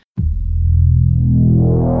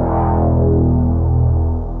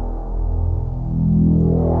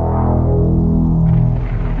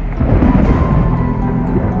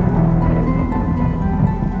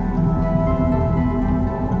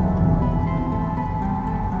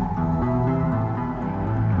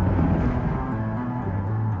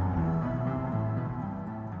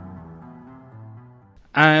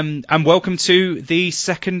And welcome to the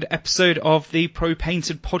second episode of the Pro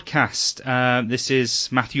Painted podcast. This is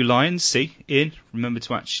Matthew Lyons. See, Ian, remember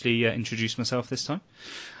to actually introduce myself this time.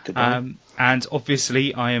 And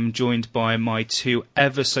obviously, I am joined by my two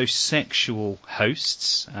ever so sexual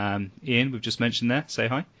hosts. Ian, we've just mentioned there. Say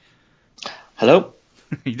hi. Hello.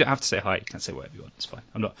 You don't have to say hi. You can say whatever you want. It's fine.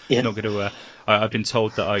 I'm not going to. I've been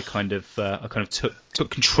told that I kind of took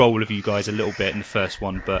control of you guys a little bit in the first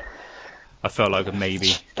one, but I felt like maybe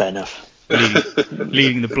fair enough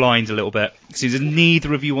leading the blind a little bit. Seems that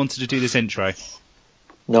neither of you wanted to do this intro.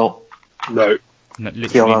 No.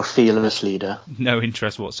 Literally, our fearless leader. No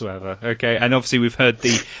interest whatsoever. Okay, and obviously we've heard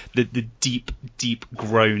the deep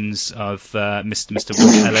groans of Mr.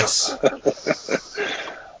 Rob Ellis.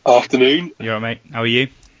 Afternoon. You alright, mate? How are you?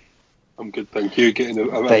 I'm good, thank you. Getting a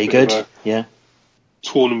very good. Yeah.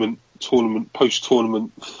 Post-tournament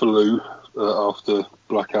flu after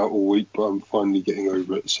blackout all week, but I'm finally getting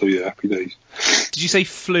over it. So yeah, happy days. Did you say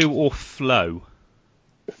flu or flow?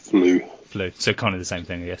 Flu. So kind of the same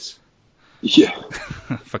thing, I guess. Yeah.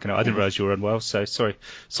 Fucking hell, I didn't realise you were unwell, so sorry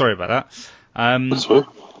about that. That's fine.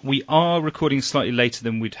 We are recording slightly later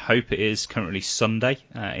than we'd hope. It is currently Sunday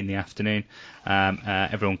in the afternoon.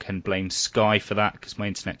 Everyone can blame Sky for that because my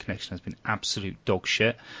internet connection has been absolute dog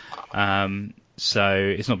shit. So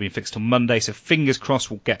it's not being fixed on Monday. So fingers crossed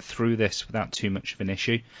we'll get through this without too much of an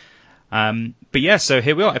issue. But yeah, so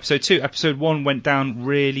here we are, episode 2. Episode 1 went down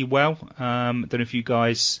really well. Don't know if you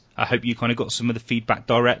guys, I hope you kind of got some of the feedback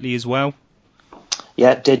directly as well.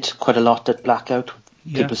 Yeah, it did quite a lot at Blackout.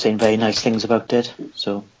 People saying very nice things about it.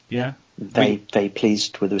 So yeah, very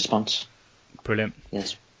pleased with the response. Brilliant.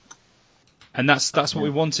 Yes. And that's what we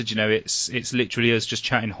wanted. You know, it's literally us just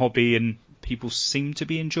chatting hobby, and people seem to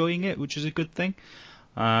be enjoying it, which is a good thing.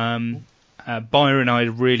 Byron I had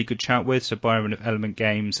a really good chat with. So Byron of Element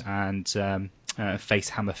Games and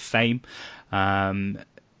Facehammer fame.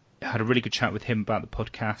 Had a really good chat with him about the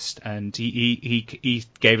podcast, and he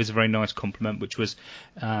gave us a very nice compliment, which was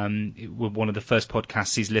one of the first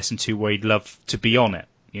podcasts he's listened to where he'd love to be on it,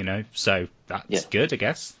 you know, so that's good, I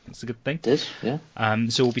guess. That's a good thing. It is, yeah.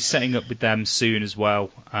 So we'll be setting up with them soon as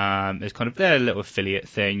well. It's kind of their little affiliate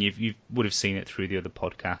thing. You would have seen it through the other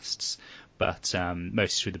podcasts, but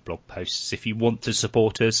mostly through the blog posts. If you want to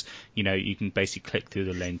support us, you know, you can basically click through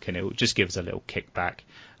the link and it will just give us a little kickback.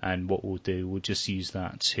 And what we'll do, we'll just use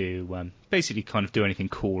that to basically kind of do anything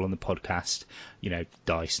cool on the podcast, you know,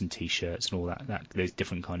 dice and T-shirts and all that those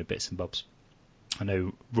different kind of bits and bobs. I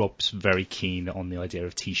know Rob's very keen on the idea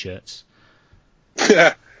of T-shirts.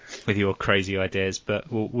 Yeah. With your crazy ideas,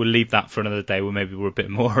 but we'll leave that for another day where maybe we're a bit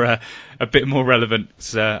more relevant.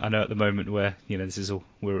 So I know at the moment where, you know, this is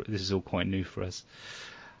all quite new for us.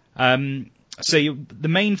 So the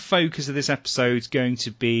main focus of this episode is going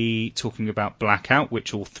to be talking about Blackout,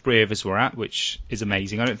 which all three of us were at, which is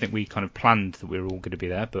amazing. I don't think we kind of planned that we were all going to be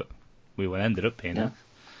there, but we ended up being there.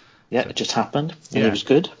 Yeah, so, it just happened, and it was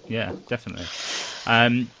good. Yeah, definitely.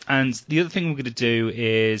 And the other thing we're going to do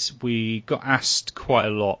is we got asked quite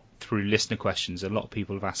a lot through listener questions. A lot of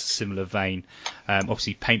people have asked a similar vein.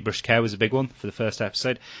 Obviously, paintbrush care was a big one for the first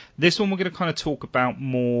episode. This one we're going to kind of talk about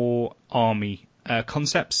more army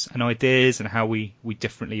concepts and ideas and how we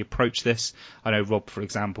differently approach this. I know Rob, for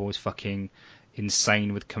example, is fucking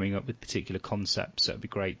insane with coming up with particular concepts, so it'd be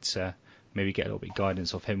great to maybe get a little bit of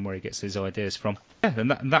guidance off him where he gets his ideas from. Yeah,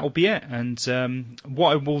 and that will be it. And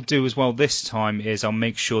what I will do as well this time is I'll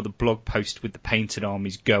make sure the blog post with the painted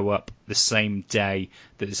armies go up the same day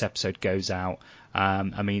that this episode goes out.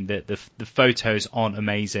 I mean, the photos aren't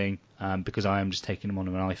amazing because I am just taking them on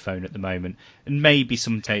an iPhone at the moment, and maybe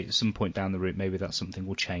some point down the route, maybe that's something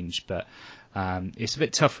will change. But it's a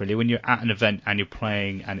bit tough, really, when you're at an event and you're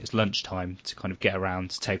playing and it's lunchtime to kind of get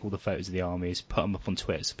around to take all the photos of the armies, put them up on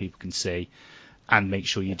Twitter so people can see, and make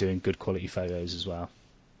sure you're doing good quality photos as well.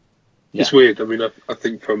 Yeah. It's weird. I mean, I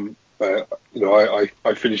think from I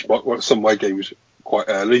finished some of my games quite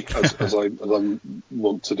early as I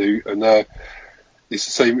want to do, and it's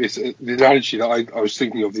the same. It's the analogy that I was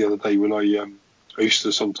thinking of the other day when I used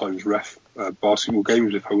to sometimes ref basketball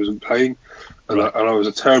games if I wasn't playing, and I was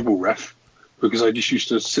a terrible ref because I just used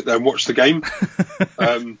to sit there and watch the game,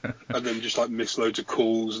 and then just like miss loads of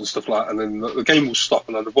calls and stuff like that, and then the game will stop,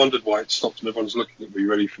 and I'd wondered why it stopped, and everyone's looking at me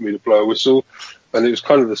ready for me to blow a whistle, and it was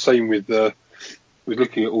kind of the same with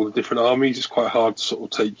looking at all the different armies. It's quite hard to sort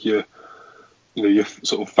of take your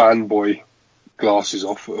sort of fanboy glasses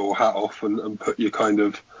off or hat off and put your kind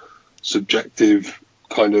of subjective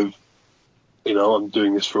kind of, I'm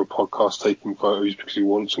doing this for a podcast, taking photos because you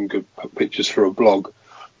want some good pictures for a blog,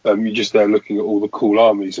 You're just there looking at all the cool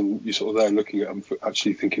armies, and you're sort of there looking at them,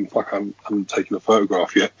 actually thinking, "Fuck, I haven't taken a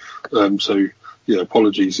photograph yet." So yeah,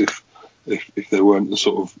 apologies if there weren't the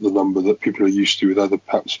sort of the number that people are used to with other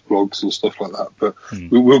perhaps blogs and stuff like that. But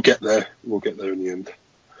we'll get there. We'll get there in the end.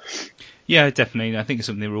 Yeah, definitely. I think it's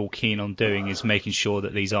something we're all keen on doing, is making sure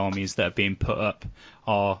that these armies that are being put up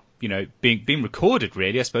are, being recorded,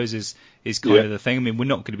 really, I suppose is kind of the thing. I mean, we're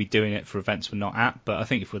not going to be doing it for events we're not at, but I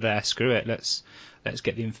think if we're there, screw it. Let's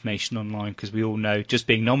get the information online, because we all know just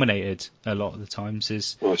being nominated a lot of the times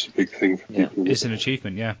is... Well, it's a big thing for people. It's an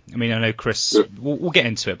achievement, yeah. I mean, I know Chris... We'll get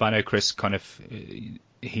into it, but I know Chris kind of...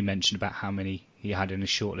 he mentioned about how many he had in his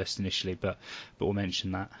shortlist initially, but we'll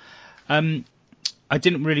mention that. I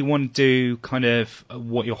didn't really want to do kind of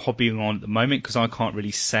what you're hobbying on at the moment, because I can't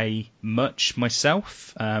really say much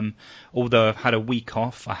myself. Although I've had a week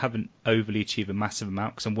off, I haven't overly achieved a massive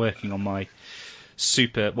amount, because I'm working on my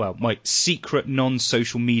my secret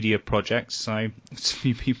non-social media project. So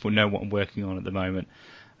few people know what I'm working on at the moment.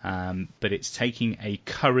 But it's taking a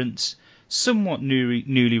current, somewhat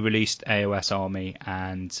newly released AOS army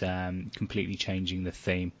and completely changing the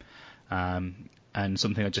theme. And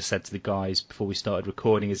something I just said to the guys before we started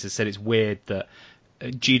recording is I said it's weird that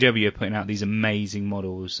GW are putting out these amazing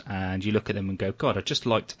models, and you look at them and go, God, I'd just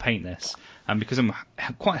like to paint this. And because I'm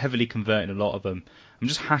quite heavily converting a lot of them, I'm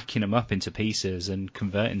just hacking them up into pieces and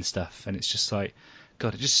converting stuff. And it's just like,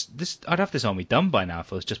 God, I'd have this army done by now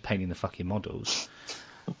if I was just painting the fucking models.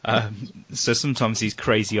 So sometimes these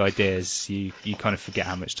crazy ideas, you kind of forget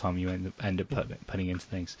how much time you end up putting into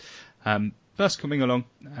things. That's coming along,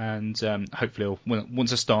 and hopefully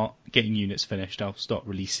once I start getting units finished, I'll start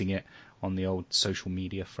releasing it on the old social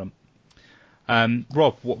media front.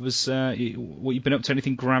 Rob, what you've been up to?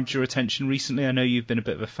 Anything grabbed your attention recently? I know you've been a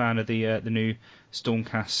bit of a fan of the new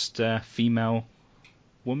Stormcast female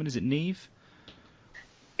woman. Is it Neve?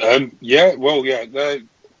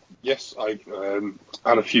 Yes, I've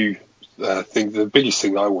had a few things. The biggest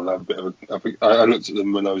thing I want to have a bit of I looked at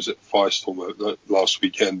them when I was at Firestorm last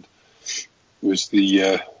weekend. Was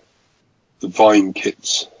the Vine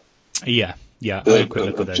kits? Yeah. I had a quick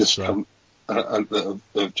look at those. That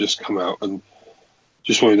have just come out, and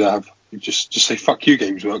just wanted to have just say fuck you,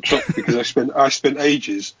 Games Workshop, because I spent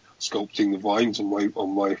ages sculpting the vines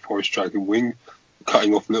on my Forest Dragon wing,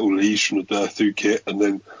 cutting off little leaves from the Durthu kit, and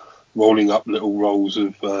then rolling up little rolls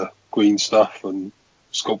of green stuff and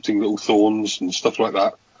sculpting little thorns and stuff like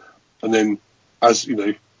that. And then, as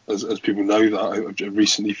people know, that I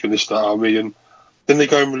recently finished that army, and then they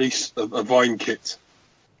go and release a Vine kit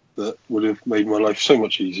that would have made my life so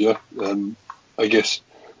much easier. I guess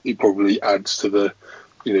it probably adds to the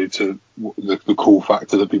cool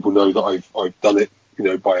factor that people know that I've done it,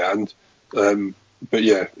 by hand. But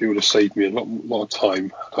yeah, it would have saved me a lot of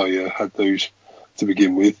time had I had those to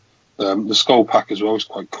begin with. The Skull Pack as well is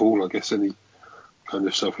quite cool. I guess any kind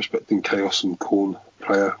of self-respecting Chaos and Khorne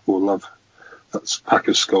player will love that pack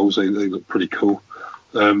of skulls. They look pretty cool.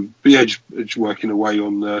 But yeah, just working away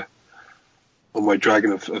on my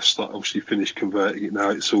dragon. I've obviously finished converting it now.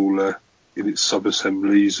 It's all in its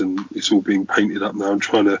sub-assemblies, and it's all being painted up now. I'm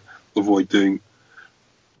trying to avoid doing...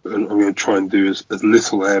 I'm going to try and do as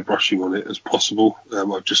little airbrushing on it as possible.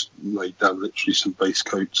 I've just laid down literally some base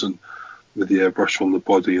coats and with the airbrush on the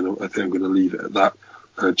body, and I think I'm going to leave it at that,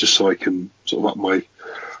 just so I can sort of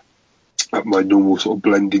up my normal sort of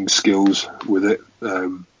blending skills with it.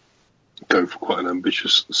 Going for quite an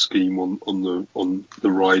ambitious scheme on the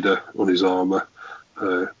rider, on his armour,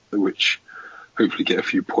 which hopefully get a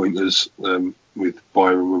few pointers with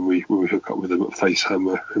Byron when we hook up with him at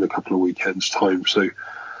Facehammer in a couple of weekends' time. So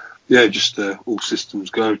yeah, just all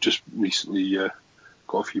systems go. Just recently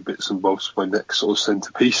got a few bits and bobs for my next sort of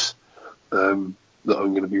centrepiece that I'm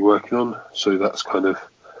going to be working on. So that's kind of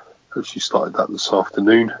actually started that this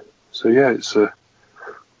afternoon. So yeah, it's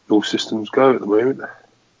all systems go at the moment.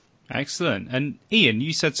 Excellent. And Ian,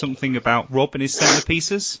 you said something about Rob and his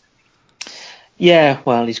centerpieces? Yeah,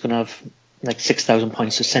 well, he's going to have like 6,000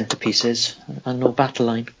 points of centerpieces and no battle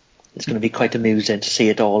line. It's going to be quite amusing to see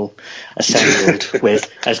it all assembled with...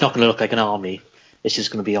 It's not going to look like an army. It's just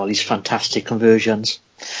going to be all these fantastic conversions.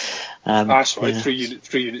 That's right, yeah.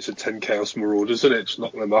 Three units of 10 Chaos Marauders, isn't it? Just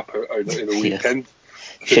knock them up in a weekend.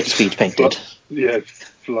 Shit speed painted.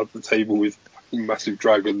 Flood the table with massive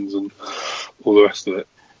dragons and all the rest of it.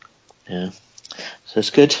 Yeah, so it's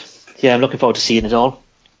good. Yeah, I'm looking forward to seeing it all.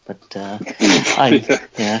 But at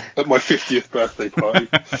my 50th birthday party.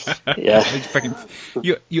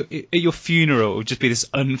 At your funeral, it would just be this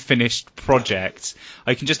unfinished project.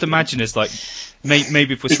 I can just imagine as like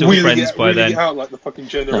maybe if we're still friends by then. Out like the fucking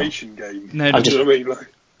Generation game. No, you know what I mean? Like,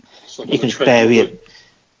 you can just bury it.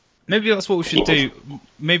 Maybe that's what we should do.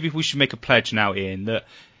 Maybe we should make a pledge now, Ian, that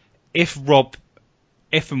if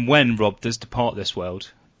and when Rob does depart this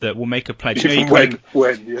world, that we'll make a pledge. Yeah.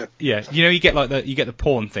 Yeah, you get the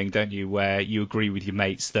porn thing, don't you, where you agree with your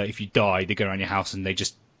mates that if you die, they go around your house and they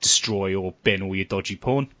just destroy or bin all your dodgy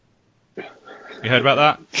porn. You heard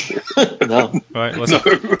about that? No. Right,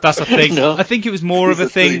 that's a thing. No. I think it was more of a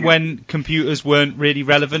thing when computers weren't really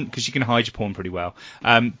relevant because you can hide your porn pretty well.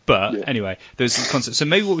 Anyway, there's this concept. So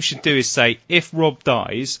maybe what we should do is say, if Rob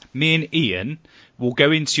dies, me and Ian will go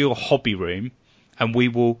into your hobby room and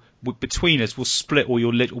between us, we'll split all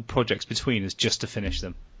your little projects between us just to finish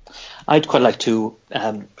them. I'd quite like to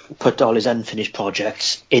put all his unfinished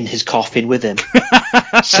projects in his coffin with him,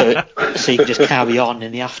 so he can just carry on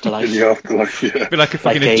in the afterlife. In the afterlife, yeah. Be like a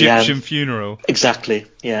fucking Egyptian funeral. Exactly,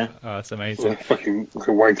 yeah. Oh, that's amazing. Like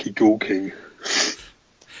a wanky ghoul king.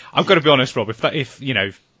 I've got to be honest, Rob. If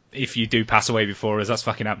you do pass away before us, that's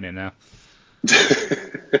fucking happening now.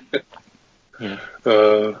 Yeah.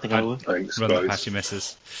 I think I would. Thanks, Run guys. that past your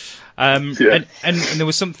missus. Yeah. And there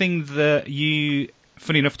was something that you,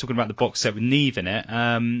 funny enough, talking about the box set with Neve in it.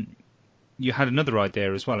 You had another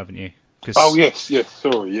idea as well, haven't you? Oh yes,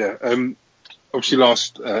 sorry, yeah. Obviously,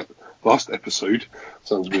 last episode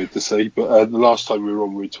sounds weird to say, but the last time we were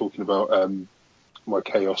on, we were talking about my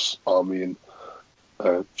Chaos army and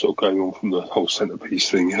sort of going on from the whole centerpiece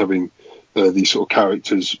thing, having these sort of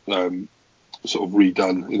characters sort of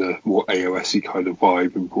redone in a more AOS-y kind of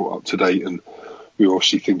vibe and brought up to date. And we were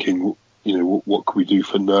obviously thinking, what could we do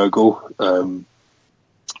for Nurgle? And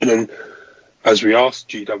then, as we asked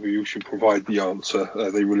GW should provide the answer,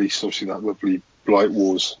 they released obviously that lovely Blight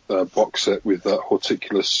Wars box set with that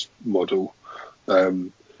Horticulus model. But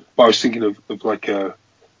I was thinking of like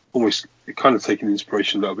almost kind of taking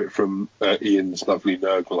inspiration a little bit from Ian's lovely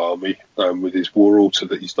Nurgle army with his war altar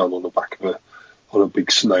that he's done on the back of on a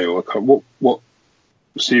big snail. What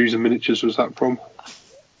series of miniatures was that from? I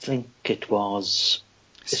think it was.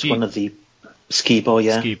 It's one of the Skibo,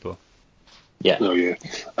 yeah. Skibo. Yeah. Oh yeah.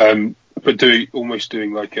 But doing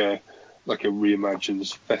like a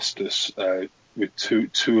reimagined Festus with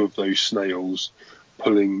two of those snails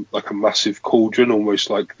pulling like a massive cauldron, almost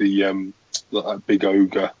like that big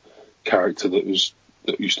ogre character that used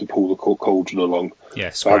to pull the cauldron along.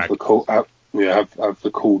 Yes. So have the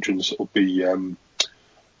cauldron sort of be on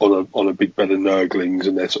a big bed of Nurglings,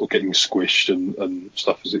 and they're sort of getting squished and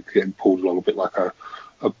stuff as it's getting pulled along, a bit like a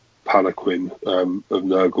palanquin of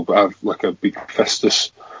Nurgle, but have like a big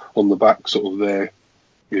Festus on the back, sort of there,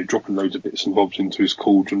 dropping loads of bits and bobs into his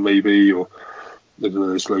cauldron, maybe, or I don't know.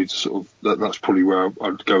 There's loads of sort of that's probably where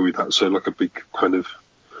I'd go with that. So like a big kind of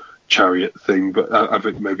chariot thing, but have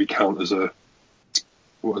it maybe count as a,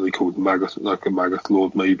 what are they called, Magath, like a Magath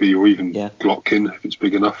Lord maybe, or even Glotkin if it's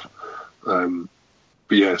big enough. But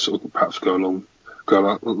yeah, sort of perhaps go along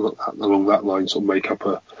that line, sort of make up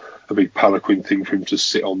a big palanquin thing for him to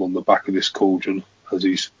sit on the back of this cauldron as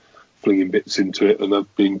he's flinging bits into it, and they're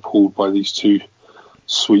being pulled by these two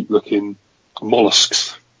sweet-looking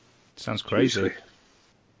mollusks. Sounds crazy.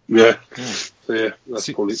 Yeah. So yeah, that's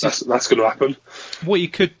going to happen. What you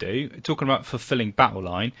could do, talking about fulfilling battle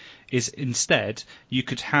line, is instead you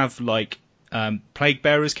could have like plague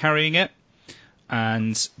bearers carrying it,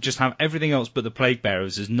 and just have everything else but the plague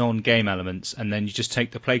bearers as non-game elements, and then you just take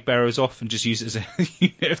the plague bearers off and just use it as a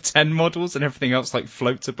unit of 10 models, and everything else like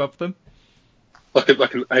floats above them. Like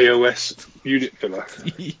an AOS unit filler.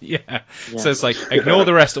 Yeah. So it's like, ignore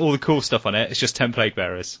the rest, all the cool stuff on it, it's just 10 plague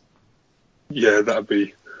bearers. Yeah, that'd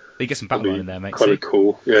be... You get some battle line in there, mate. Kind of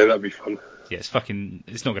cool. Yeah, that'd be fun. Yeah, it's not going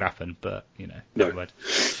to happen, but, No.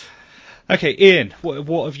 Okay, Ian,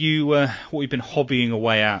 what have you been hobbying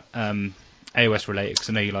away at, AOS related? Because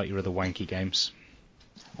I know you like your other wanky games.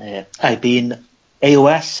 I've been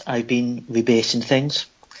rebasing things,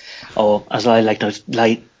 or as I like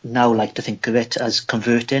to think of it, as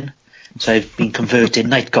converting. So I've been converting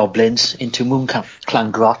night goblins into moon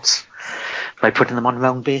clan grots by putting them on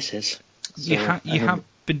round bases. So, you have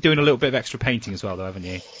been doing a little bit of extra painting as well, though, haven't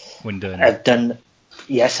you? When doing I've done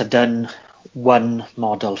one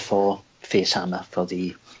model for Facehammer for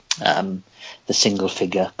the single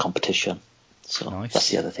figure competition. So nice. That's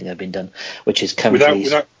the other thing I've been doing, which is currently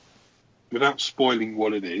without spoiling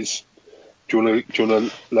what it is. Do you want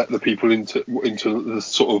to let the people into the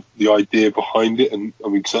sort of the idea behind it? And I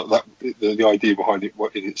mean, the idea behind it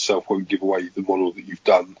in itself won't give away the model that you've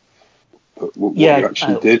done. But what you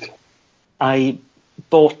actually did. I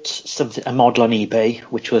bought a model on eBay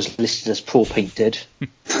which was listed as pro painted,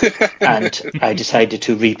 and I decided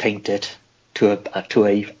to repaint it to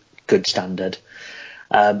a good standard.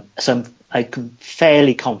 So I'm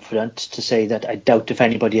fairly confident to say that I doubt if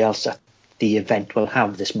anybody else at the event will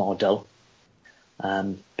have this model,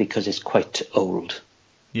 because it's quite old.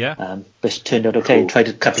 Yeah. But it turned out okay. Cool. Tried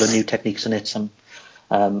a couple of new techniques on it, some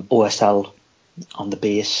OSL on the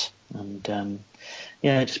base, and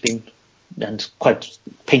just been and quite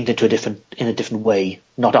painted in a different way,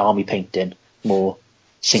 not army painting, more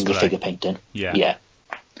single figure painting. Yeah.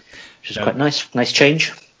 Which is quite nice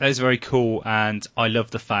change. That is very cool, and I love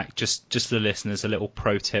the fact, just for the listeners, a little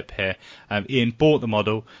pro tip here. Ian bought the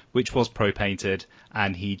model, which was pro painted,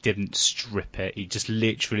 and he didn't strip it. He just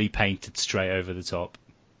literally painted straight over the top.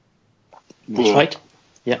 That's right.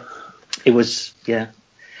 Yeah, it was. Yeah,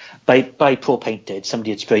 by pro painted, somebody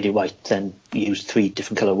had sprayed it white, then used 3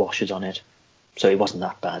 different colour washes on it, so it wasn't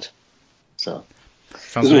that bad. So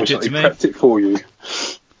sounds legit to me. Prepped it for you.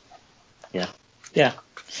 Yeah.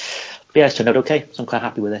 Yeah, it's turned out okay, so I'm quite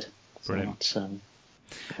happy with it. Brilliant. So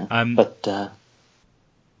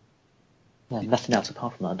nothing else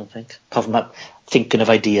apart from that, I don't think. Apart from that, thinking of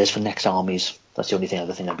ideas for next armies. That's the only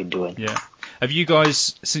other thing I've been doing. Yeah. Have you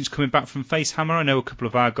guys, since coming back from Facehammer, I know a couple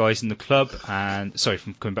of our guys in the club, from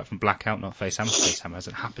coming back from Blackout, not Facehammer. Facehammer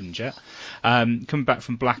hasn't happened yet. Coming back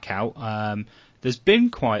from Blackout, there's been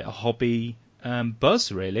quite a hobby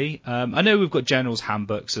buzz, really. I know we've got General's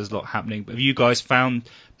handbooks, there's a lot happening, but have you guys found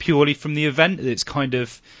purely from the event that it's kind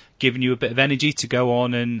of given you a bit of energy to go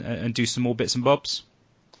on and do some more bits and bobs?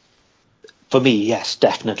 For me, yes,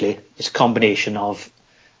 definitely. It's a combination of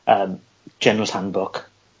General's handbook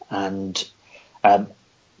and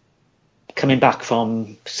coming back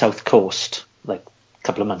from South Coast like a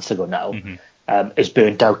couple of months ago now. Is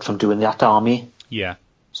burnt out from doing that army. Yeah.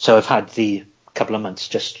 So I've had the couple of months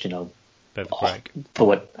just, bit of a break.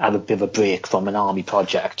 Have a bit of a break from an army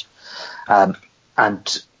project.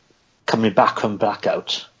 And coming back from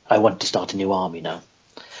Blackout, I want to start a new army now.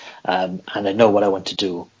 And I know what I want to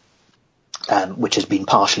do, which has been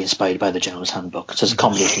partially inspired by the General's Handbook. So it's a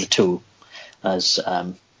combination of the two has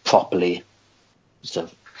properly sort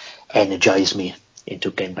of energized me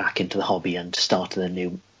into getting back into the hobby and starting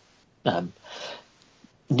a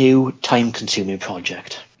new time-consuming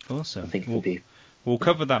project. Awesome. I think will be. We'll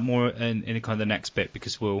cover that more in kind of the next bit,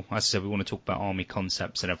 because as I said, we want to talk about army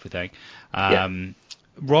concepts and everything.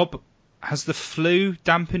 Rob, has the flu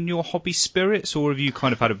dampened your hobby spirits, or have you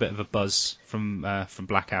kind of had a bit of a buzz from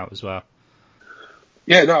Blackout as well?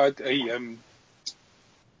 Yeah, no,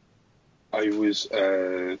 I was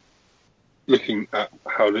looking at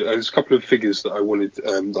how there's a couple of figures that I wanted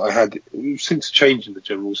that I had since changing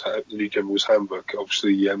the new General's Handbook.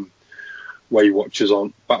 Obviously, Way Watchers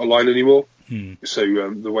aren't Battle Line anymore. So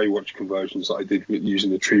the Way Watch conversions that I did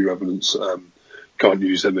using the Tree Revenants, can't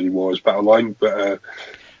use them anymore as Battle Line. But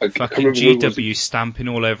fucking GW stamping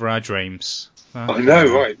all over our dreams. I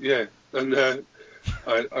know, right? Yeah, and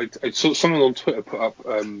I saw someone on Twitter put up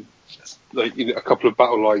a couple of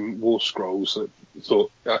Battle Line War Scrolls that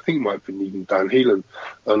I think it might have been even Dan Heelan,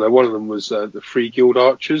 and one of them was the Free Guild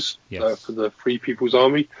Archers for the Free People's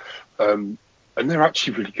Army, and they're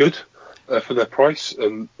actually really good. For their price,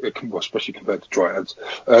 and especially compared to Dryads.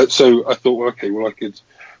 So I thought,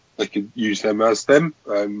 I could use them as them.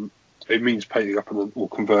 It means painting up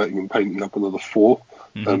converting and painting up another 4.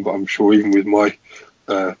 But I'm sure even with my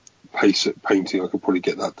pace at painting, I could probably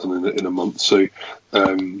get that done in a month. So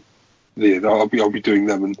I'll be doing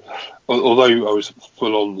them. And although I was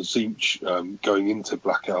full on the Tzeentch going into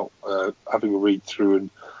Blackout, having a read through and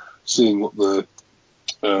seeing what the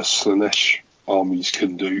Slaanesh armies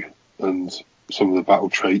can do, and some of the battle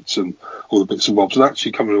traits and all the bits and bobs, and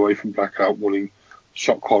actually coming away from Blackout wanting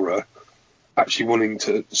shock horror, actually wanting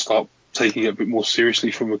to start taking it a bit more seriously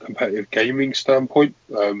from a competitive gaming standpoint.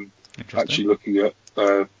 Actually looking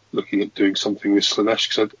at doing something with Slaanesh,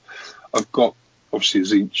 because I've got obviously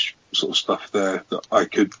Tzeentch sort of stuff there that I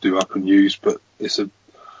could do up and use, but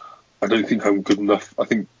I don't think I'm good enough. I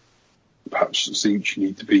think perhaps Tzeentch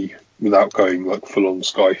need to be, without going like full on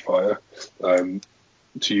Skyfire,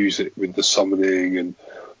 to use it with the summoning and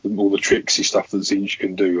all the tricksy stuff that Tzeentch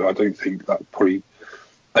can do. I don't think that probably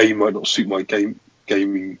might not suit my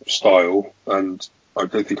gaming style, and I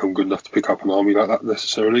don't think I'm good enough to pick up an army like that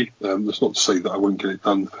necessarily. That's not to say that I won't get it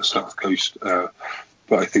done for South Coast, but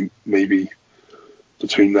I think maybe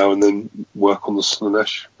between now and then work on the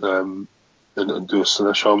Slaanesh and do a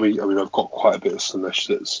Slaanesh army. I mean, I've got quite a bit of Slaanesh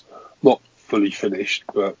that's not fully finished,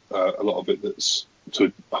 but a lot of it that's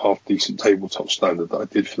to a half decent tabletop standard that I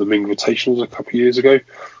did for the Ming Invitationals a couple of years ago,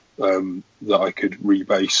 that I could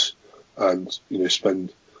rebase and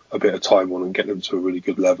spend a bit of time on and get them to a really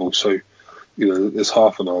good level. So there's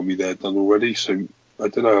half an army there done already. So I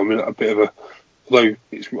don't know, I'm in a bit of although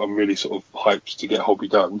I'm really sort of hyped to get Hobby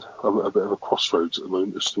done, I'm at a bit of a crossroads at the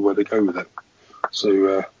moment as to where to go with it.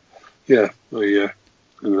 So I'm going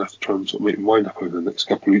to have to try and sort of make my mind up over the next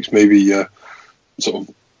couple of weeks. Maybe sort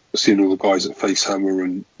of seeing all the guys at Facehammer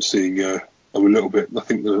and seeing. I'm a little bit. I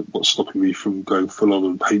think what's stopping me from going full on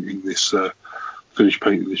and painting this, finish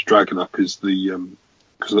painting this dragon up is the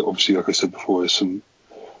because obviously, like I said before, there's some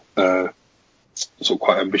sort of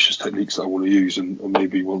quite ambitious techniques that I want to use, and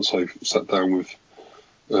maybe once I've sat down with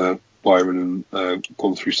Byron and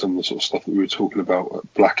gone through some of the sort of stuff that we were talking about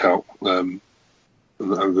at Blackout, and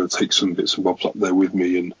I'm going to take some bits and bobs up there with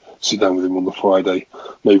me and sit down with him on the Friday.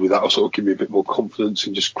 Maybe that'll sort of give me a bit more confidence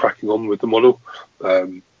in just cracking on with the model.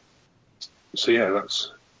 So yeah,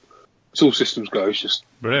 it's all systems go. It's just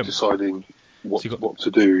deciding what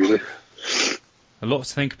to do, really. A lot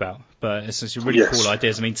to think about, but it's a really cool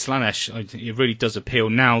ideas. I mean, Slaanesh, it really does appeal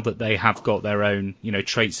now that they have got their own,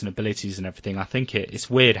 traits and abilities and everything. I think it's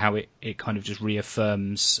weird how it kind of just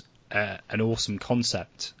reaffirms an awesome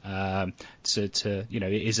concept. It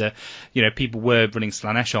is people were running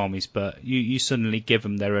Slaanesh armies, but you suddenly give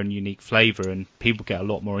them their own unique flavour, and people get a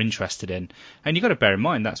lot more interested in. And you've got to bear in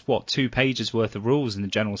mind that's 2 pages worth of rules in the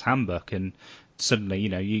General's Handbook, and suddenly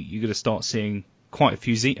you're going to start seeing quite a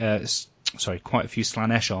few Slaanesh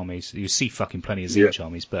armies. You see fucking plenty of Tzeentch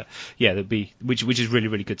armies, but yeah, there'd be which is really,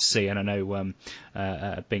 really good to see. And I know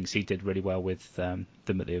Binks, he did really well with them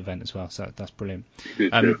at the event as well, so that's brilliant.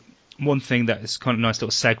 One thing that is kind of a nice little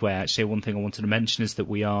segue, actually, one thing I wanted to mention is that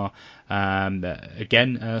we are,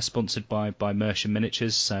 again, sponsored by Mersham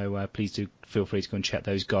Miniatures, so please do feel free to go and check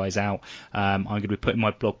those guys out. I'm going to be putting my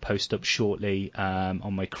blog post up shortly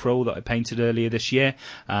on my Krull that I painted earlier this year,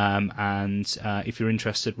 and if you're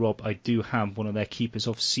interested, Rob, I do have one of their Keepers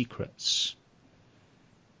of Secrets.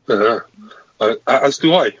 As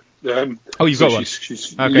do I. You've got one?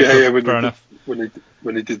 Okay, cool. Fair enough.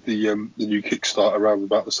 When they did the new Kickstarter around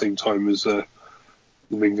about the same time as the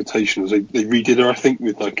Invitationals, they redid her, I think,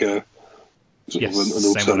 with like a sort of an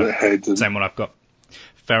alternate head. And same one I've got.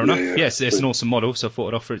 Fair enough. Yes, it's an awesome model, so I thought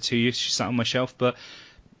I'd offer it to you. She sat on my shelf, but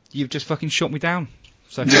you've just fucking shot me down.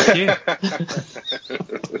 So fuck you.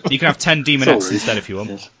 You can have 10 Demonettes instead if you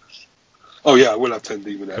want. Oh yeah, I will have 10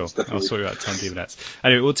 Demonettes. Cool. Definitely. I'll sort you out 10 Demonettes.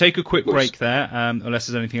 Anyway, we'll take a quick break there, unless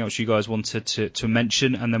there's anything else you guys wanted to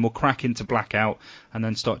mention, and then we'll crack into Blackout and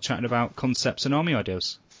then start chatting about concepts and army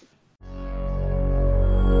ideas.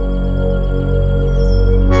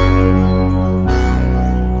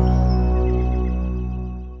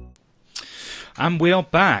 And we are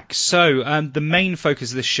back. So the main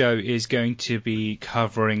focus of this show is going to be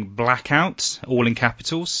covering Blackout, all in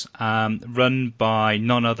capitals, run by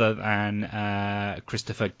none other than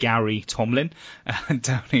Christopher Gary Tomlin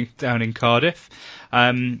down in Cardiff.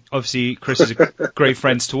 Obviously, Chris is a great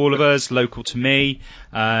friend to all of us, local to me.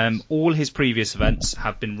 All his previous events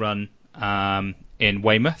have been run in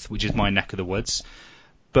Weymouth, which is my neck of the woods.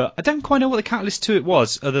 But I don't quite know what the catalyst to it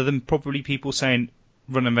was, other than probably people saying,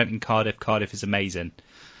 run an event in Cardiff. Cardiff is amazing.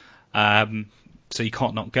 So you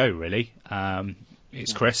can't not go, really.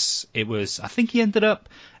 It's Chris. I think he ended up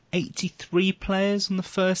 83 players on the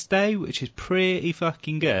first day, which is pretty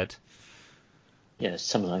fucking good. Yeah,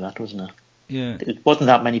 something like that, wasn't it? Yeah. It wasn't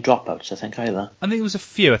that many dropouts, I think, either. I think it was a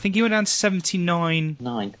few. I think he went down to 79.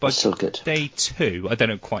 But still good. Day 2. I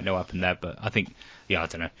don't quite know what happened there, but I think, I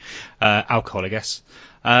don't know. Alcohol, I guess.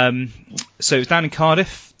 So it was down in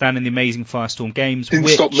Cardiff, down in the amazing Firestorm Games. Didn't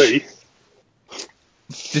stop me.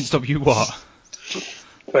 Didn't stop you what?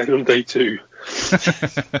 Playing on day 2.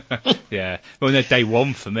 Yeah. Well, no, day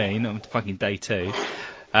 1 for me, not fucking day 2.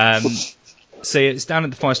 So it's down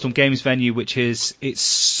at the Firestorm Games venue, it's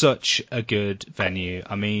such a good venue.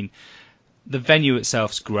 I mean, the venue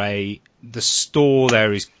itself's great. The store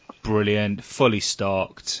there is brilliant, fully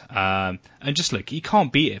stocked, and just look, you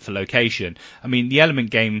can't beat it for location. I mean, the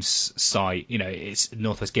Element Games site, it's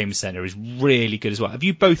Northwest Gaming Centre, is really good as well. Have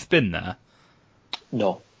you both been there?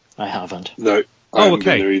 No, I haven't. No. I haven't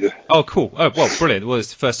been there either. Oh, cool. Oh, well, brilliant. Well,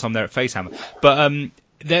 it's the first time there at Facehammer. But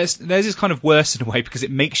there's this kind of worse in a way because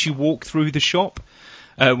it makes you walk through the shop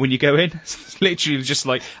when you go in. It's literally just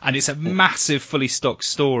like, and it's a massive fully stocked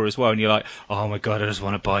store as well, and you're like, oh my god, I just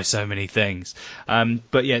want to buy so many things.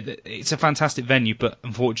 But yeah, it's a fantastic venue, but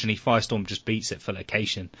unfortunately Firestorm just beats it for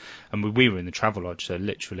location, and we were in the Travelodge, so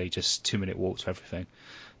literally just 2-minute walk to everything,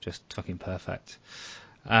 just fucking perfect.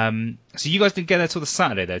 So you guys didn't get there till the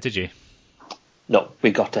Saturday though, did you? No, we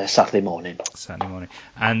got Saturday morning. Saturday morning.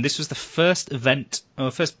 And this was the first event,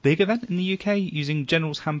 or first big event in the UK using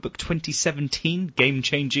General's Handbook 2017,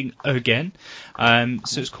 game-changing again.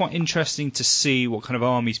 So it's quite interesting to see what kind of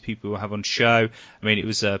armies people will have on show. I mean, it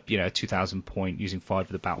was a 2,000 point using 5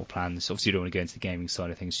 of the battle plans. Obviously, you don't want to go into the gaming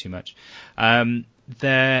side of things too much. There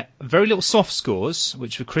are very little soft scores,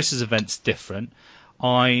 which for Chris's event's different.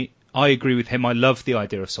 I agree with him. I love the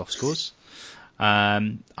idea of soft scores.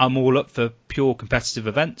 I'm all up for pure competitive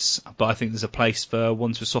events, but I think there's a place for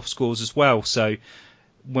ones with soft scores as well. So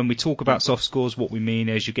when we talk about soft scores, what we mean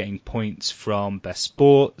is you're getting points from best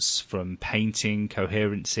sports, from painting,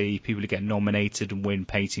 coherency. People who get nominated and win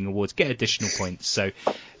painting awards get additional points. So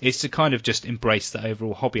it's to kind of just embrace the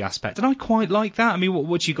overall hobby aspect. And I quite like that. I mean,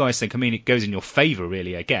 what do you guys think? I mean, it goes in your favour,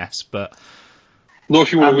 really, I guess, but... Not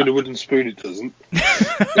if you want to win a wooden spoon, it doesn't.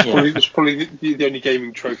 It's probably the only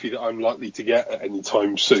gaming trophy that I'm likely to get at any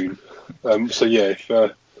time soon. So yeah,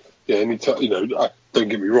 any time, don't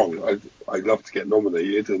get me wrong, I'd love to get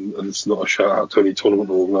nominated, and it's not a shout out to any tournament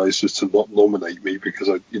organisers to not nominate me because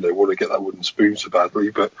I want to get that wooden spoon so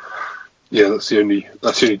badly. But yeah, that's the only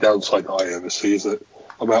downside that I ever see, is that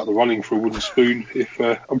I'm out of the running for a wooden spoon. If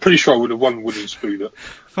I'm pretty sure I would have won wooden spoon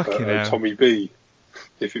at Tommy B.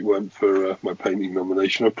 If it weren't for my painting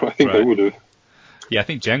nomination. I think I would have. Yeah, I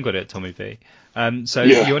think Jen got it at Tommy B. So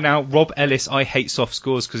you're now Rob Ellis. I hate soft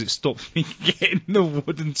scores because it stopped me getting the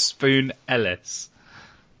wooden spoon Ellis.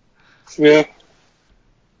 Yeah.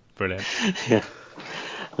 Brilliant. Yeah.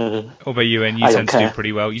 What about you? And you tend to do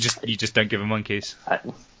pretty well. You just don't give them monkeys.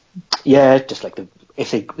 Yeah, just like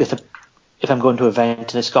if I'm going to an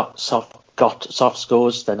event and it's got soft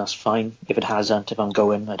scores, then that's fine. If it hasn't, if I'm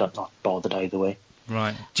going, I'm not bothered either way.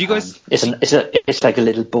 Right. Do you guys? It's like a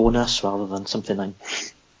little bonus rather than something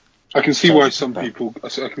I can see why some people.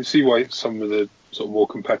 I can see why some of the sort of more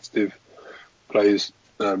competitive players,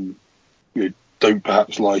 don't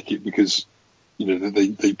perhaps like it because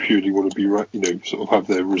they purely want to be sort of have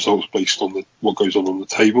their results based on what goes on the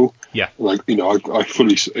table. Yeah. Like I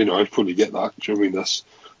fully get that. Do you know what I mean?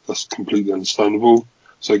 That's completely understandable.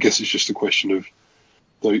 So I guess it's just a question of,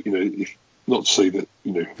 if. Not to say that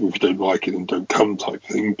if you don't like it then don't come type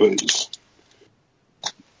thing, but it's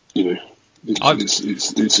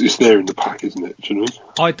it's there in the pack, isn't it? Do you know?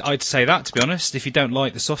 I'd say that, to be honest. If you don't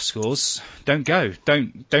like the soft scores, don't go.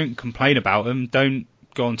 Don't complain about them. Don't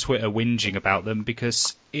go on Twitter whinging about them,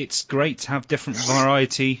 because it's great to have different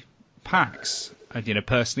variety packs. And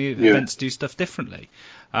personally, events do stuff differently.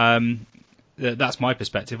 That's my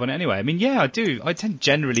perspective on it anyway. I mean, yeah, I do.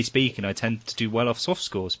 Generally speaking, I tend to do well off soft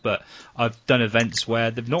scores, but I've done events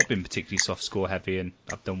where they've not been particularly soft score heavy and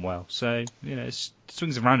I've done well. So, it's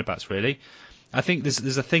swings and roundabouts, really. I think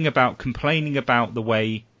there's a thing about complaining about the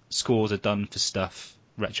way scores are done for stuff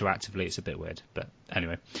retroactively. It's a bit weird, but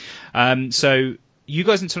anyway. So you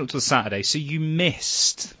guys didn't turn up till the Saturday, so you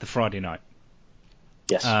missed the Friday night.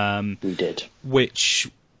 Yes, we did.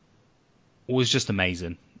 Which was just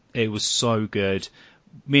amazing. It was so good.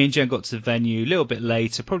 Me and Jen got to the venue a little bit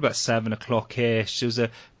later, probably about 7 o'clock-ish. There was a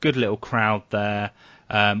good little crowd there.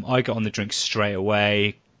 I got on the drinks straight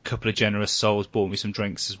away. A couple of generous souls bought me some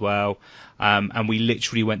drinks as well. And we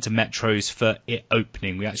literally went to Metro's for it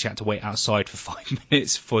opening. We actually had to wait outside for 5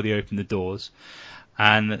 minutes before they opened the doors.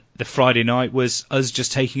 And the Friday night was us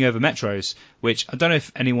just taking over Metro's, which I don't know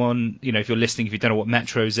if anyone, if you're listening, if you don't know what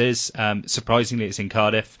Metro's is, surprisingly it's in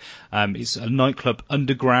Cardiff. It's a nightclub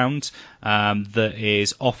underground that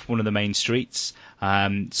is off one of the main streets.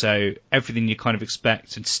 So everything you kind of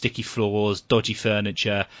expect, and sticky floors, dodgy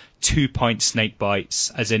furniture, 2-pint snake bites,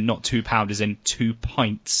 as in not £2, as in 2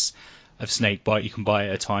 pints of snake bite you can buy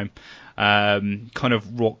at a time. Kind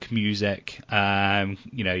of rock music,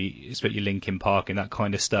 it's what your Linkin Park and that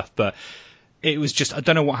kind of stuff. But it was just, I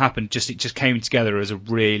don't know what happened. It just came together as a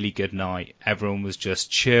really good night. Everyone was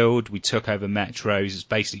just chilled. We took over Metro's. It's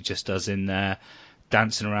basically just us in there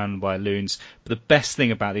dancing around by loons. But the best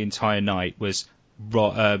thing about the entire night was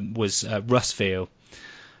Russ Veal.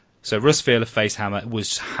 So Russ Veal of Facehammer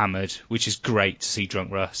was hammered, which is great to see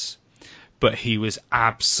drunk Russ. But he was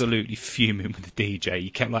absolutely fuming with the DJ. He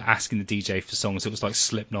kept asking the DJ for songs. It was like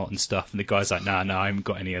Slipknot and stuff. And the guy's like, no, I haven't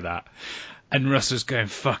got any of that. And Russ was going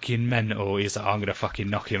fucking mental. He's like, I'm going to fucking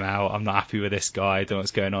knock him out. I'm not happy with this guy. I don't know what's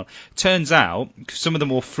going on. Turns out, some of the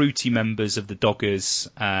more fruity members of the Doggers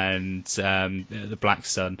and the Black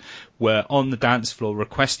Sun were on the dance floor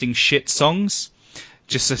requesting shit songs,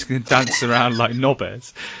 just so they can dance around like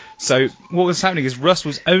knobbers. So what was happening is Russ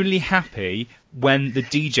was only happy when the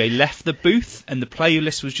DJ left the booth and the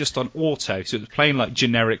playlist was just on auto, so it was playing like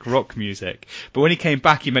generic rock music. But when he came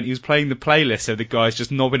back, he meant he was playing the playlist, so the guy's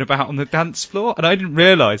just knobbing about on the dance floor. And I didn't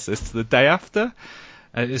realise this till the day after.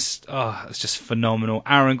 It's just phenomenal.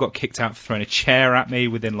 Aaron got kicked out for throwing a chair at me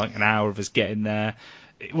within like an hour of us getting there.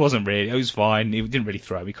 It was fine. He didn't really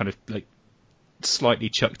throw it. He kind of like slightly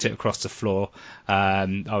chucked it across the floor. I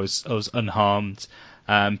was unharmed.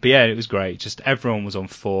 But yeah, it was great. Just everyone was on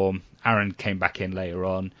form. Aaron came back in later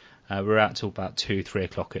on. We were out till about 2-3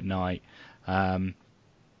 o'clock at night. Memory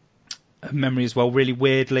as well, really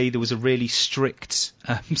weirdly, there was a really strict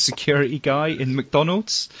security guy in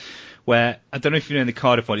McDonald's where, I don't know if you know in the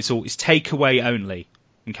Cardiff one, it's takeaway only.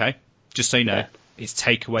 Okay? Just so you know, yeah. It's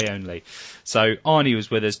takeaway only. So Arnie was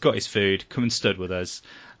with us, got his food, come and stood with us.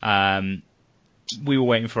 We were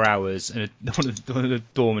waiting for hours, and one of the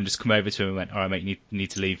doormen just come over to him and went, "All right, mate, you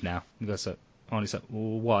need to leave now." And Arnie's like,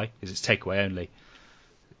 "Well, why?" Because it's takeaway only.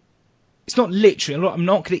 It's not literally, I'm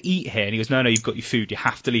not going to eat here. And he goes, no, you've got your food, you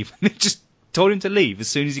have to leave. And they just told him to leave as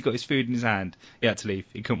soon as he got his food in his hand. He had to leave.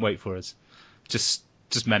 He couldn't wait for us. Just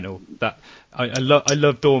mental. That I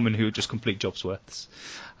love doormen who are just complete jobsworths.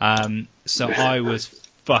 So I was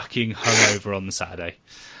fucking hungover on the Saturday.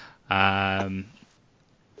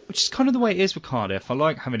 Which is kind of the way it is with Cardiff. I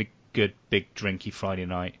like having a good, big, drinky Friday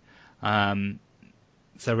night.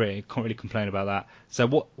 So really, can't really complain about that. So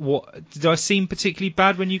what did I seem particularly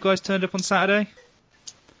bad when you guys turned up on Saturday?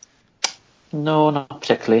 No, not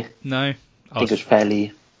particularly. No? I think it was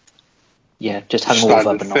fairly... Yeah, just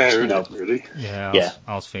hungover, but not... really. Yeah,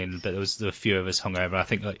 I was feeling that there were a few of us hungover. I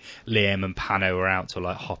think like Liam and Pano were out till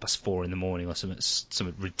like 4:30 in the morning or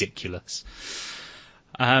something ridiculous.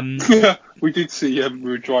 Yeah, we did see. We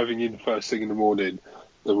were driving in first thing in the morning,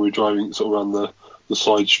 and we were driving sort of around the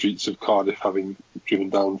side streets of Cardiff, having driven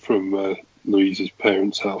down from Louise's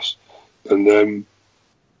parents' house, and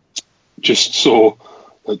just saw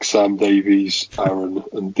like Sam Davies, Aaron,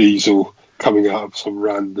 and Diesel coming out of some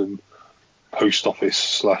random post office /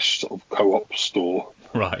 sort of co-op store,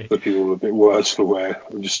 right? Looking all a bit worse for wear,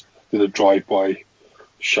 and just did a drive-by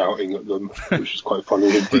shouting at them, which was quite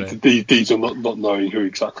funny. Diesel not knowing who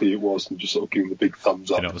exactly it was and just sort of giving the big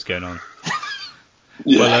thumbs up. You know what was going on.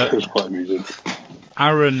 Yeah, it was quite amusing.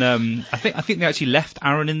 Aaron, I think they actually left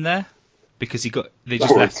Aaron in there because they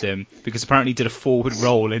just left him because apparently he did a forward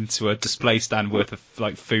roll into a display stand worth of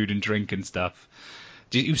like food and drink and stuff.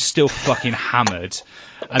 He was still fucking hammered,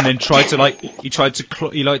 and then tried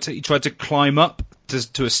to climb up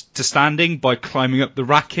to standing by climbing up the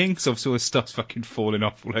racking. So obviously all his stuff's fucking falling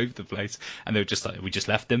off all over the place, and they were just like, we just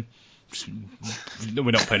left him.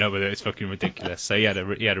 We're not putting up with it. It's fucking ridiculous. So he had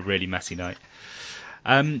a really messy night.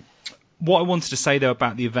 What I wanted to say though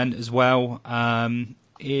about the event as well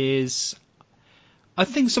is, I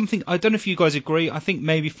think I don't know if you guys agree, I think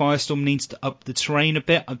maybe Firestorm needs to up the terrain a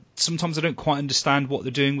bit. Sometimes I don't quite understand what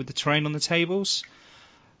they're doing with the terrain on the tables.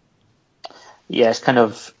 Yeah,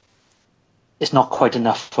 it's not quite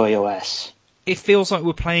enough for iOS. It feels like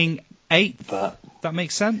we're playing 8th, but that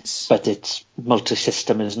makes sense. But it's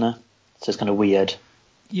multi-system, isn't it? So it's kind of weird.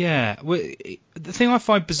 Yeah, the thing I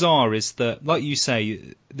find bizarre is that, like you say,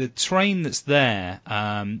 the terrain that's there,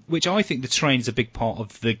 which I think the terrain is a big part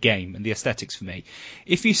of the game and the aesthetics for me.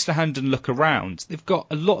 If you stand and look around, they've got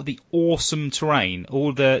a lot of the awesome terrain,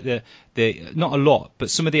 all the not a lot, but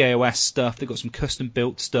some of the AOS stuff. They've got some custom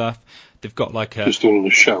built stuff. They've got like just all on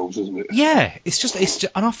the shelves, isn't it? Yeah, it's just,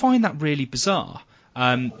 and I find that really bizarre.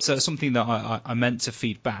 So it's something that I meant to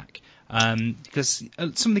feed back. Because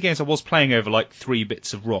some of the games I was playing over like 3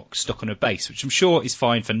 bits of rock stuck on a base, which I'm sure is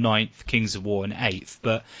fine for 9th, Kings of War, and 8th,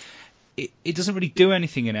 but it doesn't really do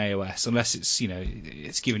anything in AOS unless it's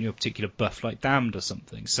it's giving you a particular buff like Damned or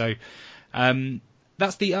something. So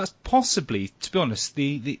that's possibly, to be honest,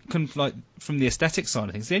 the kind of like from the aesthetic side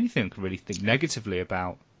of things, the only thing I can really think negatively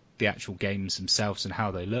about the actual games themselves and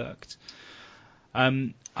how they looked.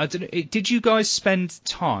 I don't know. Did you guys spend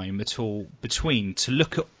time at all between to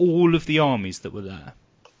look at all of the armies that were there?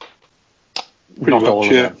 Not all of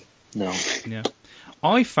them. No. Yeah.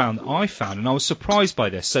 I found, and I was surprised by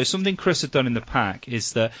this. So something Chris had done in the pack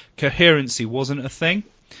is that coherency wasn't a thing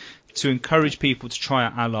to encourage people to try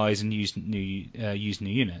out allies and use new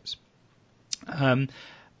units. And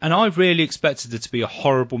I really expected it to be a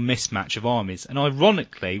horrible mismatch of armies. And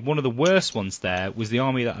ironically, one of the worst ones there was the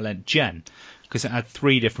army that I lent Jen, because it had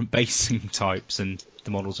 3 different basing types and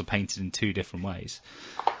the models are painted in 2 different ways.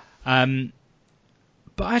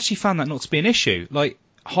 But I actually found that not to be an issue. Like,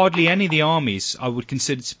 hardly any of the armies I would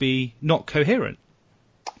consider to be not coherent.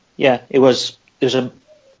 Yeah, it was a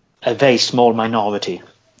very small minority.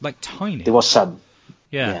 Like tiny. There was some.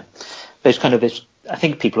 Yeah. But it's kind of this. I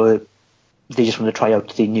think they just want to try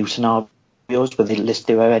out the new scenarios with the list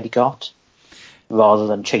they've already got, rather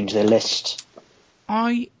than change their list.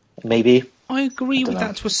 Maybe. I agree with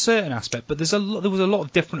that to a certain aspect, but there was a lot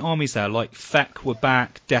of different armies there. Like Feck were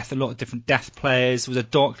back, a lot of different Death players. There was a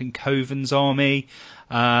Darkling Coven's army.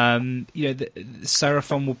 The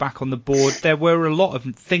Seraphon were back on the board. There were a lot of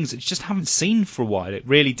things that you just haven't seen for a while. It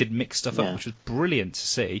really did mix stuff up, which was brilliant to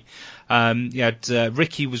see.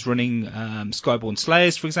 Ricky was running Skyborn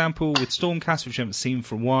Slayers, for example, with Stormcast, which I haven't seen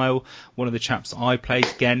for a while. One of the chaps that I played,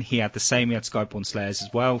 again, he had the same. He had Skyborn Slayers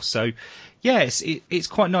as well. So, yeah, it's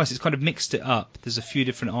quite nice. It's kind of mixed it up. There's a few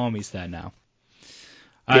different armies there now.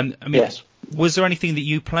 Yes. Was there anything that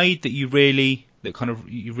you played that you really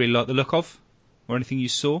liked the look of? Or anything you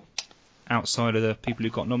saw outside of the people who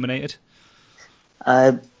got nominated?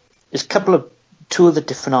 There's two of the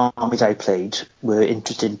different armies I played were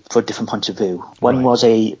interesting for a different point of view. One was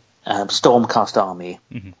a Stormcast army,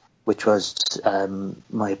 which was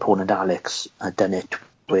my opponent Alex had done it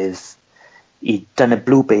with. He'd done a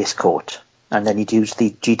blue base coat, and then he'd used the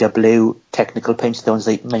GW technical paints, the ones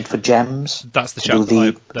they meant for gems. That's the chap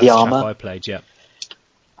the armor I played, yeah.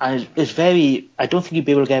 And it's I don't think you'd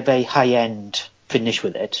be able to get a very high-end finish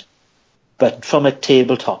with it, but from a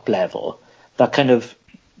tabletop level, that kind of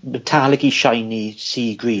metallic-y, shiny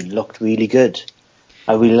sea green looked really good.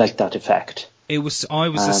 I really liked that effect. I was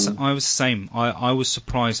the same. I was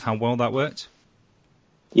surprised how well that worked.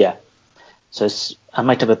 Yeah. So I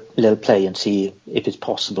might have a little play and see if it's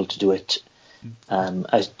possible to do it.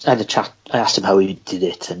 I had a chat. I asked him how he did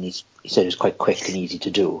it, and he said it was quite quick and easy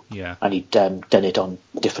to do. Yeah. And he'd done it on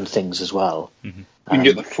different things as well. Mm-hmm.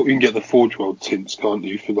 You can get the Forge World tints, can't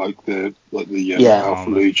you, for like the Alpha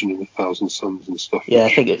Legion and the Thousand Suns and stuff. Yeah,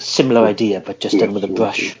 I think it's a similar idea, but just done with a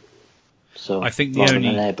brush. So I think rather than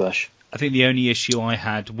an airbrush. I think the only issue I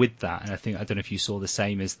had with that, and I don't know if you saw the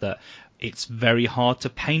same, is that it's very hard to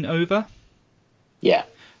paint over. Yeah.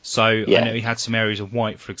 So I know he had some areas of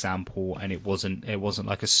white, for example, and it wasn't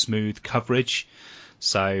like a smooth coverage.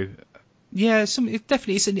 So yeah, it's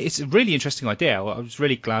a really interesting idea. I was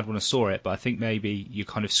really glad when I saw it, but I think maybe you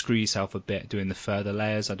kind of screw yourself a bit doing the further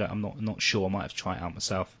layers. I'm not sure. I might have to try it out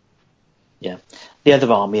myself. Yeah. The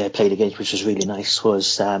other army I played against, which was really nice,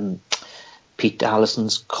 was Pete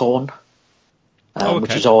Allison's Khorne,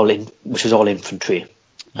 which was all infantry.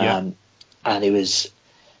 Yeah. And it was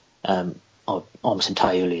almost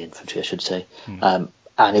entirely infantry, I should say.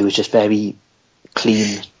 And it was just very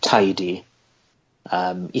clean, tidy.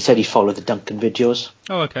 He said he followed the Duncan videos.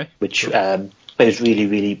 Oh, okay. Which but it was really,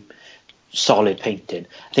 really solid painting.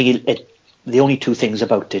 I think the only two things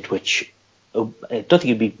about it, which I don't think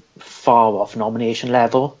it'd be far off nomination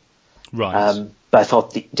level. Right. But I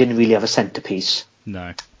thought they didn't really have a centerpiece.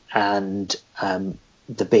 No. And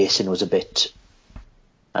the basing was a bit.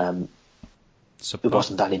 It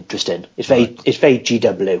wasn't that interesting. It's very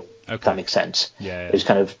GW. If that makes sense. Yeah. It was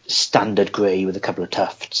kind of standard grey with a couple of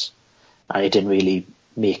tufts, and it didn't really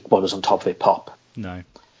make what was on top of it pop. No.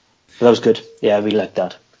 But that was good. Yeah, I really liked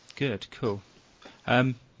that. Good, cool.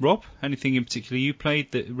 Rob, anything in particular you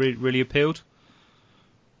played that really appealed?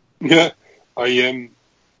 Yeah, I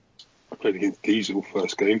played against Diesel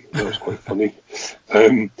first game. That was quite funny.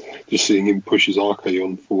 Just seeing him push his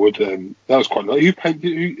Archaon forward. That was quite nice.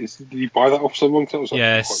 Did you buy that off someone? That was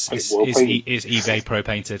yes, it's eBay Pro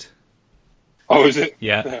painted. Oh, is it?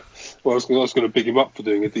 Yeah. Well, I was going to big him up for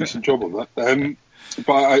doing a decent job on that.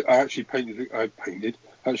 But I actually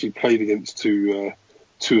actually played against two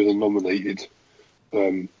of the nominated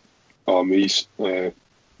armies, but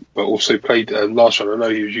also played last round. I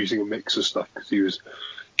know he was using a mix of stuff because he was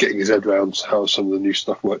getting his head around how some of the new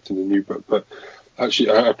stuff worked in the new book. But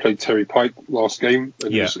actually, I played Terry Pike last game,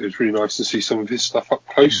 and it was really nice to see some of his stuff up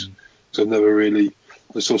close. Because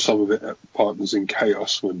I saw some of it at Partners in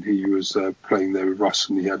Chaos when he was playing there with Russ,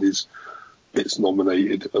 and he had his bits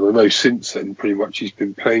nominated. And I know since then, pretty much he's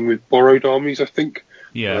been playing with borrowed armies, I think.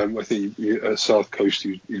 Yeah. I think at South Coast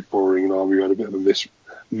he's borrowing an army, had a bit of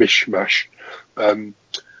a mishmash.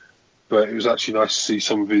 But it was actually nice to see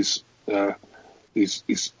some of his I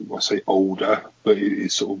say older, but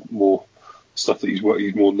it's sort of more stuff that he's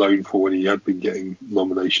more known for when he had been getting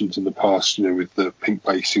nominations in the past, with the pink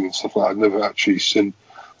basing and stuff like that. I've never actually seen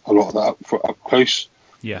a lot of that up close.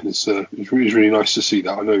 Yeah. And it's really nice to see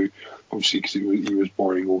that. I know, obviously, because he was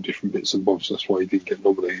borrowing all different bits and bobs, that's why he didn't get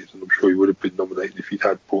nominated, and I'm sure he would have been nominated if he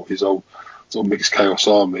had brought his old sort of mixed chaos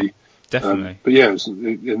army. Definitely. But yeah,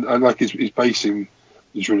 and like his basing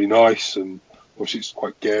is really nice, and obviously it's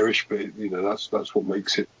quite garish, but that's what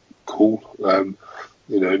makes it cool.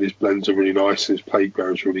 and his blends are really nice, and his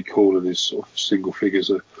playground's really cool, and his sort of single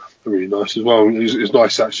figures are really nice as well. It was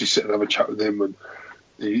nice to actually sit and have a chat with him, and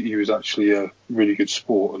he was actually a really good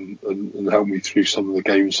sport and helped me through some of the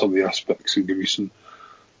games, some of the aspects, and give me some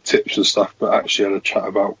tips and stuff. But actually had a chat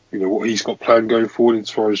about what he's got planned going forward as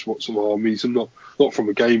far as what some armies, and not from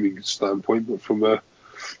a gaming standpoint, but from a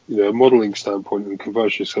modelling standpoint and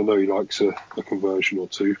conversion. So I know he likes a conversion or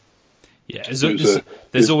two. Yeah,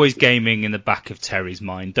 there's always gaming in the back of Terry's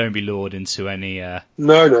mind. Don't be lured into any.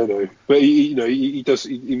 No. But he does.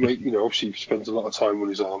 Obviously he spends a lot of time on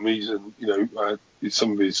his armies, and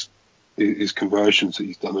some of his conversions that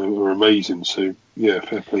he's done are amazing. So yeah,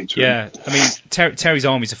 fair play to him. Yeah, I mean Terry's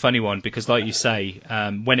army's a funny one because, like you say,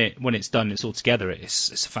 when it's done, it's all together.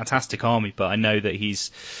 It's a fantastic army, but I know that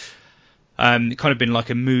he's. Kind of been like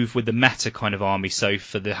a move with the meta kind of army. So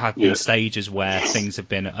there have been stages where things have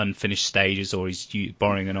been unfinished stages, or he's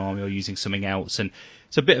borrowing an army or using something else, and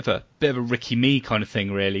it's a bit of a Ricky Me kind of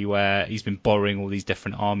thing, really, where he's been borrowing all these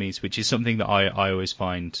different armies, which is something that I always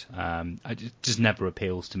find it just never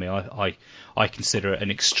appeals to me. I consider it an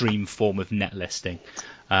extreme form of net listing.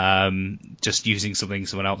 Just using something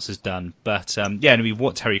someone else has done. But I mean,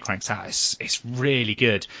 what Terry cranks out is really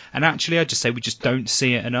good. And actually, I'd just say we just don't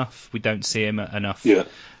see it enough. We don't see him at enough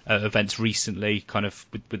events recently, kind of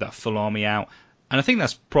with that full army out. And I think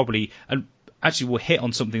that's probably. And actually, we'll hit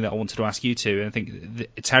on something that I wanted to ask you too. And I think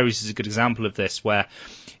Terry's is a good example of this, where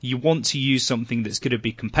you want to use something that's going to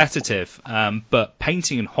be competitive, but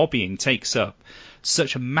painting and hobbying takes up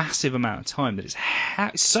such a massive amount of time that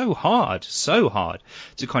it's so hard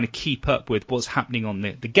to kind of keep up with what's happening on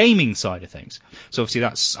the gaming side of things. So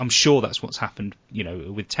obviously I'm sure that's what's happened,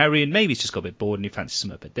 with Terry, and maybe he's just got a bit bored and he fancies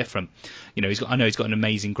something a bit different. I know he's got an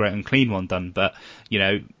amazing Great Unclean one done, but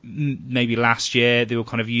maybe last year they were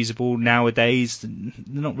kind of usable. Nowadays they're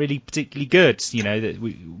not really particularly good. That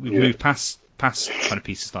we've moved past kind of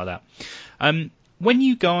pieces like that. When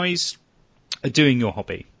you guys are doing your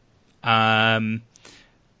hobby,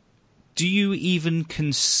 do you even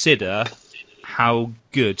consider how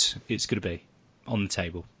good it's going to be on the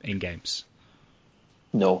table in games?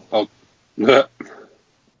 No. Oh.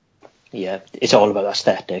 Yeah, it's all about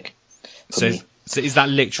aesthetic. So is that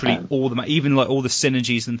literally even like all the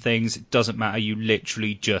synergies and things? It doesn't matter. You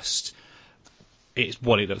literally just it's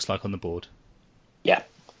what it looks like on the board. Yeah.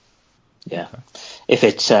 Okay. If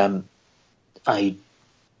it's I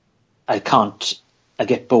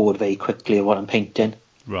get bored very quickly of what I'm painting.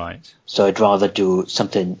 Right. So I'd rather do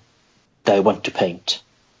something that I want to paint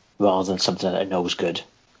rather than something that I know is good.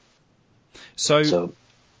 So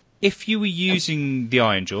if you were using the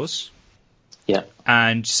Ironjawz,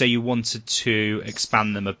 and say you wanted to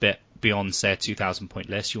expand them a bit beyond, say, a 2,000 point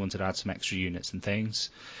list, you wanted to add some extra units and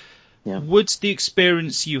things, would the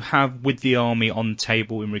experience you have with the army on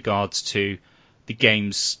table in regards to the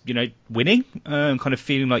games, winning, and kind of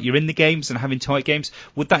feeling like you're in the games and having tight games,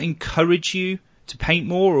 would that encourage you to paint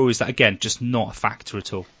more, or is that again just not a factor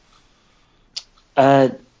at all?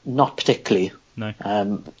 Not particularly. No.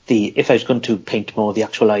 If I was going to paint more of the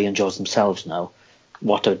actual Ironjawz themselves now,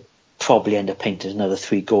 what I'd probably end up painting is another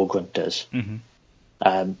 3 Gore Grunters,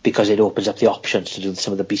 because it opens up the options to do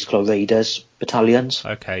some of the Beastclaw Raiders battalions.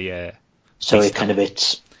 Okay, yeah. So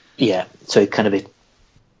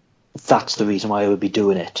that's the reason why I would be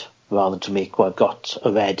doing it, rather than to make what I've got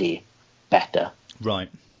already better. Right.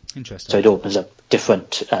 Interesting. So it opens up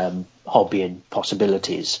different hobbying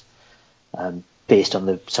possibilities based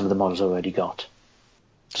on some of the models I've already got.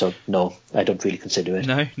 So no, I don't really consider it.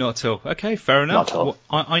 No, not at all. Okay, fair enough. Not at all. Well,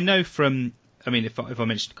 I know from, if I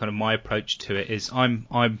mentioned kind of my approach to it is I'm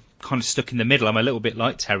kind of stuck in the middle. I'm a little bit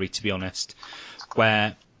like Terry, to be honest,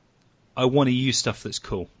 where I want to use stuff that's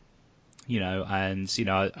cool.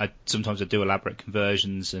 I sometimes I do elaborate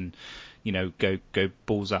conversions and, go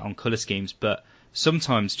balls out on colour schemes, but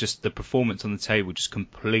sometimes just the performance on the table just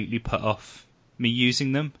completely put off me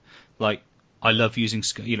using them. Like, I love using,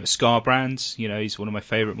 Scarbrand, he's one of my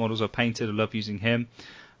favourite models I've painted. I love using him.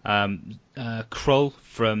 Krull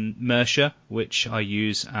from Mercia, which I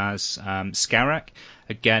use as Skarak.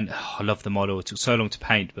 Again, I love the model. It took so long to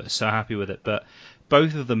paint, but so happy with it. But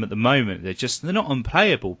both of them at the moment, they're not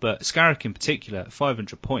unplayable, but Skarak in particular, at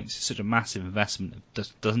 500 points, is such a massive investment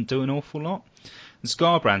that doesn't do an awful lot. And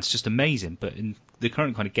Scarbrand's just amazing, but in the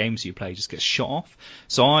current kind of games you play, it just gets shot off.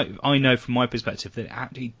 So I know from my perspective that it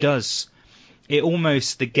actually does,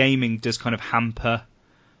 the gaming does kind of hamper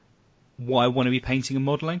what I want to be painting and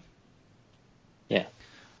modelling. Yeah.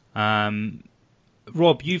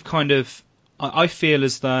 Rob, you've kind of, I feel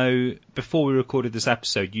as though before we recorded this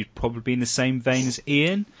episode, you'd probably be in the same vein as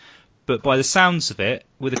Ian, but by the sounds of it,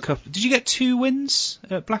 with a couple, did you get 2 wins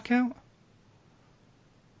at Blackout?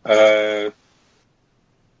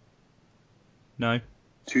 No.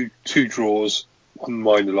 Two draws, 1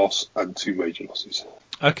 minor loss, and 2 major losses.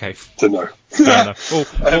 Okay. So no. Fair enough.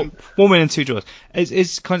 1 win and 2 draws.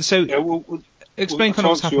 It's kind of so. Yeah, explain kind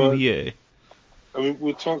of what's happening with you. I mean,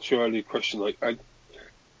 we'll talk to your earlier question. Like,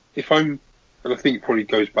 if I'm, and I think it probably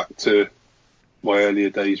goes back to my earlier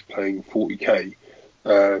days playing 40k.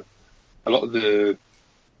 A lot of the,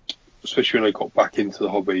 especially when I got back into the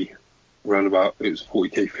hobby, around about it was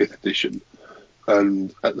 40k 5th edition,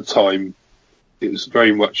 and at the time, it was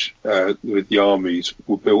very much with the armies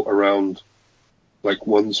were built around like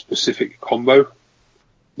one specific combo.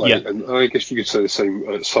 And I guess you could say the same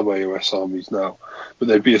at some AOS armies now, but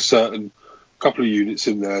there'd be a certain couple of units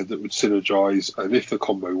in there that would synergize, and if the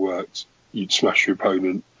combo worked, you'd smash your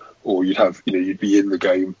opponent, or you'd have, you'd be in the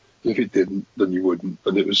game. If it didn't, then you wouldn't,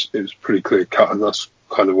 and it was pretty clear cut, and that's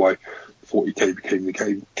kind of why 40k became the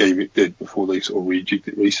game it did before they sort of rejigged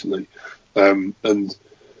it recently. And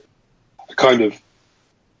I kind of,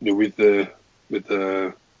 with the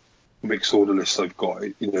mixed order list I've got,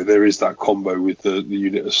 there is that combo with the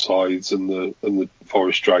unit of scythes and the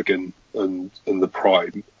forest dragon and the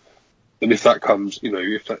prime. And if that comes,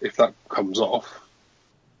 if that comes off,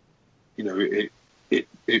 it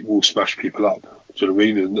will smash people up. Do you know what I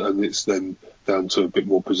mean? And it's then down to a bit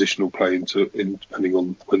more positional play depending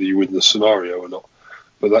on whether you win the scenario or not.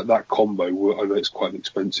 But that combo, I know it's quite an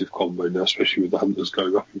expensive combo now, especially with the hunters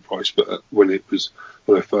going up in price. But when I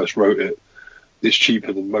first wrote it, it's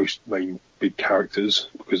cheaper than most main big characters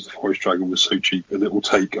because the forest dragon was so cheap, and it will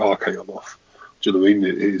take Archaon off. Do you know what I mean?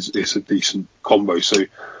 It's a decent combo. So.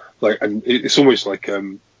 And it's almost like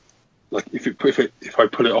if I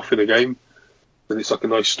put it off in a game, then it's like a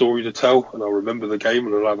nice story to tell, and I'll remember the game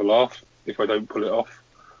and I'll have a laugh. If I don't put it off,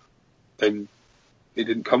 then it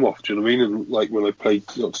didn't come off. Do you know what I mean? And like when I played,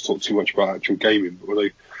 not to talk too much about actual gaming,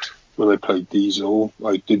 but when I played Diesel,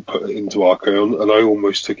 I did put it into Archaon, and I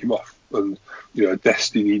almost took him off. And a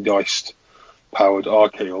Destiny diced powered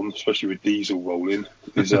Archaon, especially with Diesel rolling,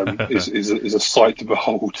 is a sight to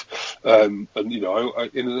behold. And that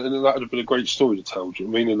would have been a great story to tell. Do you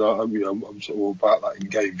know what I mean? And I'm sort of all about that in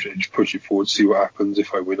games. Just push it forward, see what happens.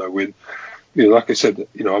 If I win, I win. Like I said,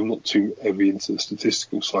 I'm not too heavy into the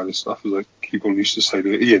statistical side of stuff, as I keep on used to say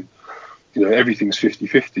to Ian. Everything's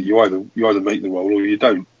 50-50. You either make the roll or you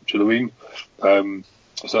don't. Do you know what I mean?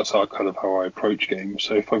 So that's how I approach games.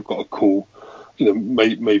 So if I've got a call,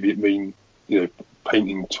 maybe it means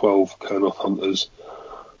painting 12 Kurnoth hunters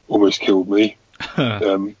almost killed me.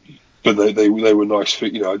 But they were nice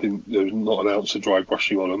fit. There was not an ounce of dry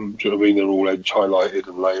brushing on them. Do you know what I mean? They're all edge highlighted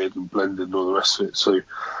and layered and blended and all the rest of it. So,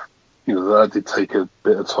 that did take a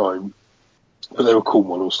bit of time. But they were cool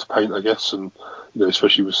models to paint, I guess, and,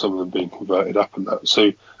 especially with some of them being converted up and that.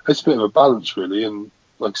 So it's a bit of a balance, really. And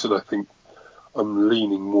like I said, I think I'm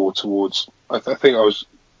leaning more towards, I think I was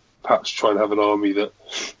perhaps trying to have one army that,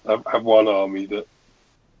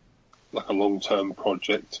 like a long-term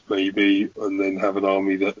project maybe, and then have an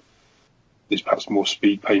army that is perhaps more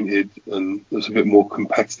speed painted and that's a bit more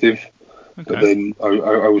competitive. Okay. But then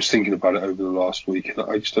I was thinking about it over the last week, and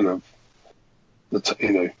I just don't have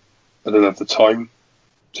the time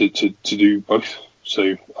to do both. So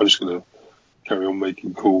I'm just going to carry on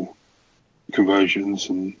making cool conversions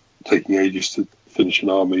and taking ages to finish an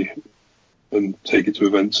army and take it to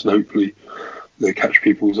events and hopefully catch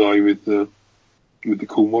people's eye with the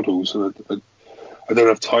cool models. And I don't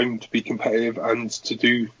have time to be competitive and to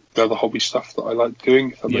do the other hobby stuff that I like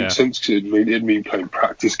doing, if that makes sense. 'Cause it'd mean playing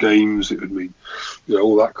practice games, it would mean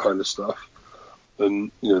all that kind of stuff.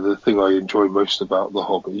 And the thing I enjoy most about the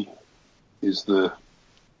hobby is the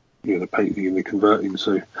painting and the converting.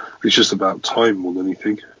 So it's just about time more than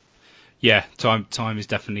anything. Yeah, time is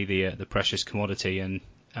definitely the precious commodity, and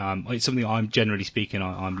it's something I'm generally speaking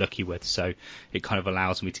I'm lucky with, so it kind of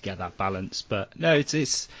allows me to get that balance. But no,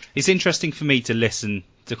 it's interesting for me to listen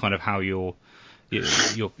to kind of how your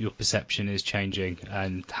perception is changing,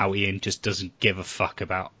 and how Ian just doesn't give a fuck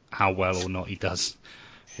about how well or not he does,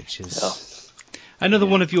 which is another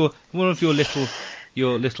one of your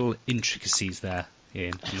little intricacies there,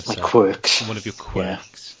 Ian. My quirks. One of your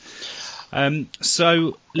quirks.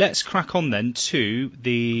 So let's crack on then to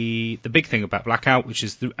the big thing about Blackout, which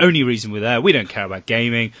is the only reason we're there. We don't care about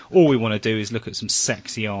gaming. All we want to do is look at some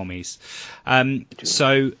sexy armies.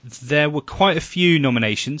 So there were quite a few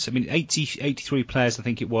nominations. I mean, 83 players, I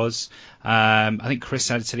think it was. I think Chris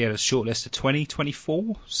said he had a short list of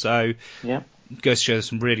 24. So yeah, goes to show there's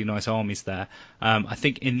some really nice armies there. I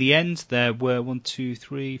think in the end there were 1, 2,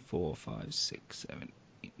 3, 4, 5, 6, 7,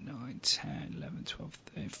 8, 9, 10, 11, 12,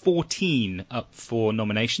 13, 14 up for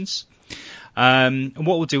nominations. And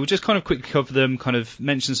what we'll do, we'll just kind of quickly cover them, kind of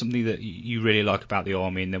mention something that you really like about the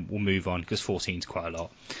army, and then we'll move on, because 14 is quite a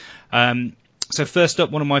lot. So first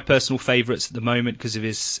up, one of my personal favourites at the moment, because of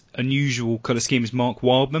his unusual colour scheme, is Mark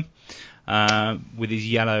Wildman, with his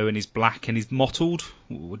yellow and his black and his mottled.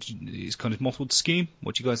 His kind of mottled scheme.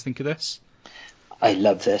 What do you guys think of this? I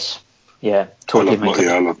love this. Yeah, totally my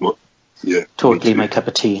cup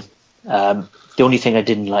of tea. The only thing I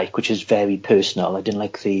didn't like, which is very personal, I didn't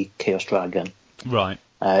like the Chaos Dragon. Right.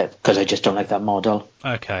 Because I just don't like that model.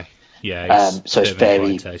 Okay. Yeah. So it's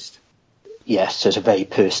very. Taste. Yes, so it's a very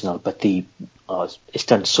personal, but it's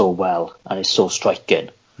done so well and it's so striking.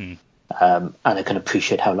 And I can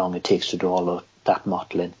appreciate how long it takes to do all of that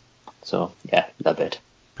mottling. So yeah, love it.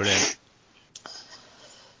 Brilliant.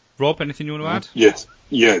 Rob, anything you want to add? Yes.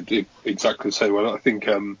 Yeah, exactly the same. Well, I think.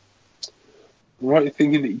 Right in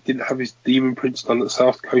thinking that he didn't have his Demon Prince done at the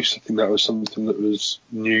South Coast. I think that was something that was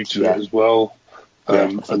new to it as well.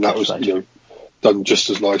 And that was, right, done just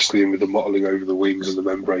as nicely, and with the mottling over the wings and the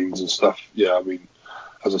membranes and stuff. Yeah, I mean,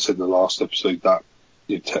 as I said in the last episode, that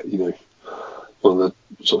one of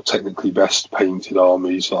the sort of technically best painted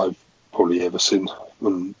armies that I've probably ever seen.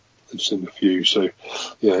 And I've seen a few, so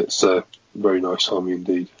yeah, it's a very nice army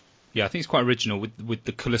indeed. Yeah, I think it's quite original with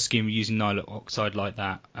the colour scheme using Nylock oxide like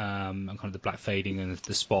that, and kind of the black fading and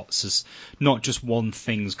the spots. There's not just one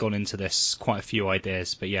thing's gone into this, quite a few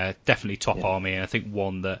ideas. But yeah, definitely top army, and I think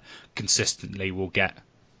one that consistently will get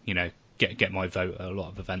my vote at a lot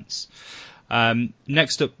of events.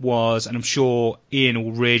 Next up was, and I'm sure Ian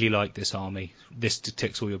will really like this army. This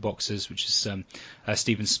ticks all your boxes, which is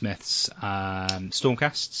Stephen Smith's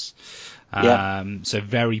Stormcasts. So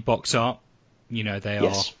very box art. They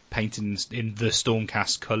are painted in the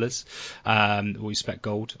Stormcast colours, we spec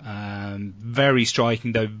gold. Very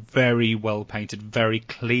striking, though, very well painted, very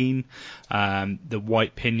clean. The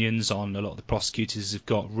white pinions on a lot of the prosecutors have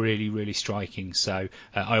got really, really striking. So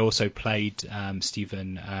I also played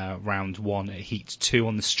Stephen round 1 at Heat 2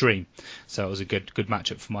 on the stream. So it was a good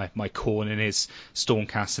matchup for my Khorne in his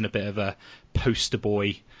Stormcast, and a bit of a poster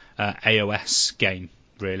boy AOS game,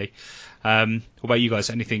 really. What about you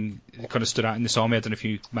guys? Anything that kind of stood out in this army? I don't know if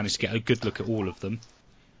you managed to get a good look at all of them.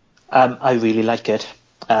 I really like it.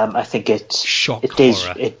 I think it's shock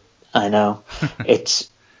horror. I know. It's,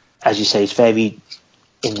 as you say, it's very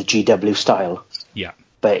in the GW style. Yeah.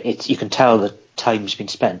 But you can tell that time's been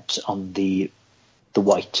spent on the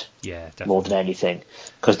white. Yeah, definitely. More than anything,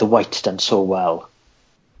 because the white's done so well.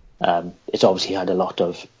 It's obviously had a lot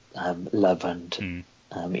of love and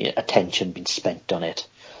attention been spent on it.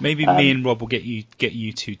 Maybe me and Rob will get you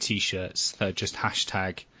 2 T-shirts that are just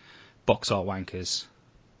hashtag box art wankers.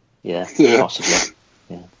 Yeah, possibly.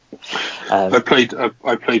 Yeah. I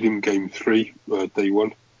played in game 3, day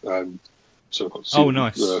 1. So I got to see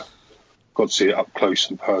nice. Got to see it up close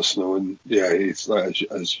and personal, and yeah, it's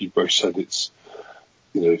as you both said, it's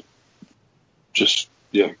just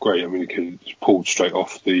great. I mean, it's pulled straight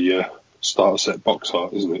off the starter set box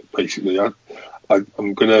art, isn't it? Basically, I'm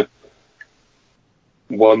gonna.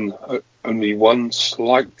 Only one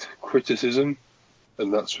slight criticism,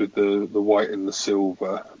 and that's with the white and the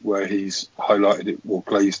silver, where he's highlighted it or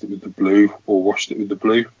glazed it with the blue or washed it with the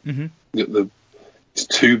blue. Mm-hmm. It's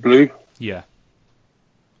too blue. Yeah.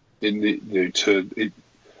 I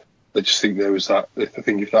just think there was that. I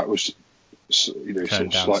think if that was sort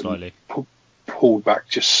of slightly pulled back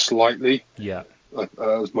just slightly. Yeah. That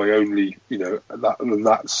was my only.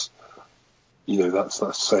 That's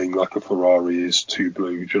saying like a Ferrari is too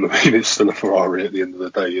blue. Do you know what I mean? It's still a Ferrari at the end of the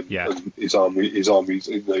day, and his army's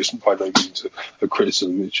by no means a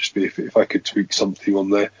criticism. It'd just be if I could tweak something on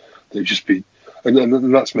there, it'd just be,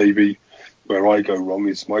 and that's maybe where I go wrong.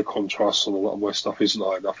 Is my contrast on a lot of my stuff isn't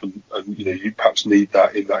high enough, and you perhaps need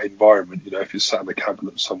that in that environment. If it's sat in a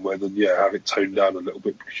cabinet somewhere, then have it toned down a little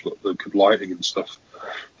bit because you've got the good lighting and stuff,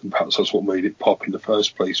 and perhaps that's what made it pop in the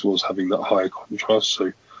first place, was having that higher contrast.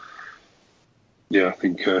 So. Yeah, I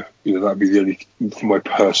think that'd be the only, for my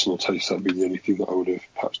personal taste, that'd be the only thing that I would have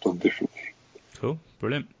perhaps done differently. Cool,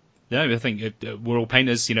 brilliant. Yeah, I think we're all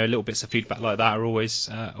painters. Little bits of feedback like that are always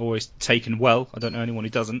taken well. I don't know anyone who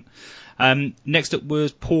doesn't. Next up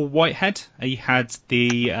was Paul Whitehead. He had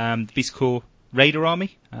the Beast Corps Raider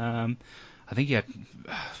army. I think he had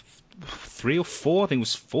 3 or 4. I think it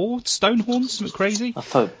was 4 Stonehorns. Something crazy. I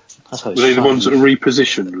thought were they the ones that were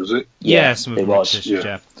repositioned? Was it? Yeah, some of them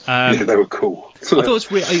repositioned. Yeah, they were cool. I thought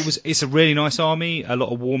it's a really nice army. A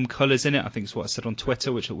lot of warm colours in it. I think it's what I said on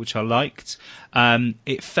Twitter, which I liked.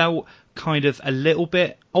 It felt kind of a little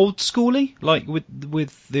bit old schooly, like with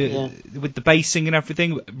the basing and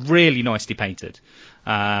everything. Really nicely painted.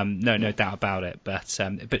 No doubt about it.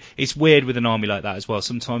 But it's weird with an army like that as well.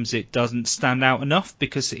 Sometimes it doesn't stand out enough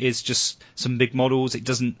because it is just some big models. It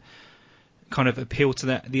doesn't kind of appeal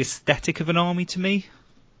to the aesthetic of an army to me.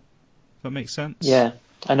 If that makes sense. Yeah,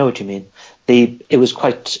 I know what you mean. It was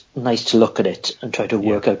quite nice to look at it and try to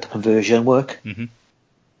work out the conversion work,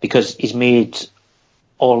 because he's made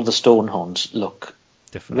all of the Stonehorns look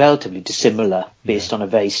different, relatively dissimilar based on a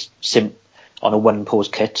very on a one pose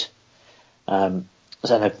kit. And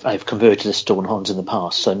I've converted the Stonehorns in the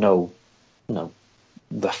past, so I know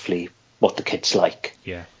roughly what the kit's like.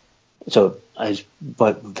 Yeah. So I was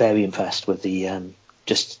very impressed with the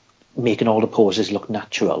just making all the poses look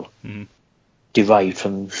natural, derived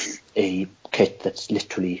from a kit that's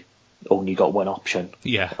literally only got one option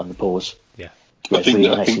on the pose. Yeah, it's really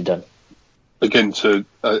nicely done. Again, and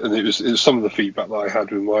it was some of the feedback that I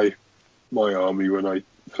had with my army when I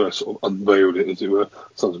first sort of unveiled it, as it were.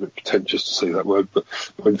 Sounds a bit pretentious to say that word, but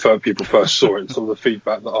when people first saw it, some of the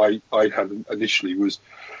feedback that I had initially was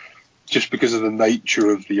just because of the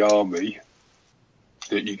nature of the army,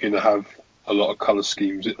 that you're going to have a lot of colour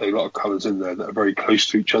schemes, a lot of colours in there that are very close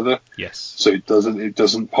to each other. Yes. So it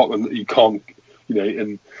doesn't pop, and you can't,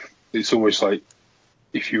 and it's almost like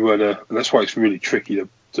if you were to, and that's why it's really tricky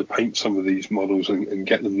to paint some of these models and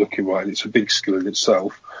get them looking right, and it's a big skill in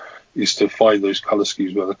itself, is to find those colour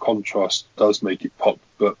schemes where the contrast does make it pop,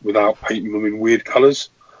 but without painting them in weird colours.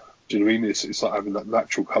 Do you know what I mean? It's like having that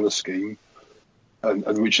natural colour scheme,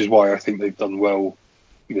 and which is why I think they've done well,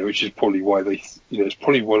 which is probably why it's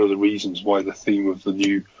probably one of the reasons why the theme of the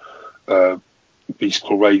new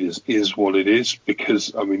Beastclaw Raiders is what it is,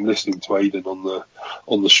 because I mean, listening to Aidan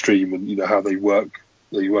on the stream and how they work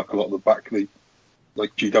a lot of the back,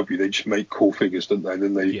 like GW, they just make cool figures, don't they? And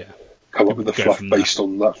then they come up with the fluff based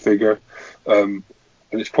on that figure. And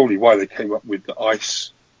it's probably why they came up with the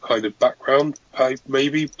ice kind of background,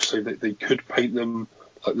 maybe, so that they could paint them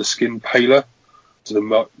like the skin paler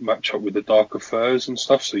to match up with the darker furs and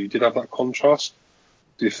stuff. So you did have that contrast.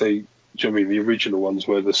 If they, do you know what I mean? The original ones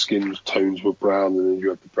where the skin tones were brown and then you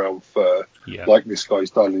had the brown fur, like this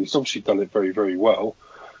guy's done, and he's obviously done it very, very well.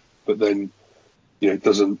 But then, it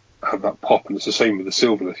doesn't have that pop, and it's the same with the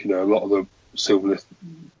Sylvaneth. A lot of the Sylvaneth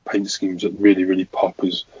paint schemes that really, really pop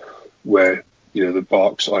is where the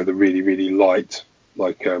bark's either really, really light,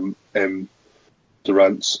 like M.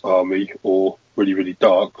 Durant's army, or really, really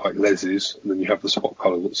dark, like Les's, and then you have the spot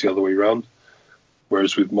colour that's the other way around.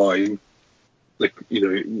 Whereas with mine, like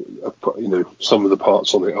I've got, some of the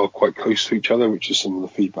parts on it are quite close to each other, which is some of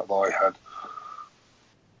the feedback that I had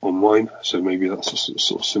on mine. So maybe that's a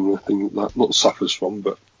sort of similar thing that not suffers from,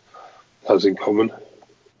 but has in common. I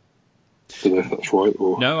don't know if that's right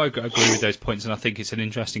or no. I agree with those points, and I think it's an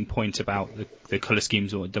interesting point about the colour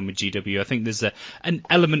schemes done with GW. I think there's an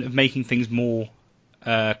element of making things more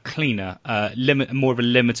cleaner, more of a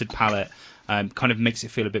limited palette, kind of makes it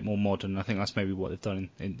feel a bit more modern. I think that's maybe what they've done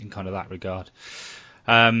in kind of that regard.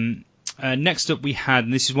 Next up we had,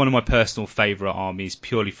 and this is one of my personal favourite armies,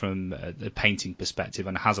 purely from the painting perspective,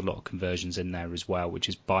 and it has a lot of conversions in there as well, which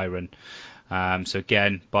is Byron. So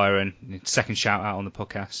again, Byron, second shout out on the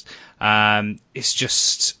podcast. It's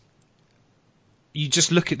just, you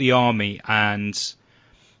just look at the army and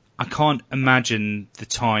I can't imagine the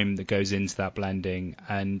time that goes into that blending,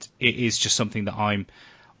 and it is just something that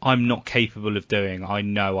I'm not capable of doing. I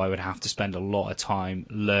know I would have to spend a lot of time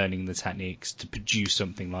learning the techniques to produce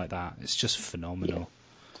something like that. It's just phenomenal.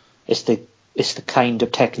 Yeah. It's the kind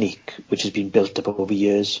of technique which has been built up over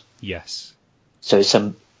years. Yes. So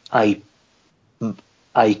I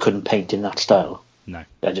couldn't paint in that style. No.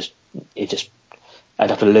 I'd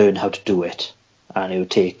have to learn how to do it, and it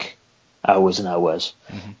would take hours and hours.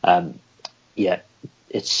 Mm-hmm.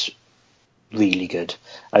 It's really good.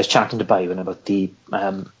 I was chatting to Byron about the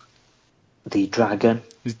dragon.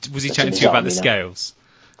 Was he chatting to you about the scales?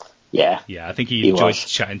 Yeah. Yeah, I think he enjoyed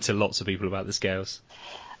chatting to lots of people about the scales.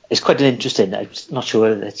 It's quite an interesting. I'm not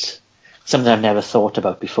sure it's something I've never thought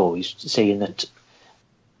about before. He's saying that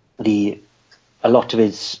a lot of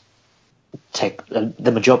his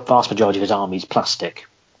vast majority of his army is plastic,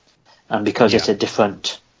 and because it's a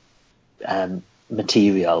different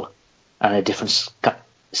material and a different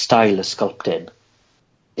style of sculpting,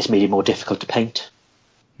 it's made it more difficult to paint.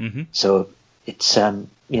 Mm-hmm. So it's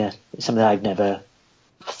it's something I've never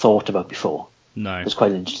thought about before. No, it's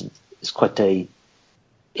quite interesting. It's quite a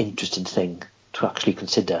interesting thing to actually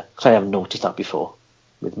consider, because I haven't noticed that before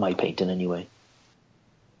with my painting anyway.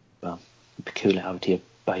 Well, the peculiarity of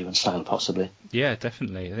Byron style, possibly. Yeah,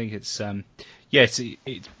 definitely. I think it's I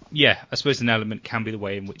suppose an element can be the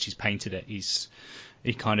way in which he's painted it.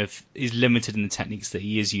 He kind of is limited in the techniques that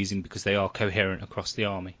he is using because they are coherent across the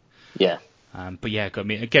army. Yeah. But yeah, I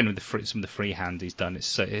mean, again with some of the freehand he's done, it's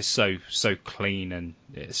so clean, and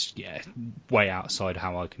it's way outside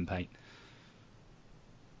how I can paint.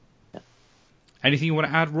 Yeah. Anything you want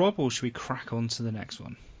to add, Rob, or should we crack on to the next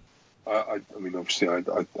one? I mean, obviously, I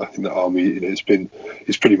think the army,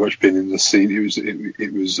 it's pretty much been in the scene.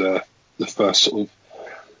 It was the first sort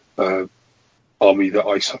of army that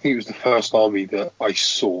I think it was the first army that I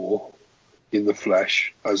saw in the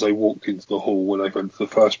flesh as I walked into the hall when I went to the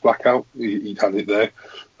first blackout. He'd had it there,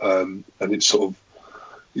 and it's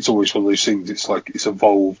always one of those things. It's like it's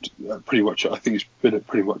evolved pretty much. I think it's been at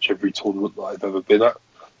pretty much every tournament that I've ever been at,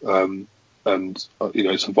 and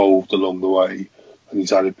it's evolved along the way, and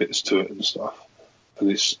he's added bits to it and stuff. And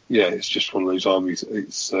it's just one of those armies.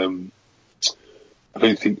 It's I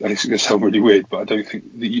don't think it's going to sound really weird, but I don't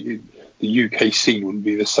think the UK scene wouldn't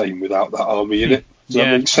be the same without that army in it. Does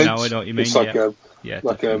that make sense? No, I know what you mean. It's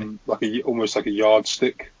almost like a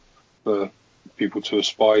yardstick for people to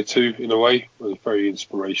aspire to in a way. It's very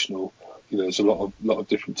inspirational. There's a lot of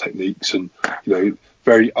different techniques, and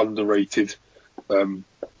very underrated.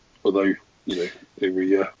 Although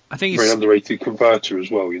I think very underrated converter as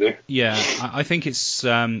well. Yeah, I think it's.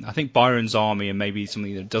 I think Byron's army, and maybe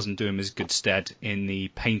something that doesn't do him as good stead in the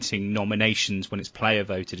painting nominations when it's player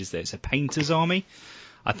voted, is that it's a painter's army.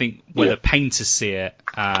 I think whether painters see it,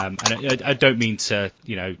 and I don't mean to,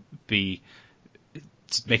 be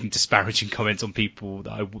making disparaging comments on people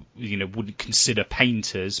that I, wouldn't consider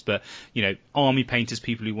painters, but army painters,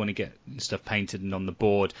 people who want to get stuff painted and on the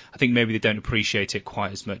board, I think maybe they don't appreciate it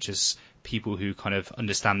quite as much as people who kind of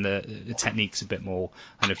understand the techniques a bit more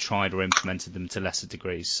and have tried or implemented them to lesser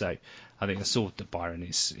degrees. So I think the sword that Byron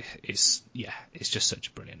is just such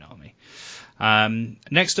a brilliant army.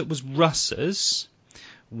 Next up was Russ's,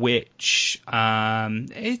 which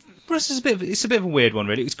Russ is a bit of a weird one,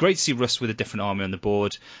 really. It's great to see Russ with a different army on the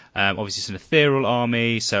board. Obviously, it's an ethereal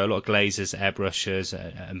army, so a lot of glazes, airbrushes,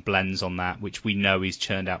 and blends on that, which we know he's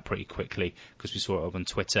churned out pretty quickly because we saw it up on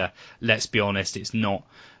Twitter. Let's be honest, it's not,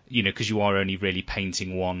 because you are only really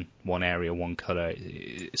painting one area, one colour.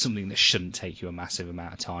 It's something that shouldn't take you a massive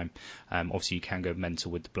amount of time. Obviously, you can go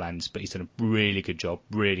mental with the blends, but he's done a really good job,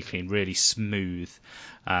 really clean, really smooth,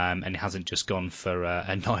 and he hasn't just gone for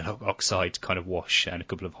a nylon oxide kind of wash and a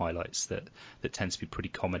couple of highlights that tends to be pretty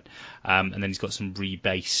common. And then he's got some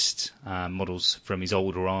rebased models from his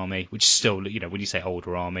older army, which still, when you say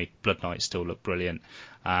older army, Blood Knights still look brilliant.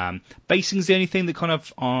 Basing's the only thing that kind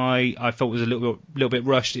of I felt was a little bit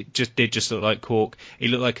rushed. It did look like cork. It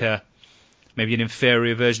looked like maybe an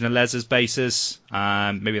inferior version of Les's bases.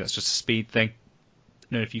 Maybe that's just a speed thing. I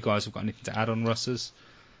don't know if you guys have got anything to add on Russ's.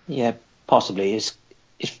 Yeah, possibly.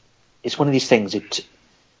 It's one of these things.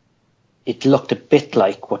 It looked a bit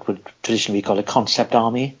like what would traditionally be called a concept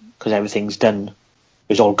army, because everything's done.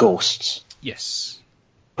 It was all ghosts. Yes.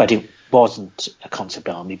 But it wasn't a concept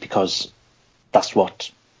army because that's what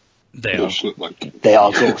they are. They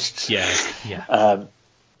are ghosts. Yeah.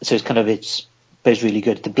 So it's really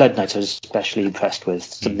good. The Blood Knights I was especially impressed with.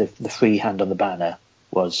 Some of the freehand on the banner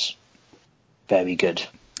was very good.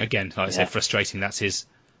 Again, like I said, frustrating. That's his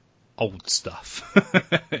old stuff.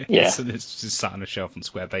 Yeah. It's just sat on a shelf on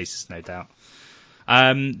Square Basis, no doubt.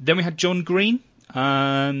 Then we had John Green.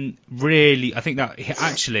 Really, I think that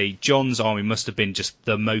actually John's army must have been just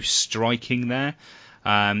the most striking there.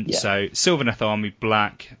 So Sylvaneth army,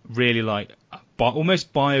 black, really like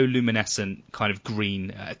almost bioluminescent kind of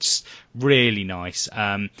green, just really nice.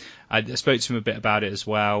 I spoke to him a bit about it as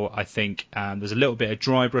well. I think there's a little bit of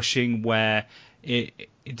dry brushing where it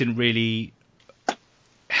didn't really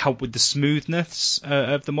help with the smoothness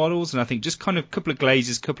of the models, and I think just kind of a couple of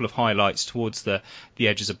glazes, a couple of highlights towards the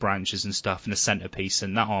edges of branches and stuff, and the centerpiece,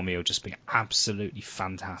 and that army will just be absolutely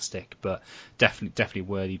fantastic. But definitely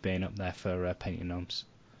worthy being up there for painting gnomes.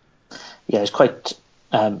 Yeah, it's quite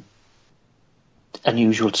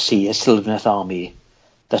unusual to see a Sylvaneth army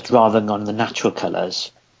that, rather than gone in the natural colours,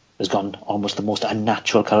 has gone almost the most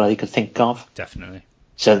unnatural colour you could think of. Definitely.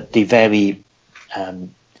 So the very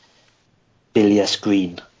bilious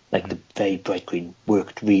green, like the very bright green,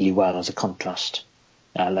 worked really well as a contrast.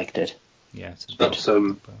 I liked it. Yeah, that's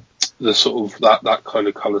the sort of that kind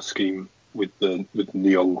of colour scheme with the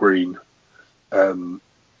neon green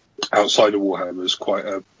outside of Warhammer is quite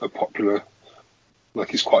a popular.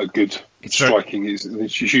 Like it's quite a good, striking. It's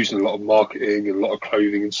used in a lot of marketing and a lot of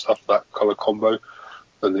clothing and stuff. That colour combo,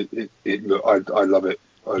 and I love it.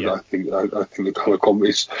 I think the colour combo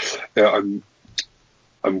is.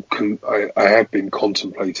 I have been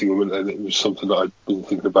contemplating them, and it was something that I'd been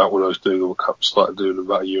thinking about when I was doing the Cup. Started doing them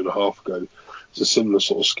about a year and a half ago. It's a similar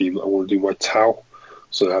sort of scheme that I want to do my Tau.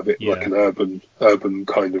 So have it like an urban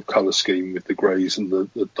kind of colour scheme with the greys and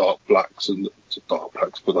the dark blacks and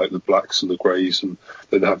but like the blacks and the greys, and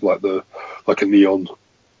then have like a neon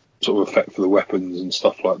sort of effect for the weapons and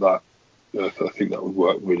stuff like that. I think that would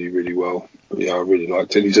work really, really well. But yeah, I really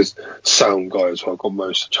liked it. He's a sound guy as well. I got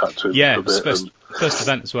most to chat to him. Yeah, a bit. First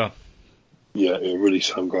event as well. Yeah, really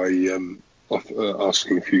sound guy.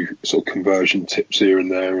 Asking a few sort of conversion tips here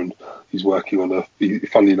and there, and he's working on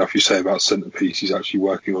funnily enough, you say about centerpiece, he's actually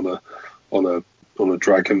working on a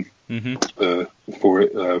dragon for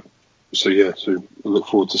it. So I look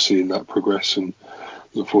forward to seeing that progress, and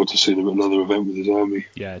look forward to seeing him at another event with his army.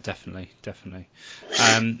 Yeah, definitely.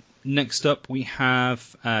 Next up, we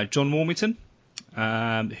have John Warmington,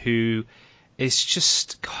 who is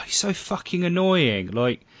just, God, he's so fucking annoying.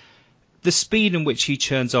 Like, the speed in which he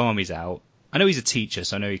churns armies out. I know he's a teacher,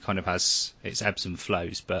 so I know he kind of has its ebbs and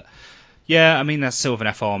flows, but yeah, I mean, that Sylvan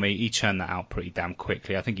F army, he churned that out pretty damn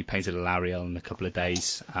quickly. I think he painted Alarielle in a couple of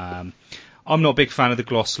days. I'm not a big fan of the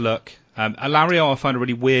gloss look. Alarielle I find a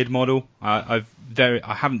really weird model. I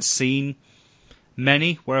haven't seen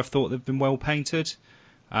many where I've thought they've been well painted.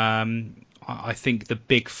 I think the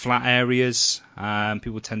big flat areas,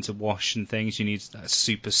 people tend to wash and things. You need a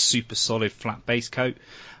super, super solid flat base coat.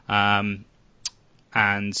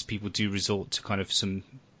 And people do resort to kind of some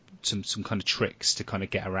kind of tricks to kind of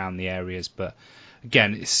get around the areas. But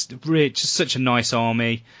again, it's really just such a nice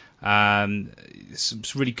army. Some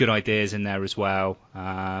really good ideas in there as well.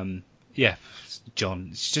 Yeah,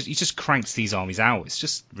 John, he just cranks these armies out. It's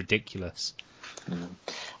just ridiculous.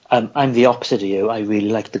 I'm the opposite of you. I really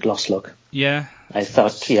like the gloss look. Yeah. I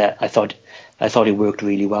thought it worked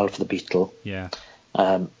really well for the Beetle. Yeah.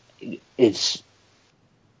 It's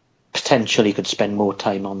potentially could spend more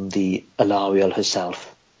time on the Alarielle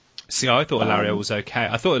herself. See, I thought Alarielle was okay.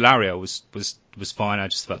 I thought Alarielle was fine. I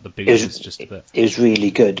just felt the big was just a bit. It was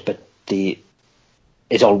really good, but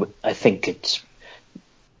I think it's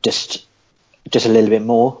just a little bit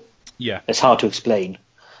more. Yeah. It's hard to explain.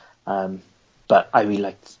 But I really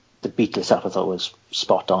liked the Beetle itself. I thought was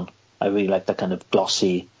spot on. I really liked that kind of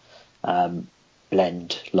glossy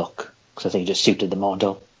blend look, because I think it just suited the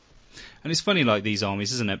model. And it's funny, like these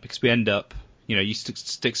armies, isn't it? Because we end up, you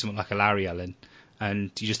stick something like Alarielle in,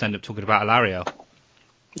 and you just end up talking about Alarielle.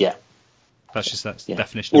 Yeah. That's the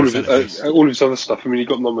definition. All of his other stuff. I mean, he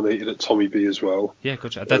got nominated at Tommy B as well. Yeah,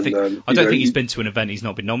 gotcha. I don't think he's been to an event he's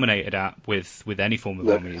not been nominated at with any form of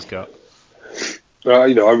army he's got. I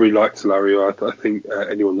really liked Alarielle. I think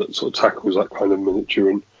anyone that sort of tackles that kind of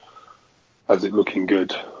miniature and has it looking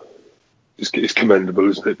good is commendable,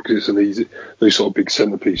 isn't it? Because those sort of big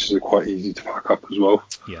centerpieces are quite easy to pack up as well.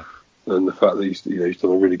 Yeah. And the fact that he's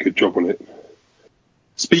done a really good job on it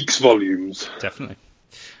speaks volumes. Definitely.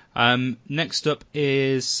 Next up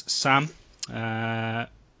is Sam, well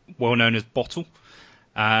known as Bottle.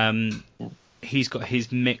 He's got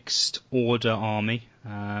his mixed order army.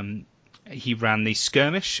 He ran the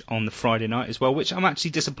skirmish on the Friday night as well, which I'm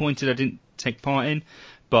actually disappointed I didn't take part in,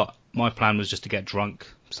 but my plan was just to get drunk,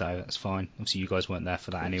 so that's fine. Obviously you guys weren't there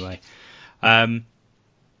for that anyway. But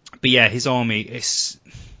yeah, his army is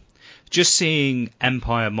just seeing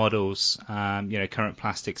Empire models, current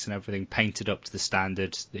plastics and everything painted up to the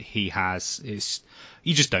standard that he has.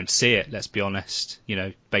 You just don't see it, let's be honest.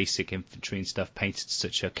 Basic infantry and stuff painted to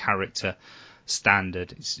such a character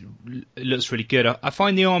standard. It looks really good. I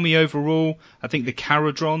find the army overall, I think the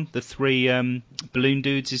Caradron, the 3 balloon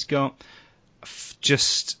dudes he's got,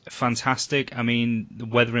 just fantastic. I mean, the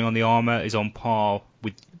weathering on the armour is on par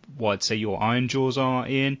with what I'd say your Ironjaws are,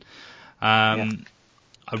 Ian.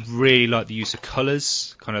 I really like the use of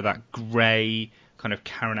colours, kind of that grey, kind of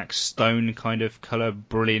Karanax stone kind of colour.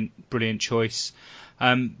 Brilliant choice.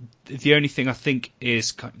 The only thing I think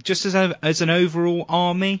is, just as an overall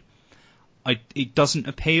army, it doesn't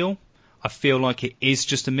appeal. I feel like it is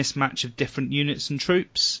just a mismatch of different units and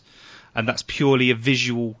troops, and that's purely a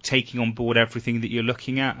visual taking on board everything that you're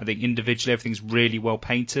looking at. I think individually everything's really well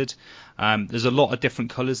painted. There's a lot of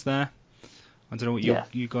different colours there. I don't know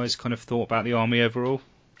what you guys kind of thought about the army overall.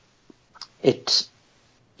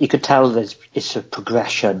 You could tell that it's a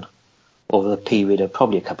progression over the period of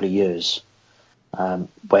probably a couple of years,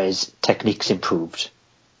 where his technique's improved,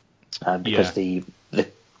 because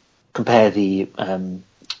compare the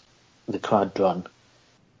Caradron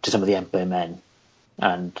to some of the Empire men,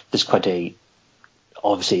 and there's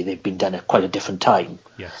obviously they've been done at quite a different time.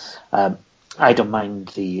 Yes. I don't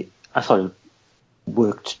mind I thought it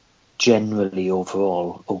worked generally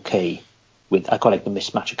overall okay. I quite like the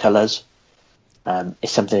mismatch of colours.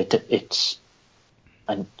 It's something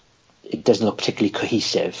and it doesn't look particularly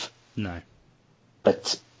cohesive. No.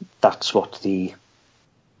 But that's what a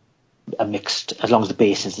mixed, as long as the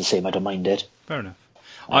base is the same, I don't mind it. Fair enough.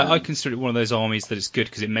 I consider it one of those armies that is good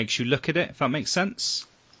because it makes you look at it, if that makes sense.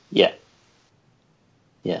 Yeah.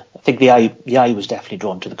 Yeah. I think the eye was definitely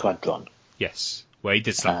drawn to the Quadron. Yes. Well, he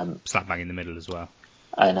did slap bang in the middle as well.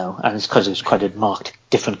 I know, and it's because it was quite a marked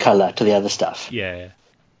different colour to the other stuff. Yeah.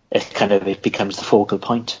 It becomes the focal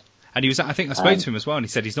point. And I think I spoke to him as well, and he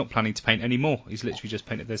said he's not planning to paint any more. He's literally just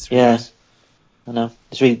painted those 3 Yeah. days. I know.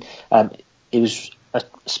 It's really. I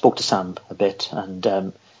spoke to Sam a bit,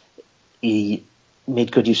 and he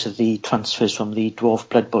made good use of the transfers from the Dwarf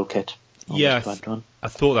Blood Bowl kit. Yeah, I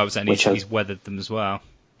thought that was it. He's weathered them as well.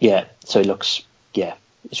 Yeah, so it looks. Yeah,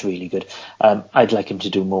 it's really good. I'd like him to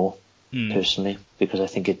do more personally because I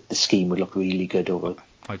think the scheme would look really good over.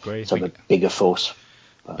 I agree. Some a bigger force.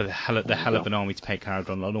 But the hell of an army to paint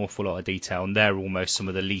Caradron, an awful lot of detail, and they're almost some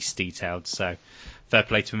of the least detailed. So fair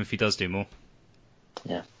play to him if he does do more.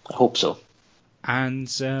 Yeah, I hope so. And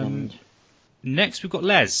next we've got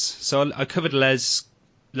Les. So I covered Les's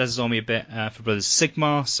army a bit for Brothers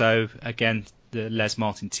Sigmar. So again, the Les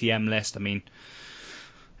Martin TM list. I mean,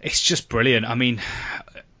 it's just brilliant. I mean,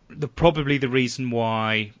 probably the reason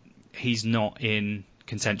why he's not in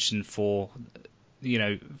contention for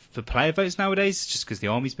player votes nowadays is just because the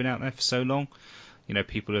army's been out there for so long.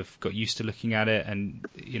 People have got used to looking at it, and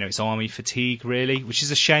it's army fatigue really, which is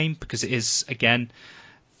a shame because it is, again,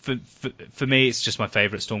 for me, it's just my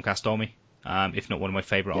favourite Stormcast army, if not one of my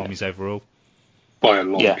favourite armies overall. By a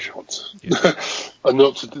long shot. Yeah. And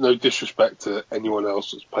no disrespect to anyone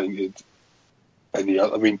else that's painted any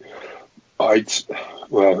other. I mean, I'd say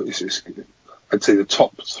the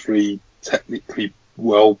top 3 technically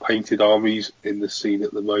well-painted armies in the scene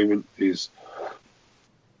at the moment is,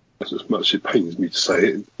 as much as it pains me to say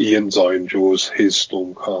it, Ian's Iron Jaws, his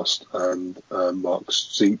Stormcast, and Mark's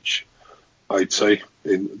Tzeentch, I'd say,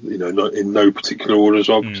 in no particular order as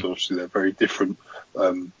well, because obviously they're very different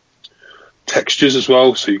textures as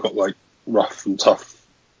well. So you've got like rough and tough,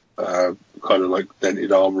 kind of like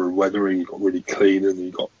dented armour and weathering. You've got really clean, and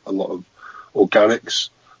you've got a lot of organics.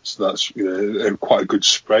 So that's quite a good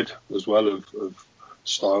spread as well of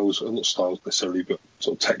styles, not styles necessarily, but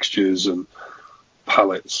sort of textures and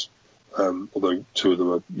palettes. Although 2 of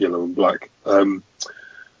them are yellow and black. I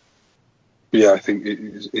think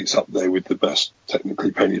it's up there with the best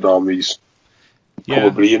technically painted armies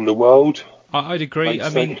probably in the world. I'd agree. I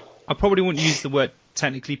mean, I probably wouldn't use the word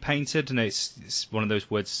technically painted, and it's one of those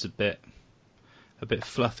words that's a bit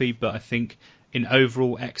fluffy, but I think in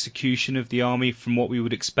overall execution of the army, from what we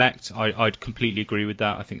would expect, I'd completely agree with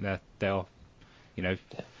that. I think they are,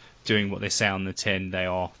 doing what they say on the tin. They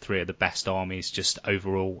are 3 of the best armies. Just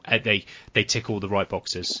overall, they tick all the right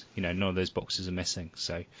boxes. None of those boxes are missing.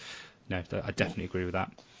 So, no, I definitely agree with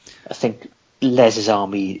that. I think Les's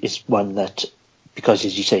army is one that, because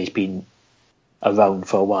as you say, he's been around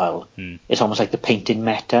for a while. It's almost like the painting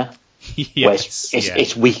meta. Yes,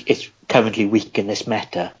 it's weak. It's currently weak in this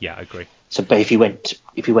meta. Yeah, I agree. So, but if you went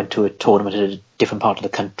to a tournament at a different part of the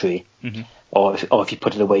country, or if you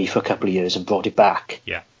put it away for a couple of years and brought it back,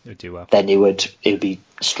 it would do well. Then it would be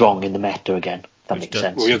strong in the meta again. That makes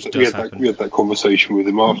sense. Well, we had that conversation with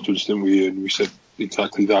him afterwards, didn't we? And we said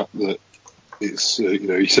exactly that it's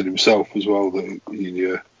he said himself as well that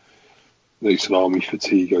it's an army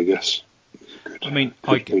fatigue, I guess. I mean,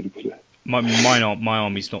 my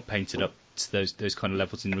army's not painted up to those kind of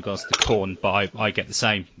levels in regards to Khorne, but I get the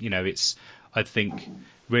same. I think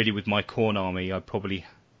really with my Khorne army,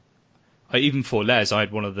 even for Les, I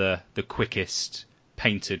had one of the quickest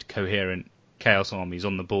painted coherent Chaos armies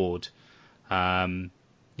on the board, to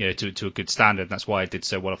a good standard. And that's why I did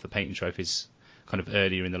so well off the painting trophies kind of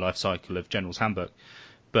earlier in the life cycle of General's Handbook.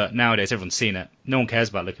 But nowadays everyone's seen it. No one cares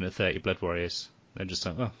about looking at 30 Blood Warriors. They're just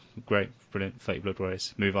like, oh, great, brilliant, 30 Blood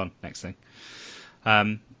Warriors. Move on, next thing.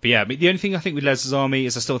 But the only thing I think with Les's army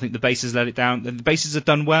is I still think the bases let it down. The bases are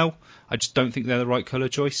done well. I just don't think they're the right colour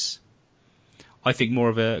choice. I think more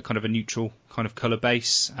of a kind of a neutral kind of colour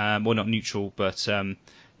base. Well, not neutral, but kind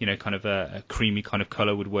of a creamy kind of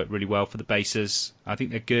colour would work really well for the bases. I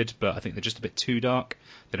think they're good, but I think they're just a bit too dark.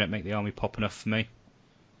 They don't make the army pop enough for me.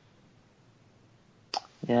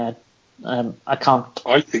 Yeah, I can't.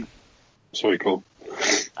 Sorry, Cole.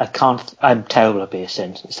 I can't. I'm terrible at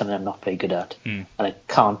basing. It's something I'm not very good at, and I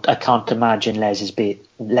can't imagine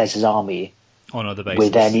Les's army on other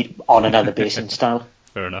bases on another basing style.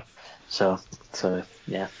 Fair enough. So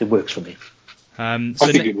yeah, it works for me. I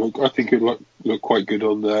think it look quite good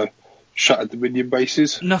on Shattered Dominion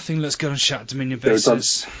bases. Nothing looks good on Shattered Dominion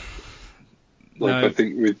bases. I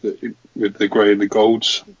think with the grey and the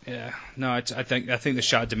golds. Yeah, no, I think the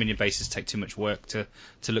Shattered Dominion bases take too much work to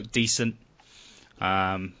look decent.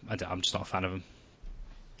 I'm just not a fan of them.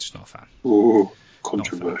 Just not a fan. Oh,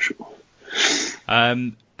 controversial.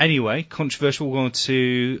 Anyway, controversial. We'll go on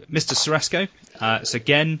to Mr. Ceresco. So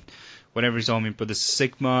again, whenever his army Brothers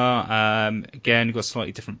Sigma, again got a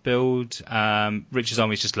slightly different build. Rich's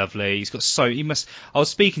army is just lovely. He's got I was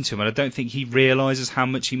speaking to him, and I don't think he realises how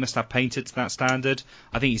much he must have painted to that standard.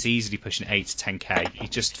 I think he's easily pushing 8 to 10k. He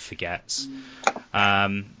just forgets.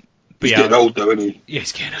 He's getting old though, isn't he? Yeah,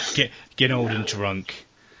 he's getting old and drunk.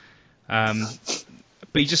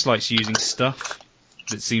 But he just likes using stuff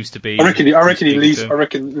that seems to be. I reckon he leaves. I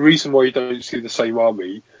reckon the reason why you don't see the same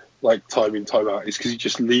army like time in time out is because he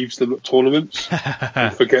just leaves them at tournaments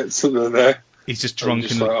and forgets that they're there. He's just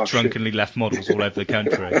drunkenly left models all over the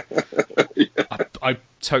country. Yeah. I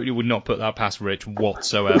totally would not put that past Rich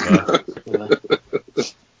whatsoever. I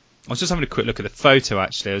was just having a quick look at the photo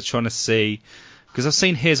actually. I was trying to see, because I've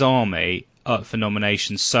seen his army up for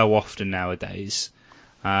nomination so often nowadays.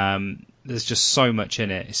 There's just so much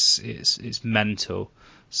in it. It's mental.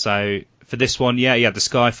 So for this one, yeah, the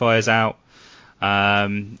Skyfire's out.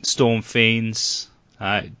 Storm Fiends,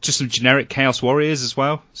 just some generic Chaos Warriors as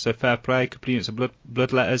well. So fair play. A couple of units of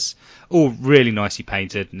Bloodletters, all really nicely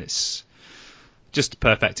painted, and it's just a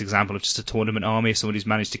perfect example of just a tournament army. Someone who's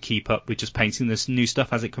managed to keep up with just painting this new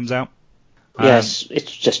stuff as it comes out. Yes,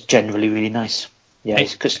 it's just generally really nice. Yeah,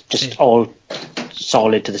 it's just all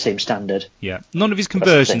solid to the same standard. Yeah, none of his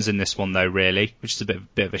conversions in this one though, really, which is a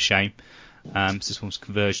bit of a shame. This one's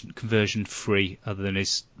conversion free, other than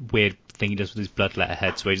his weird thing he does with his Bloodletter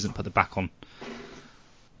heads, where he doesn't put the back on.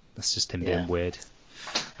 That's just him being weird.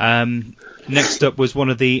 Next up was one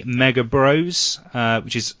of the Mega Bros,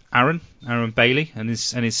 which is Aaron Bailey and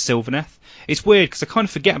his Sylvaneth. It's weird because I kind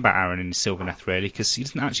of forget about Aaron and his Sylvaneth really, because he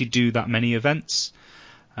doesn't actually do that many events.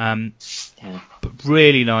 But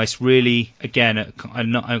really nice, really again a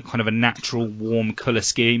kind of a natural warm colour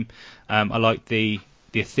scheme. I like the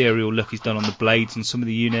ethereal look he's done on the blades on some of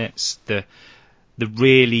the units. The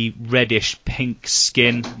really reddish pink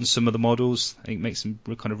skin on some of the models, I think makes them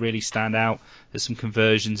kind of really stand out. There's some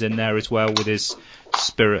conversions in there as well with his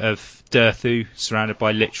Spirit of Durthu surrounded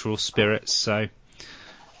by literal spirits. So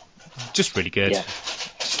just really good.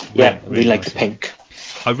 Yeah, really like the pink.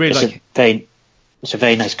 I really like it. It's a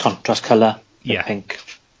very nice contrast colour. Yeah, pink.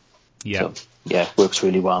 Yeah, so, works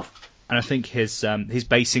really well. And I think his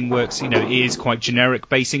basing works. It is quite generic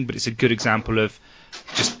basing, but it's a good example of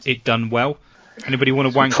just it done well. Anybody want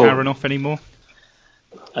to wank Aaron off anymore?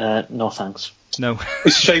 No, thanks. No.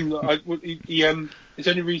 It's a shame that is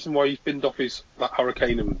there any reason why he's binned off that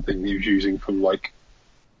Hurricanum thing he was using from a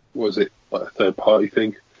third party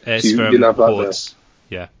thing? It's from Hordes.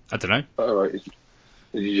 Yeah, I don't know. All right. Is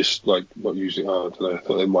he just not using? I don't know. I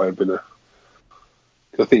thought there might have been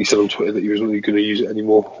I think he said on Twitter that he wasn't really going to use it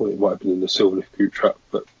anymore. Well, it might have been in the Sylvaneth group trap,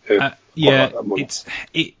 but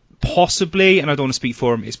it possibly, and I don't want to speak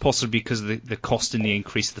for him. It's possibly because of the cost and the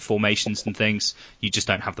increase of the formations and things. You just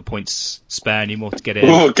don't have the points spare anymore to get it.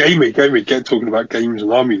 Oh, gaming! Get talking about games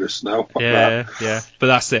and army lists now. Fuck that. Yeah. But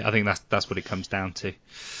that's it. I think that's what it comes down to.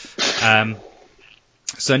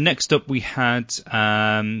 So next up we had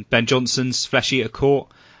Ben Johnson's Flesh Eater Court.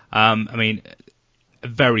 A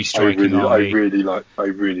very striking army. I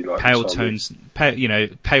really like pale tones,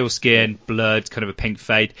 pale skin, blood, kind of a pink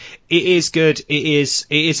fade. It is good. It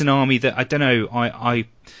is an army that I don't know. I'm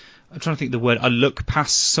trying to think of the word. I look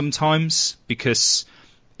past sometimes because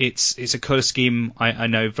it's a colour scheme I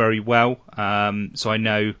know very well. So I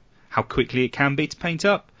know how quickly it can be to paint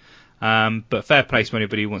up. But fair play to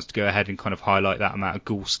anybody who wants to go ahead and kind of highlight that amount of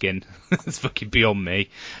ghoul skin. It's fucking beyond me.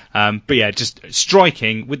 But yeah, just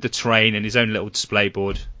striking with the terrain and his own little display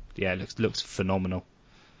board. Yeah, it looks phenomenal.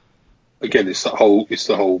 Again, it's the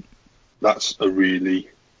whole. That's a really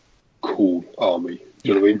cool army. Do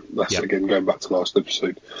you know what I mean? That's again going back to last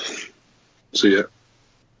episode. So yeah,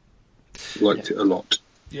 liked it a lot.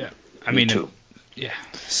 Yeah,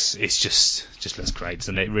 it's just looks great,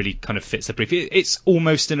 doesn't it? It really kind of fits the brief. It's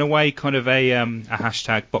almost in a way kind of a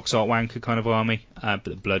hashtag box art wanker kind of army, but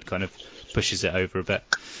the blood kind of pushes it over a bit.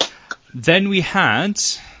 Then we had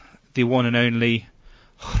the one and only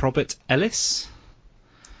Robert Ellis.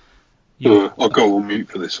 I'll go on mute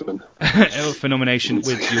for this one. For nomination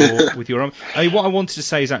with your army. What I wanted to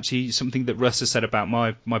say is actually something that Russ has said about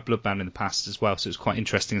my Bloodbound in the past as well, so it's quite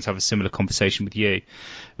interesting to have a similar conversation with you,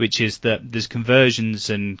 which is that there's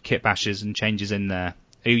conversions and kit bashes and changes in there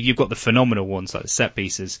You've got the phenomenal ones like the set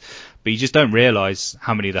pieces, but you just don't realise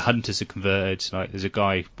how many of the hunters are converted. Like there's a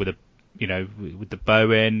guy with a, with the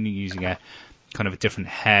bow in, using a kind of a different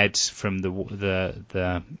head from the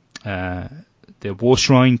War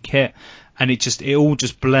Shrine kit, and it all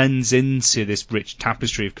just blends into this rich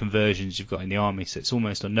tapestry of conversions you've got in the army, so it's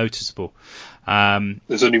almost unnoticeable.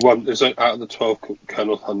 There's only one. Out of the 12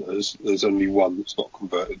 Kurnoth hunters, there's only one that's not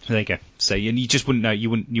converted. There you go. So you just wouldn't know. You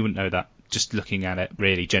wouldn't know that just looking at it.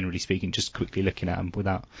 Really, generally speaking, just quickly looking at them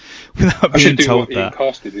without being told that. Ian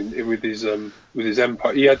casted with his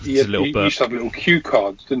empire. He used to have little cue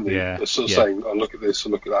cards, didn't he? Yeah. Sort of saying, "Oh, look at this, or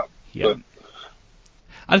look at that." Yeah. But,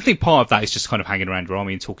 I think part of that is just kind of hanging around your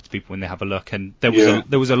army and talking to people when they have a look. And there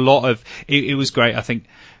was a lot of it was great. I think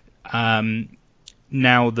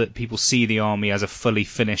now that people see the army as a fully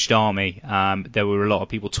finished army, there were a lot of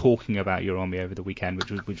people talking about your army over the weekend,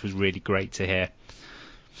 which was really great to hear.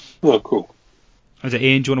 Oh, cool. Is it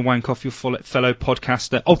Ian? Do you want to wank off your fellow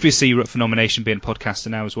podcaster? Obviously, you're up for nomination being a podcaster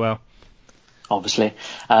now as well. Obviously,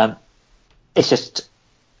 it's just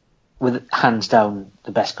with hands down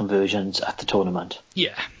the best conversions at the tournament.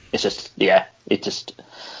 Yeah, it's just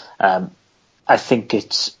I think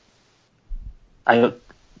it's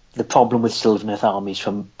the problem with Sylvaneth armies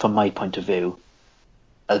from my point of view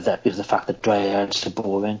is the fact that Dryads are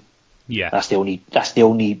boring. Yeah, that's the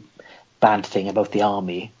only bad thing about the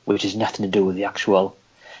army, which has nothing to do with the actual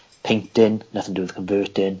painting, nothing to do with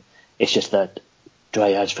converting. It's just that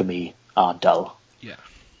Dryads for me are dull. Yeah,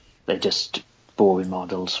 they're just boring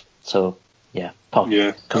models. So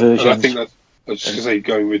conversions. I think that I was just going to say,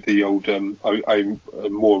 going with the old. I'm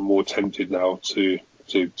more and more tempted now to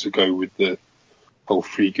go with the whole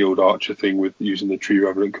Free Guild Archer thing with using the Tree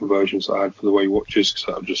Revenant conversions that I had for the Way Watchers,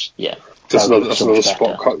 because I'm just that's another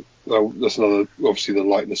spot cut. That's another, obviously the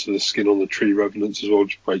lightness of the skin on the Tree Revenants as well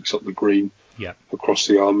just breaks up the green across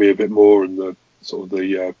the army a bit more, and the sort of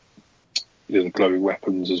the the glowing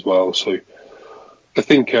weapons as well. So I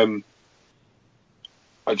think I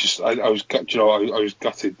was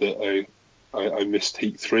gutted that I missed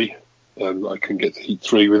Heat 3. I couldn't get to Heat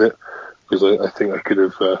 3 with it, because I think I could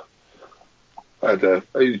have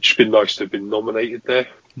it'd just been nice to have been nominated there.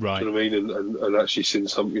 Right. Do you know what I mean? And actually seen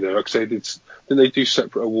some, like I said, then they do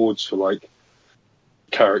separate awards for like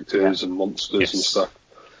characters and monsters and stuff.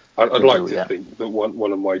 I'd like to think that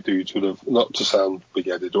one of my dudes would have, not to sound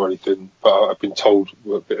big-headed or anything, but I've been told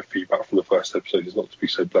a bit of feedback from the first episode is not to be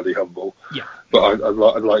so bloody humble. Yeah. But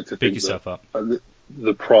I'd like to think yourself up.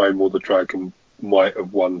 The Prime or the Dragon might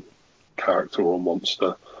have won character or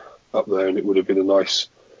monster up there, and it would have been a nice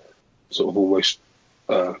sort of almost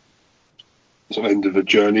sort of end of a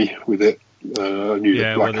journey with it. I knew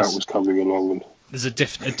that Blackout was coming along. And there's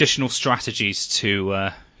additional strategies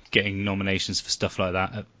to getting nominations for stuff like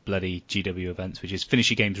that at bloody GW events, which is finish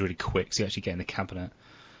your games really quick so you actually get in the cabinet.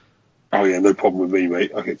 Oh yeah, no problem with me,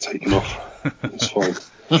 mate. I get taken off. It's fine.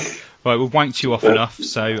 Right, we've wanked you off enough,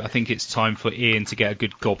 so I think it's time for Ian to get a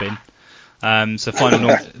good gob in. So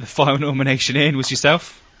the final nomination, Ian, was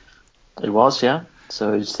yourself? It was, yeah.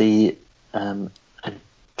 So it's the I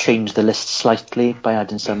changed the list slightly by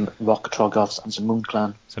adding some Rock Troggoths and some Moon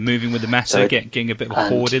Clan. So moving with the meta, getting a bit of a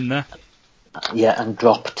horde in there. Yeah, and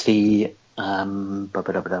dropped the what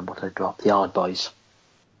did I drop? The Ard Boys.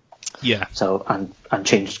 Yeah. So and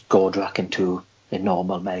changed Gordrak into a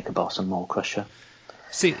normal Mega Boss and Maw Crusher.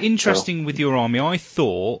 See, interesting with your army. I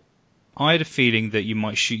had a feeling that you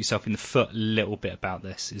might shoot yourself in the foot a little bit about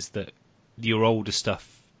this. Is that your older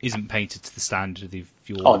stuff isn't painted to the standard of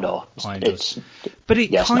your Iron Dwarfs. But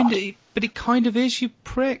it kind of is, you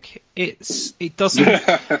prick. It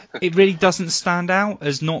really doesn't stand out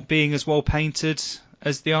as not being as well painted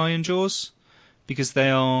as the Ironjaws, because they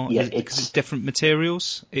are because it's different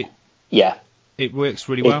materials. It works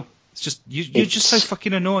really well. It's just you're just so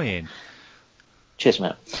fucking annoying. Cheers,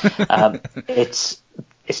 mate.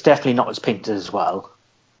 It's definitely not as painted as well,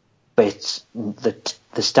 but it's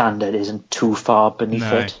the standard isn't too far beneath it.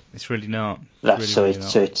 No, it's really not. It's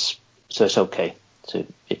okay. So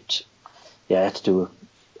I had to do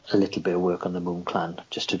a little bit of work on the Moon Clan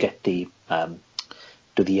just to get the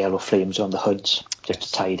do the yellow flames on the hoods, just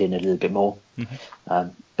to tie it in a little bit more. Mm-hmm.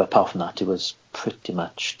 But apart from that, it was pretty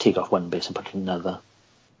much take off one base and put in another.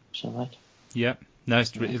 Is that right? Yeah. No,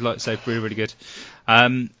 it's like I say, really, really good.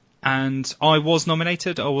 And I was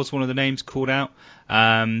nominated. I was one of the names called out.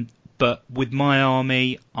 But with my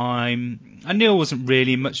army, I knew I wasn't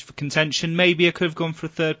really much for contention. Maybe I could have gone for a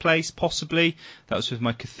third place, possibly. That was with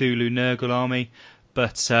my Cthulhu Nurgle army.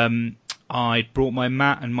 But I brought my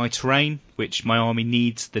mat and my terrain, which my army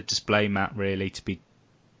needs the display mat really to be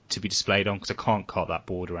displayed on, because I can't cart that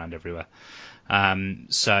board around everywhere.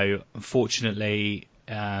 So unfortunately,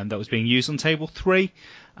 that was being used on table 3.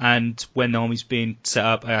 And when the army's being set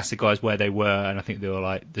up, I asked the guys where they were, and I think they were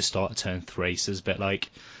like the start of turn 3. So it's a bit like,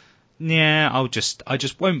 yeah, I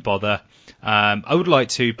just won't bother. I would like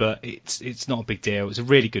to, but it's not a big deal. It's a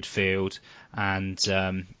really good field, and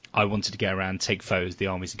I wanted to get around and take photos of the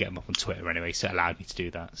armies and get them up on Twitter anyway, so it allowed me to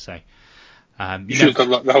do that. So you should have done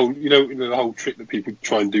like the whole, the whole trick that people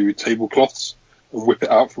try and do with tablecloths and whip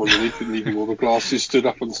it out from underneath and leaving all the glasses stood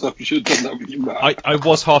up and stuff. You should have done that with your map. I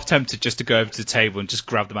was half tempted just to go over to the table and just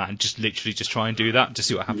grab them out and just literally just try and do that to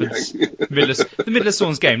see what happens. Yeah. The middle of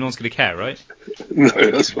someone's game, no one's going to care, right? No,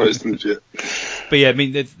 that's why it's legit. But yeah, I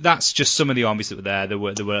mean, that's just some of the armies that were there. There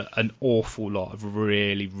were an awful lot of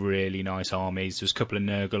really, really nice armies. There was a couple of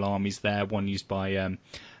Nurgle armies there, one used by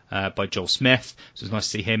Joel Smith, so it was nice to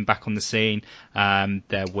see him back on the scene.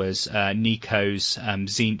 There was Nico's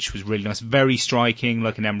Tzeentch was really nice, very striking,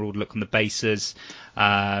 like an emerald look on the bases.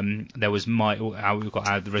 There was Mike, we got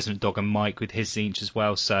out the Resident Dog and Mike with his Tzeentch as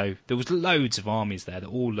well, so there was loads of armies there that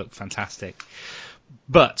all looked fantastic.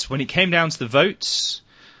 But when it came down to the votes,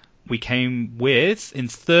 we came with, in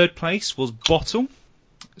third place was Bottle.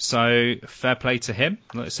 So fair play to him.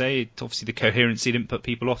 Like I say, obviously the coherency didn't put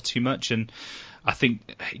people off too much, and I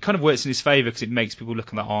think it kind of works in his favour because it makes people look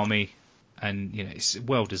at that army, and it's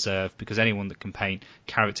well deserved, because anyone that can paint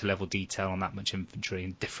character level detail on that much infantry,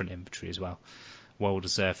 and different infantry as well, well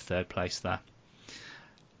deserved third place there.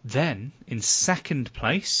 Then in second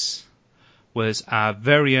place was our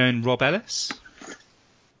very own Rob Ellis.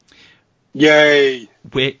 Yay!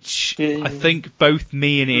 Which I think both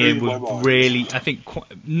me and Ian were really, I think,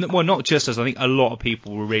 well, not just us, I think a lot of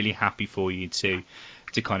people were really happy for you to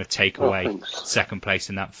kind of take away second place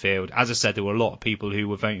in that field. As I said, there were a lot of people who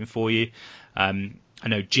were voting for you. I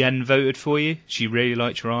know Jen voted for you. She really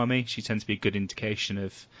liked your army. She tends to be a good indication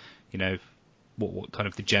of, what kind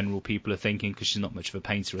of the general people are thinking, because she's not much of a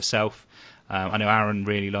painter herself. I know Aaron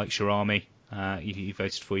really likes your army. He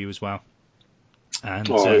voted for you as well.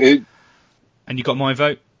 And you got my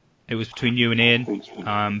vote. It was between you and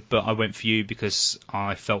Ian, but I went for you because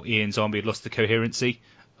I felt Ian's army had lost the coherency,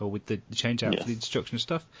 or with the change out for the destruction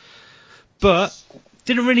stuff. But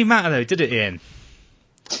didn't really matter though, did it, Ian?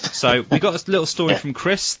 So we got a little story from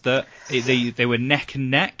Chris that they were neck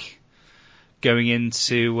and neck going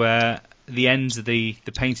into the ends of the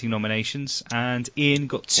painting nominations, and Ian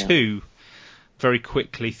got 2 very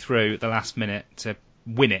quickly through at the last minute to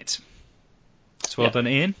win it. So well done,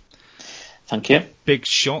 Ian. Thank you. Big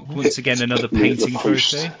shock once again, another painting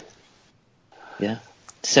trophy. Yeah.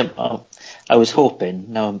 So I was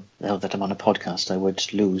hoping now that I'm on a podcast I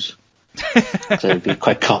would lose. Because it'd be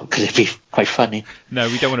quite funny. No,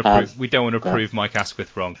 we don't want to prove Mike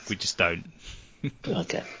Asquith wrong. We just don't.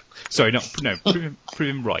 Okay. Sorry, prove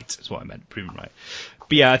him right. That's what I meant. Prove him right.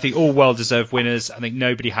 But yeah, I think all well-deserved winners. I think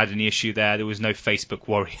nobody had any issue there. There was no Facebook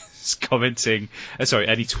warriors commenting.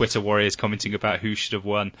 Any Twitter warriors commenting about who should have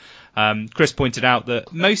won. Chris pointed out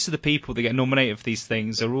that most of the people that get nominated for these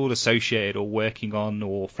things are all associated or working on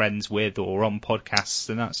or friends with or on podcasts,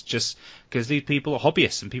 and that's just because these people are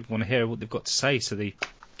hobbyists and people want to hear what they've got to say, so they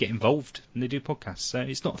get involved and they do podcasts. So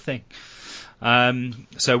it's not a thing.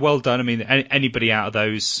 So well done. I mean, anybody out of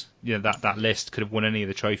those, that list could have won any of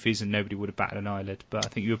the trophies and nobody would have batted an eyelid. But I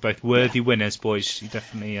think you were both worthy winners, boys. You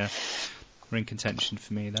definitely were in contention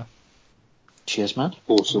for me there. Cheers, man.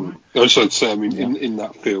 Awesome. Right. I just like to say, I mean, in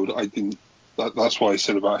that field, I didn't. That's why I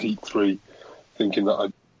said about Heat 3, thinking that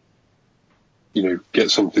I'd,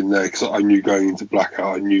 get something there, because I knew going into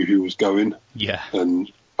Blackout, I knew who was going. Yeah.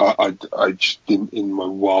 And I just didn't, in my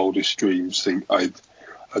wildest dreams, think I'd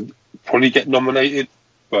probably get nominated,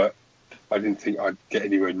 but I didn't think I'd get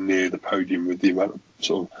anywhere near the podium with the amount of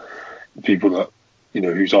sort of people that,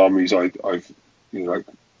 whose armies I've that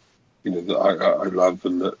I love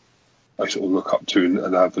and that I sort of look up to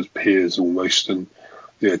and have as peers almost. And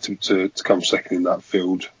to come second in that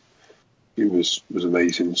field, it was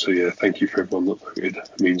amazing. So yeah, thank you for everyone that voted.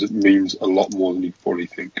 It means a lot more than you probably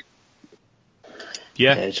think.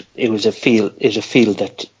 Yeah, it was a field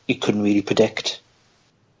that you couldn't really predict.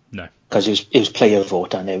 No, because it was player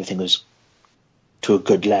vote and everything was to a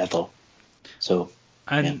good level. So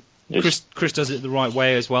Chris does it the right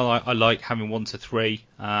way as well. I like having 1 to 3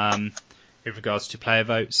 in regards to player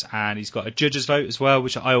votes, and he's got a judge's vote as well,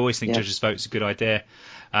 which I always think judge's vote is a good idea.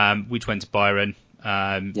 We went to Byron.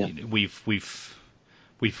 We've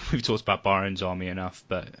talked about Byron's army enough,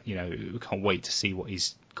 but we can't wait to see what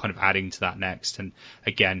he's kind of adding to that next. And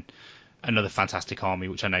again, another fantastic army,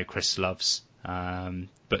 which I know Chris loves.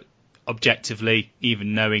 But objectively,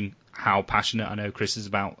 even knowing how passionate I know Chris is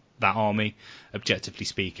about that army, objectively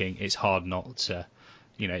speaking, it's hard not to,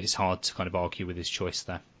 it's hard to kind of argue with his choice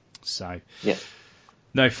there. So yeah.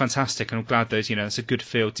 No, fantastic, and I'm glad those. It's a good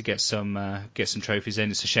field to get some trophies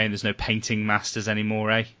in. It's a shame there's no painting masters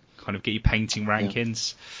anymore, eh? Kind of get your painting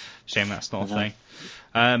rankings. Shame that's not a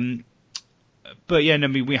thing. But yeah, no,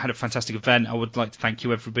 we had a fantastic event. I would like to thank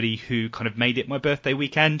you, everybody who kind of made it my birthday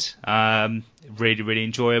weekend. Really, really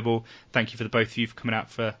enjoyable. Thank you for the both of you for coming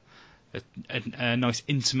out for a nice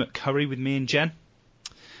intimate curry with me and Jen.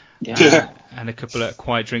 Yeah. And a couple of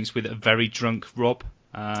quiet drinks with a very drunk Rob.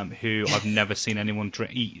 Who I've never seen anyone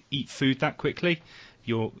eat food that quickly.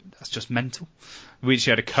 That's just mental. We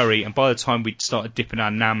actually had a curry, and by the time we started dipping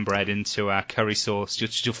our naan bread into our curry sauce,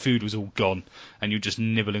 your food was all gone, and you're just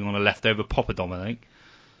nibbling on a leftover poppadom, I think.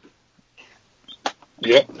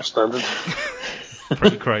 Yeah, standard.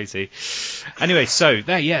 Pretty crazy. Anyway, so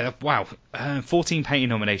there, yeah, wow, 14 painting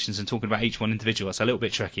nominations, and talking about each one individual, that's a little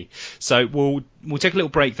bit tricky. So we'll take a little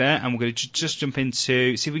break there, and we're going to just jump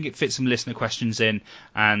into, see if we can fit some listener questions in,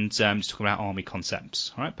 and just talk about army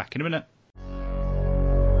concepts. All right, back in a minute.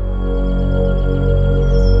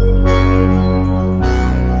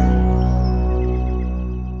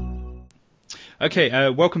 Okay,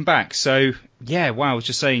 welcome back. So, yeah, wow, I was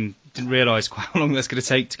just saying, didn't realise quite how long that's going to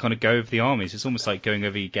take to kind of go over the armies. It's almost like going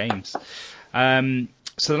over your games.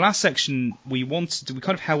 So the last section, we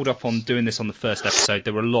kind of held up on doing this on the first episode.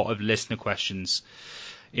 There were a lot of listener questions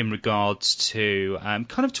in regards to kind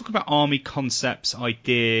of talking about army concepts,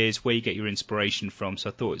 ideas, where you get your inspiration from. So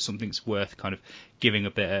I thought it's something that's worth kind of giving a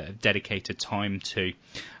bit of dedicated time to.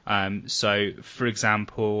 So, for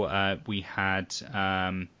example, we had...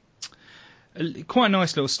 quite a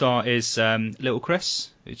nice little start is Little Chris,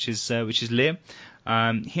 which is Liam.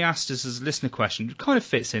 He asked us as a listener question, it kind of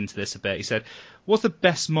fits into this a bit. He said, what's the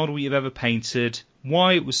best model you've ever painted,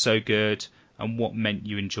 why it was so good, and what meant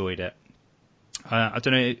you enjoyed it? I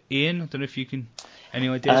don't know, Ian, I don't know if you can... Any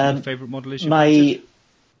ideas what your favourite model is?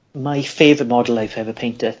 My favourite model I've ever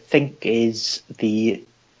painted, I think, is the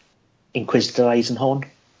Inquisitor Eisenhorn.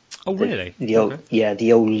 Oh, really? The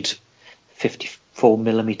old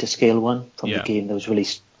 54mm scale one from the game that was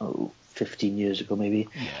released 15 years ago, maybe.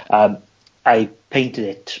 Yeah. I painted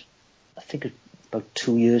it, I think, about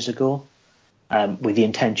 2 years ago, with the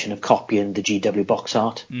intention of copying the GW box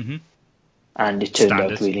art. Mm-hmm. And it turned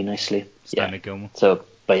out really nicely. Standard Gilmore. So,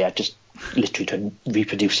 but yeah, just literally to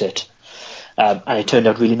reproduce it. And it turned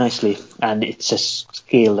out really nicely. And it's a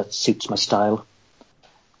scale that suits my style.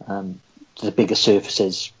 The bigger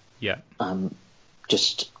surfaces. Yeah.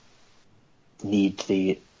 Just need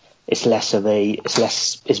it's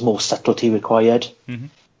more subtlety required. Mm-hmm.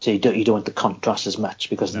 So you don't want the contrast as much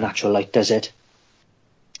because the natural light does it.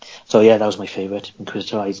 So yeah, that was my favourite,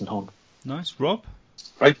 Inquisitor Eisenhorn. Nice. Rob?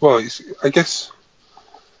 I guess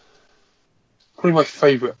probably my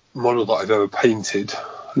favourite model that I've ever painted,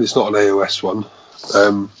 and it's not an AOS one,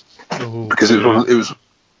 because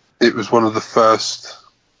it was one of the first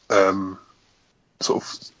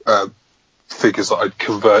figures that I'd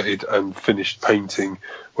converted and finished painting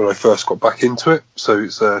when I first got back into it. So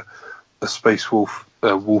it's a Space Wolf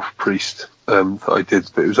priest that I did,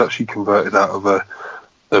 but it was actually converted out of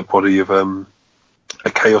a body of a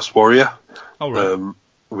Chaos Warrior. Oh, right.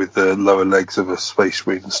 With the lower legs of a Space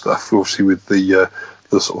Marine and stuff. Obviously, with the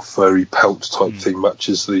sort of furry pelt type thing,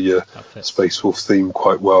 matches the Space Wolf theme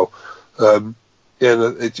quite well.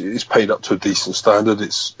 It's paid up to a decent standard.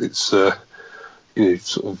 It's sort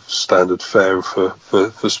of standard fare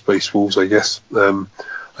for Space Wolves, I guess.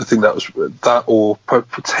 I think that was that, or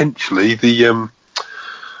potentially the.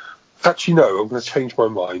 Actually, no. I'm going to change my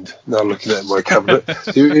mind now. Looking at my cabinet,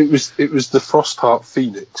 it was the Frostheart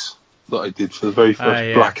Phoenix that I did for the very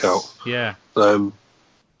first Blackout. Yeah.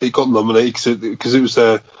 It got nominated because it was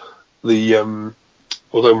although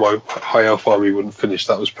my High Elf army wouldn't finish,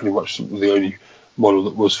 that was pretty much the only model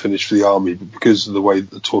that was finished for the army. But because of the way that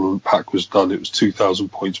the tournament pack was done, it was 2,000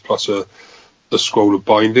 points plus a scroll of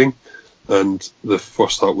binding, and the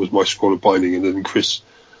Frostheart was my scroll of binding, and then Chris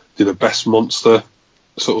did a best monster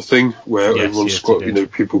sort of thing where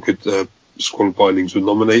people could scroll of bindings were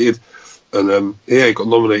nominated, and it got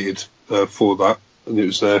nominated for that, and it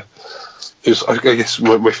was I guess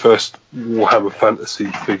my first Warhammer Fantasy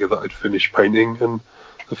figure that I'd finished painting, and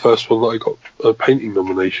the first one that I got a painting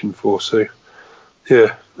nomination for. So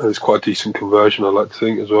yeah, and it's quite a decent conversion, I like to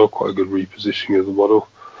think, as well. Quite a good repositioning of the model.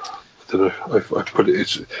 I don't know. I put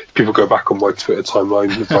it. People go back on my Twitter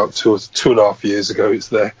timeline about 2.5 years ago. It's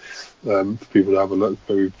there for people to have a look.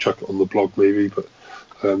 Maybe chuck it on the blog, maybe. But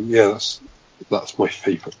that's my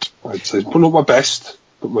favourite. I'd say, but not my best,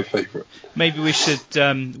 but my favourite. Maybe we should.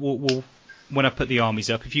 We'll when I put the armies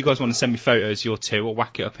up, if you guys want to send me photos, your two, or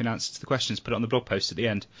whack it up in answer to the questions, put it on the blog post at the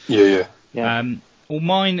end. Yeah. Well,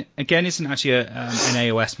 mine again isn't actually an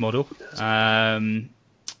AOS model, and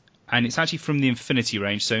it's actually from the Infinity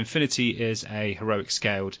range. So Infinity is a heroic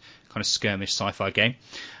scaled kind of skirmish sci-fi game,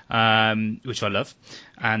 which I love.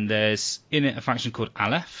 And there's in it a faction called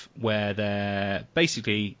Aleph, where they're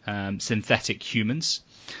basically synthetic humans.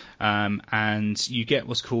 And you get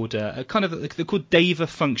what's called they're called Deva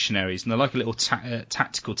functionaries, and they're like a little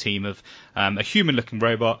tactical team of a human-looking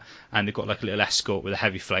robot, and they've got like a little escort with a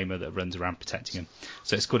heavy flamer that runs around protecting them.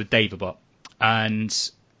 So it's called a Deva bot.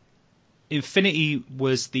 And Infinity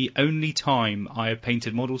was the only time I have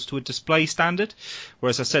painted models to a display standard,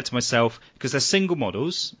 whereas I said to myself, because they're single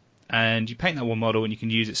models, and you paint that one model and you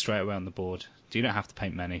can use it straight away on the board. So you don't have to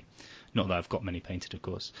paint many. Not that I've got many painted, of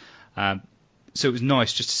course. So it was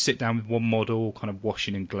nice just to sit down with one model, kind of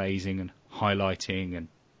washing and glazing and highlighting and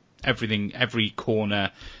everything, every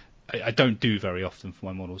corner. I don't do very often for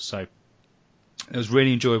my models, so it was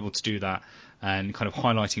really enjoyable to do that and kind of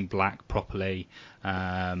highlighting black properly,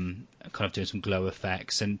 kind of doing some glow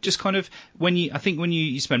effects, and just kind of when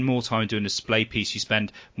you spend more time doing a display piece, you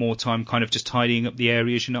spend more time kind of just tidying up the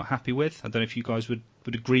areas you're not happy with. I don't know if you guys would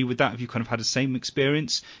agree with that. If you kind of had the same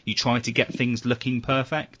experience, you try to get things looking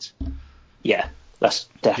perfect. Yeah, that's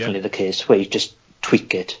definitely the case, where you just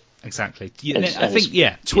tweak it. Exactly.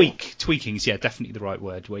 Tweaking's definitely the right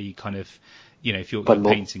word, where you kind of, if you're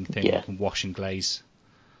painting things, you can wash and glaze.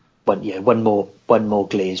 One more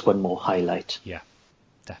glaze, one more highlight. Yeah,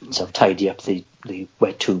 definitely. So tidy up the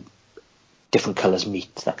where two different colours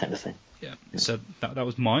meet, that kind of thing. Yeah. So that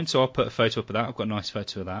was mine. So I'll put a photo up of that. I've got a nice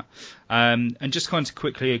photo of that. And just kind of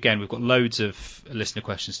quickly, again, we've got loads of listener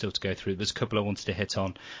questions still to go through. There's a couple I wanted to hit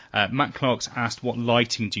on. Matt Clark's asked, what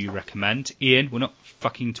lighting do you recommend? Ian, we're not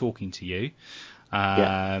fucking talking to you.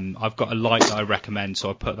 I've got a light that I recommend,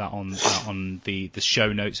 so I put that on the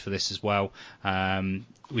show notes for this as well,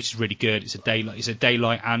 which is really good. It's a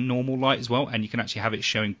daylight and normal light as well, and you can actually have it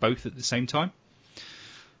showing both at the same time,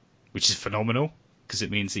 which is phenomenal, because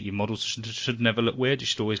it means that your models should never look weird. You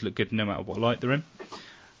should always look good no matter what light they're in.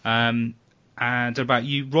 And about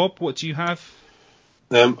you, Rob, what do you have?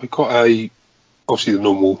 I've got obviously the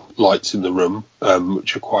normal lights in the room,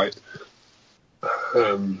 which are quite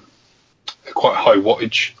high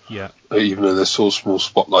wattage. Yeah. Even though they're sort of small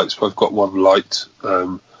spotlights, but I've got one light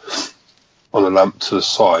on a lamp to the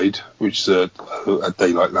side, which is a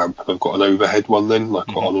daylight lamp, and I've got an overhead one then,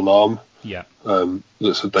 like on an arm. Yeah.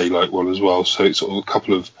 That's a daylight one as well. So it's sort of a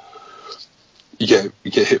couple of it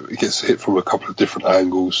gets hit from a couple of different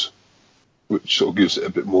angles, which sort of gives it a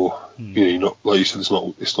bit more. You're not, like you said,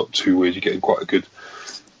 it's not too weird. You're getting quite a good.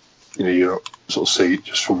 You're not sort of see it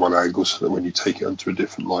just from one angle, so that when you take it under a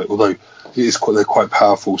different light, although they're quite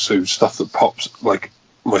powerful. So stuff that pops, like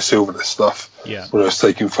my Sylvaneth stuff. Yeah. When I was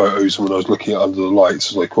taking photos and when I was looking at under the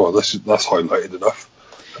lights, I was like, well, that's highlighted enough.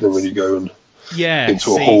 And then when you go and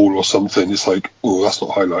into a hall or something, it's like, oh, that's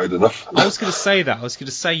not highlighted enough. I was going to say that. I was going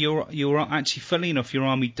to say you're actually, funnily enough, your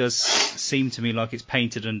army does seem to me like it's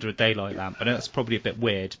painted under a daylight lamp. I know that's probably a bit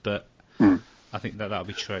weird, but I think that'll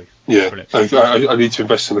be true. Yeah, I need to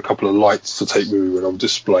invest in a couple of lights to take with me when I'm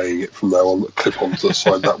displaying it from now on. Clip onto the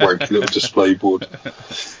side that way, little display board.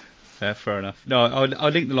 Fair enough. No, I'll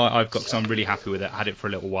link the light I've got because I'm really happy with it. I had it for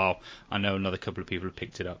a little while. I know another couple of people have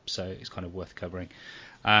picked it up, so it's kind of worth covering.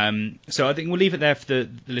 So I think we'll leave it there for the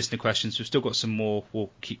listener questions. We've still got some more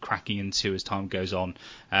we'll keep cracking into as time goes on.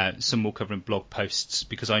 Some more covering blog posts,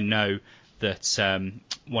 because I know that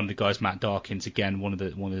one of the guys, Matt Darkins, again, one of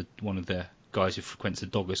the guys who frequents the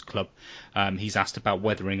Doggers Club, he's asked about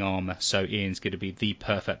weathering armour. So Ian's going to be the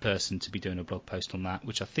perfect person to be doing a blog post on that,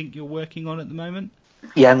 which I think you're working on at the moment.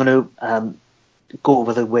 Yeah, I'm going to go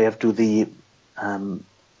over the way of do the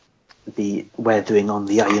weathering on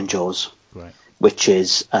the Iron Jaws. Right. Which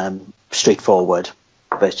is straightforward,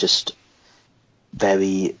 but it's just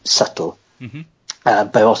very subtle. Mm-hmm.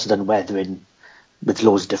 But I've also done weathering with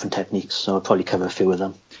loads of different techniques, so I'll probably cover a few of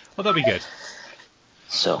them. Oh, that'd be good.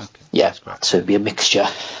 So, okay, so it'd be a mixture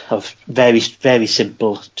of very, very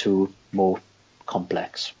simple to more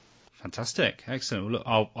complex. Fantastic. Excellent. Well, look,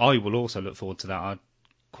 I will also look forward to that. I'm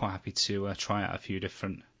quite happy to try out a few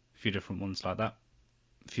different ones like that.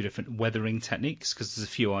 A few different weathering techniques, because there's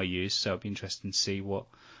a few I use, so it'll be interesting to see what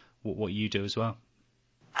you do as well.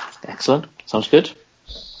 Excellent. Sounds good.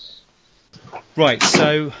 Right,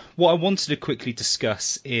 so what I wanted to quickly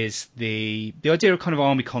discuss is the idea of kind of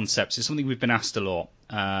army concepts. It's something we've been asked a lot,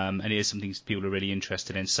 and it is something people are really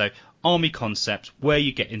interested in. So army concepts, where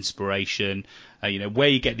you get inspiration, where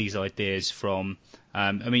you get these ideas from,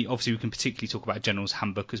 I mean, obviously we can particularly talk about General's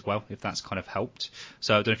Handbook as well, if that's kind of helped.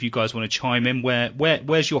 So I don't know if you guys want to chime in.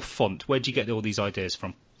 Where's your font? Where do you get all these ideas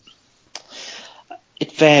from?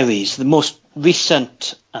 It varies. The most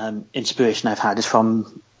recent inspiration I've had is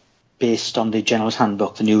based on the General's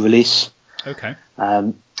Handbook, the new release. Okay.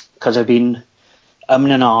 Because I've been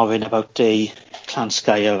and ahhing about the Clan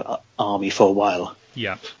Skyer army for a while.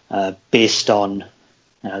 Yeah. Based on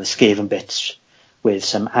the Skaven bits with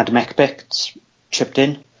some Admech bits chipped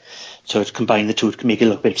in. So to combine the two to make it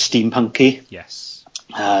look a bit steampunky. Yes.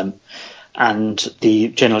 And the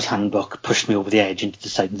General's Handbook pushed me over the edge into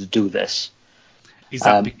deciding to do this. Is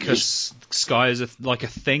that because Skyers are like a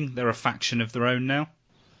thing? They're a faction of their own now?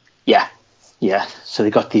 Yeah. So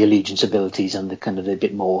they got the allegiance abilities and the kind of a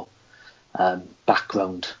bit more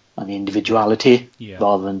background and the individuality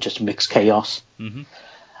rather than just mixed chaos.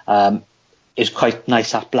 Mm-hmm. It's quite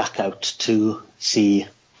nice at Blackout to see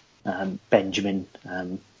Benjamin.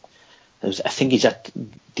 I think he's at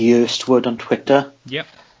the Erstwood on Twitter. Yep.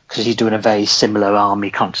 Because he's doing a very similar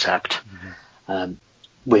army concept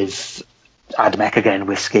with Admech again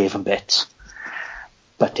with Skaven bits.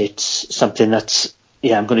 But it's something that's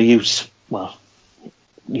I'm going to use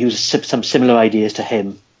some similar ideas to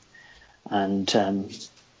him and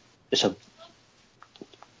so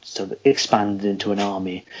expand into an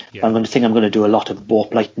army. Yeah. I'm going to do a lot of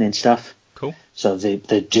Warp Lightning stuff. Cool. So the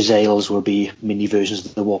Jezzails will be mini versions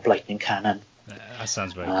of the Warp Lightning cannon. That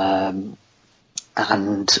sounds very cool.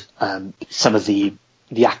 And some of the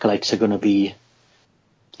acolytes are going to be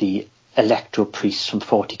the Electro priests from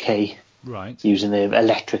 40k, right? Using their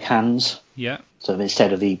electric hands. Yeah. So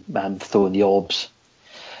instead of the throwing the orbs.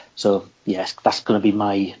 So yes, that's going to be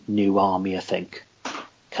my new army, I think.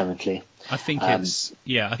 Currently. I think it's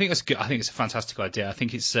I think that's good. I think it's a fantastic idea. I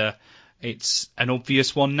think it's an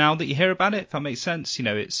obvious one now that you hear about it. If that makes sense,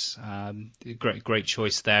 it's a great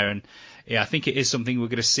choice there, and I think it is something we're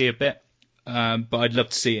going to see a bit. But I'd love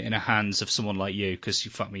to see it in the hands of someone like you, because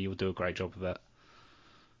you'll do a great job of it.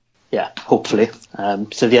 Yeah, hopefully.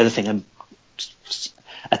 So the other thing I'm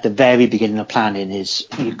at the very beginning of planning is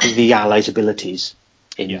the allies' abilities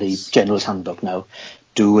in the General's Handbook now.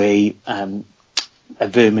 Do a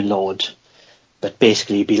Vermin Lord, but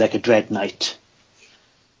basically be like a Dread Knight,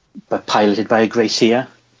 but piloted by a Grey Seer.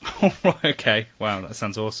 Okay, wow, that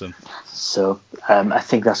sounds awesome. So I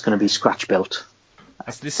think that's going to be scratch built.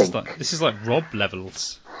 This is like Rob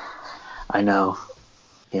levels. I know.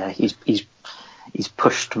 Yeah, he's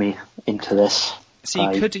pushed me into this.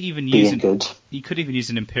 So you could even use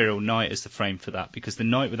an Imperial Knight as the frame for that, because the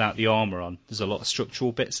Knight without the armour on, there's a lot of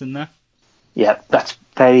structural bits in there. Yeah, that's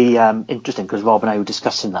very interesting, because Rob and I were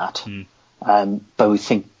discussing that. But we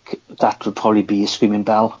think that would probably be a Screaming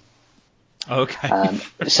Bell. Okay.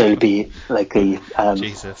 So it'd be like a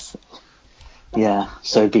Jesus. Yeah,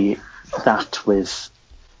 so it'd be that with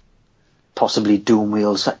possibly Doom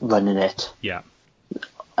Wheels running it. Yeah.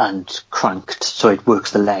 And cranked so it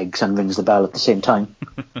works the legs and rings the bell at the same time.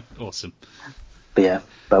 Awesome. But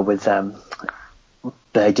with the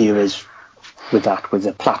idea is with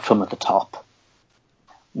a platform at the top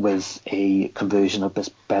with a conversion of this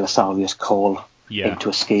Belisarius Call into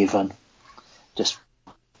a Skaven, just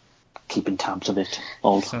keeping tabs of it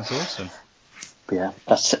all. Sounds awesome. But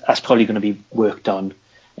that's probably going to be worked on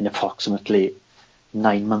in approximately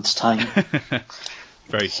 9 months' time.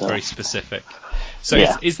 Very specific. So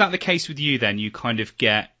is that the case with you then? You kind of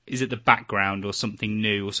is it the background or something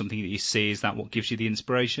new or something that you see? Is that what gives you the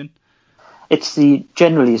inspiration? It's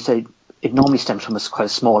generally it normally stems from quite a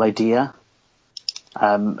small idea.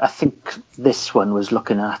 I think this one was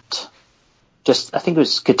looking at I think it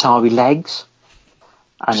was Skitarii legs.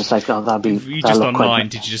 And it's like, that'd be... Were you just online?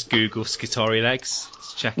 Did you just Google Skitarii legs?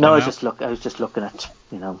 No, I was just looking at,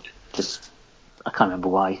 I can't remember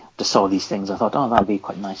why. Just saw these things. I thought, that'd be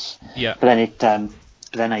quite nice. Yeah. But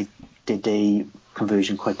then I did a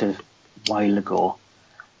conversion quite a while ago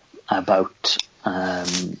about.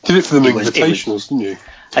 Did it for the Invitationals, didn't you?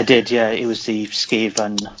 I did, yeah. It was the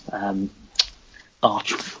Skaven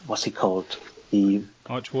Arch. What's it called? The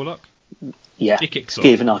Arch Warlock. Yeah,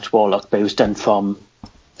 Skaven Arch Warlock, but it was done from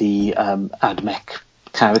the Admech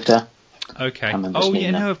character. Okay. Oh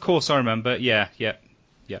yeah, no, of course I remember. Yeah.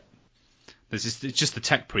 It's just the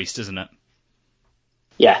Tech Priest, isn't it?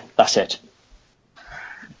 Yeah, that's it.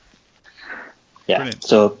 Yeah. Brilliant.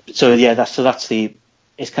 So yeah, that's the.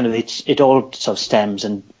 It's kind of it all sort of stems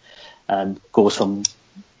and goes from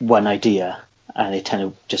one idea, and it kind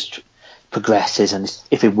of just progresses, and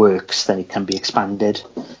if it works, then it can be expanded.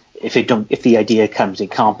 If the idea comes,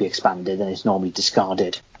 it can't be expanded, then it's normally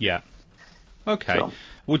discarded. Yeah. Okay.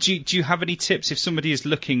 Well, do you have any tips if somebody is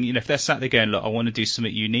looking, if they're sat there going, look, I want to do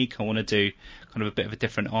something unique, I want to do kind of a bit of a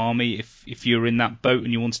different army. If you're in that boat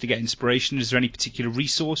and you wanted to get inspiration, is there any particular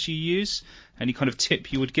resource you use? Any kind of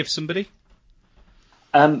tip you would give somebody?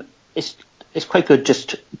 It's quite good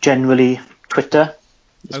just generally Twitter.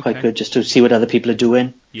 It's quite good just to see what other people are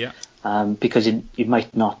doing. Yeah. Because you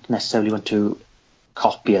might not necessarily want to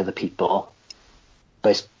copy other people, but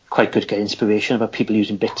it's quite good to get inspiration about people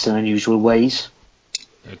using bits in unusual ways.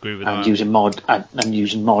 I agree with and that.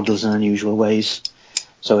 Using models in unusual ways.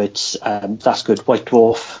 So it's that's good. White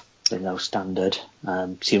Dwarf, standard.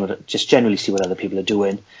 Generally see what other people are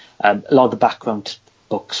doing. A lot of the background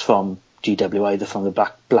books from GW, either from the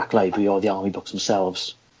Black Library or the Army books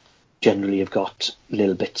themselves, generally have got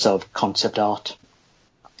little bits of concept art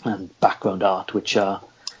and background art, which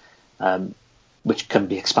can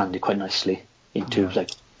be expanded quite nicely into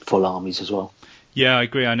like full armies as well. Yeah, I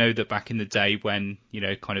agree. I know that back in the day when,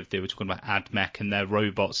 kind of they were talking about AdMech and their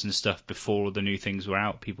robots and stuff before all the new things were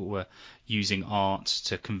out, people were using art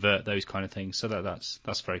to convert those kind of things. So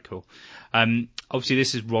that's very cool. Obviously,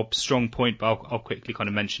 this is Rob's strong point, but I'll quickly kind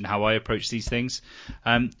of mention how I approach these things.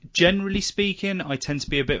 Generally speaking, I tend to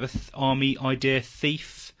be a bit of an army idea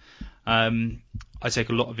thief. I take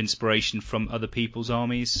a lot of inspiration from other people's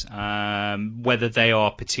armies, whether they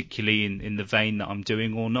are particularly in the vein that I'm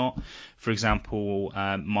doing or not. For example,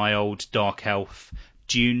 my old Dark Elf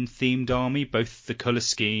Dune themed army, both the colour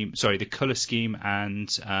scheme and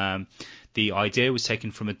the idea was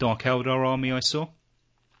taken from a Dark Eldar army I saw.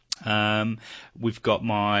 We've got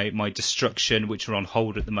my Destruction, which are on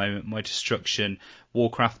hold at the moment. My Destruction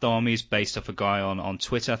Warcraft army is based off a guy on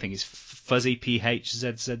Twitter. I think it's Fuzzy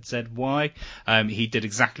PHZZZY. He did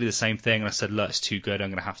exactly the same thing, and I said, look, it's too good. I'm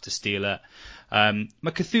going to have to steal it.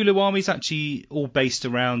 My Cthulhu army is actually all based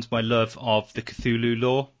around my love of the Cthulhu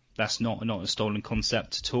lore. That's not a stolen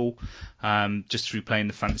concept at all. Just through playing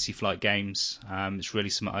the Fantasy Flight games, it's really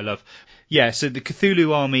something I love. Yeah, so the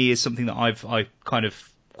Cthulhu army is something that I kind of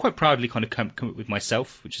quite proudly kind of come up with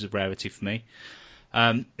myself, which is a rarity for me.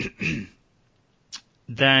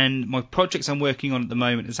 Then my projects I'm working on at the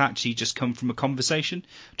moment has actually just come from a conversation.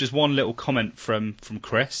 Just one little comment from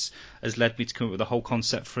Chris has led me to come up with a whole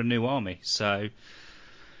concept for a new army. So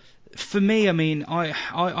for me, I mean,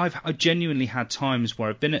 I've genuinely had times where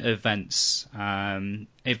I've been at events,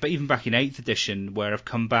 but even back in 8th edition, where I've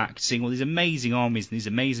come back seeing all these amazing armies and these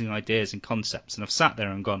amazing ideas and concepts, and I've sat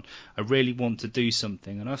there and gone, I really want to do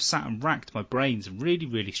something, and I've sat and racked my brains and really,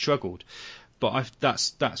 really struggled. But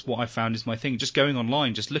that's what I found is my thing. Just going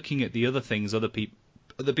online, just looking at the other things other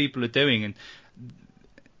people are doing, and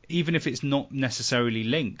even if it's not necessarily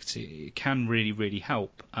linked, it can really, really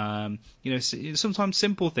help. Sometimes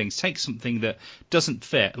simple things. Take something that doesn't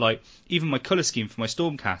fit. Like even my colour scheme for my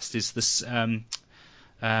Stormcast is this. It's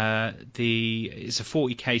a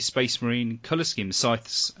 40k Space Marine colour scheme, the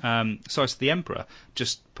Scythes of the Emperor,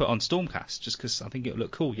 just put on Stormcast, just because I think it'll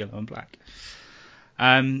look cool, yellow and black.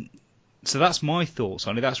 So that's my thoughts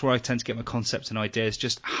on it. That's where I tend to get my concepts and ideas.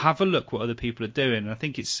 Just have a look what other people are doing. And I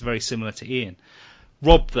think it's very similar to Ian.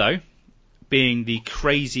 Rob, though, being the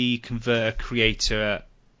crazy converter creator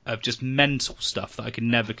of just mental stuff that I could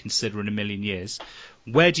never consider in a million years,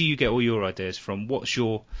 where do you get all your ideas from? What's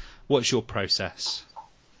your process?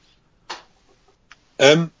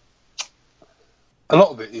 A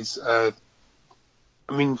lot of it is,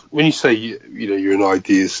 when you say you're an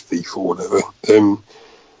ideas thief or whatever,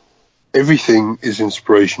 everything is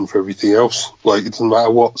inspiration for everything else. Like, it doesn't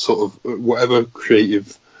matter what sort of whatever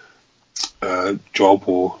creative job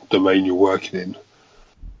or domain you're working in,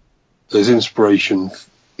 there's inspiration.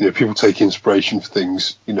 People take inspiration for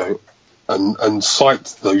things, and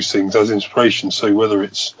cite those things as inspiration. So whether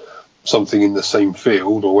it's something in the same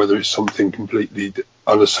field or whether it's something completely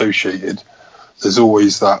unassociated, there's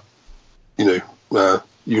always that.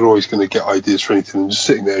 You're always going to get ideas for anything, and just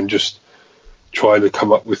sitting there and just trying to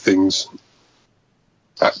come up with things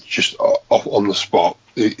just on the spot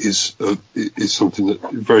is something that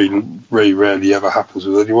very, very rarely ever happens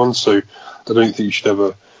with anyone. So I don't think you should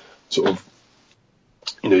ever sort of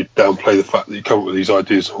downplay the fact that you come up with these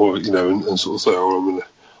ideas, or and sort of say, oh, I'm an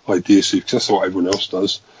idea thief, because that's what everyone else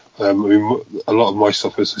does. A lot of my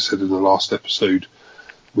stuff, as I said in the last episode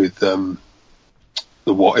with the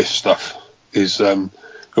what if stuff, is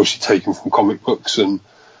obviously taken from comic books and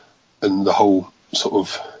the whole sort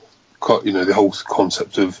of the whole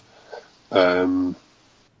concept of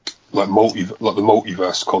like the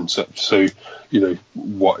multiverse concept. So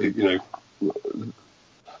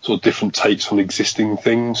sort of different takes on existing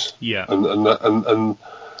things. Yeah. And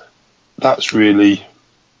that's really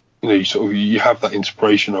you have that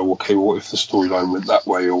inspiration. Oh, okay, what if the storyline went that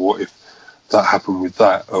way, or what if that happened with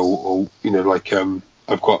that, or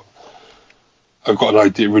I've got an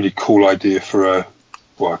idea, really cool idea for I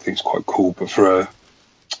think it's quite cool, but for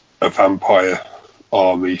a vampire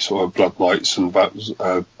army, sort of Blood Knights and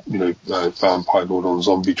Vampire Lord on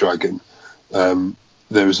Zombie Dragon.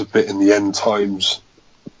 There is a bit in the End Times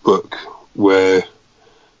book where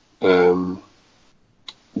there's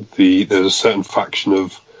a certain faction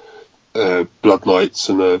of Blood Knights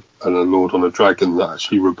and a Lord on a Dragon that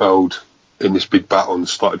actually rebelled in this big battle and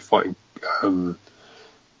started fighting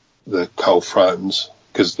the Karl Franz,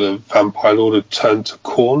 because the Vampire Lord had turned to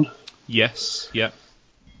Khorne. Yes, yeah.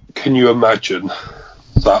 Can you imagine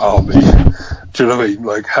that army? Do you know what I mean?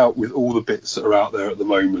 Like, how, with all the bits that are out there at the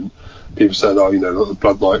moment, people saying, the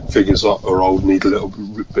Blood Knight figures are old, need a little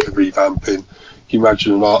bit of revamping. Can you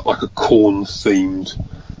imagine like a Khorne-themed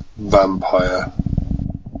vampire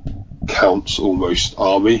counts almost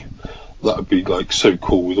army? That would be like so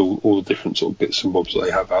cool, with all the different sort of bits and bobs that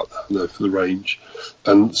they have out there for the range,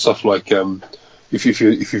 and stuff like if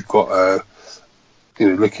you've got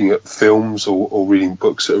looking at films or reading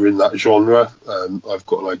books that are in that genre. I've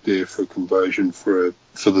got an idea for a conversion for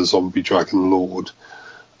the Zombie Dragon Lord.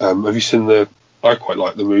 Have you seen I quite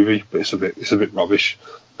like the movie, but it's a bit rubbish.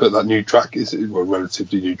 But that new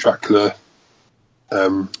relatively new Dracula.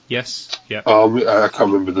 Yes, yeah. I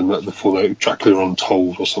can't remember the full name. Dracula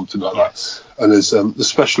Untold or something like that. And there's the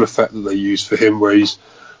special effect that they use for him, where he's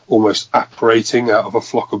almost apparating out of a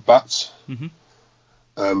flock of bats,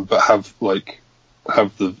 but have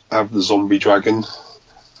the zombie dragon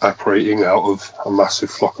apparating out of a massive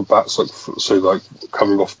flock of bats, like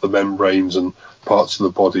coming off the membranes and parts of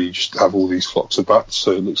the body. You just have all these flocks of bats,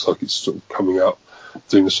 so it looks like it's sort of coming out,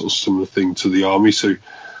 doing a sort of similar thing to the army. So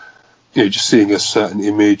just seeing a certain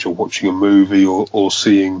image, or watching a movie, or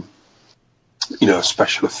seeing a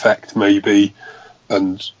special effect maybe,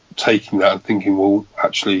 and taking that and thinking, well,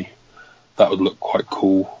 actually that would look quite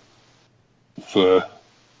cool for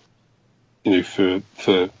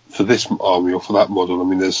this army or for that model. I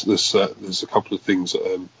mean, there's a couple of things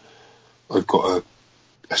that I've got.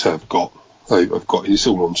 It's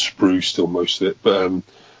all on sprue still, most of it, but an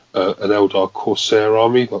Eldar Corsair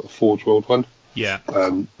army, like the Forge World one. Yeah.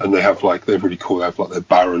 And they have they're really cool. They have their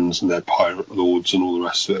barons and their pirate lords and all the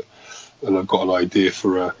rest of it. And I've got an idea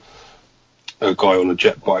for a guy on a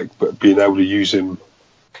jet bike, but being able to use him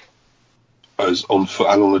as on foot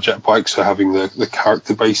and on a jet bike, so having the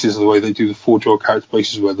character bases the way they do the Forge World character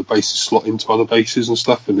bases, where the bases slot into other bases and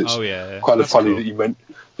stuff. And it's kind of funny cool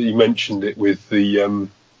that you mentioned it with the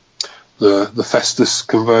Festus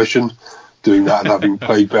conversion, doing that and having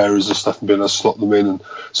plague bearers and stuff and being able to slot them in. And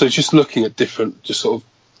so it's just looking at different, just sort of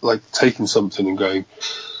like taking something and going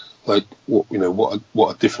like,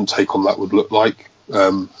 what a different take on that would look like.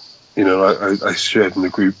 I shared in the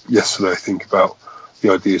group yesterday, I think, about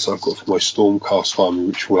the ideas I've got for my Stormcast army,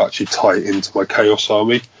 which will actually tie it into my Chaos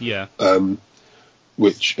army. Yeah.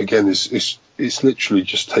 Which again is literally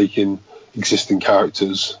just taking existing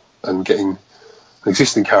characters and getting an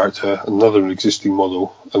existing character, another existing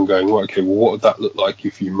model, and going, well, okay, well, what would that look like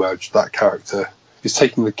if you merged that character? It's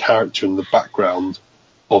taking the character and the background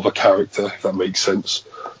of a character, if that makes sense,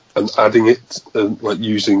 and adding it, and like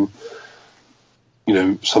using,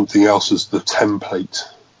 something else as the template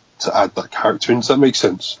to add that character in. Does that make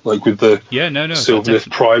sense? Like with the Sylvaneth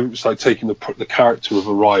Prime, it's like taking the character of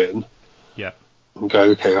Orion, and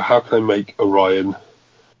going, okay, how can I make Orion,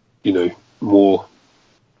 more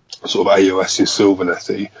sort of AOS in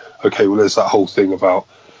Sylvaneth-y? Okay, well, there's that whole thing about,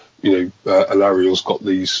 Alariel's got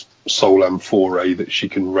these Soul Amphorae that she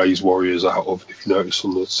can raise warriors out of. If you notice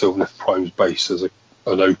on the Sylvaneth Prime's base, there's an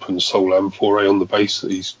open Soul Amphorae on the base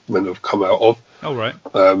that he's meant to have come out of. Oh, right.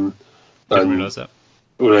 Didn't realise that.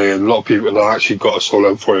 Well, a lot of people, and I actually got a Soul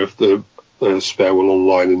Amphorae of the spare one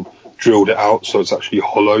online and drilled it out, so it's actually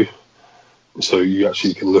hollow. So you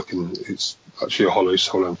actually can look, and it's actually a hollow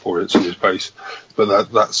Soul Amphorae. It's on his base,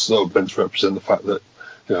 but that's sort of meant to represent the fact that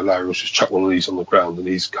Larry's just chucked one of these on the ground and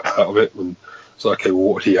he's come out of it. And it's like, okay, well,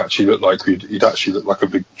 what would he actually look like? He'd actually look like a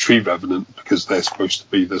big tree revenant, because they're supposed to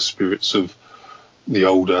be the spirits of the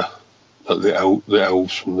older, the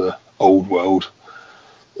elves from the old world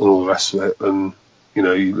and all the rest of it. And he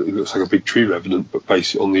looks like a big tree revenant, but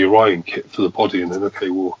base it on the Orion kit for the body. And then, okay,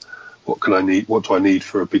 well, what can I need? What do I need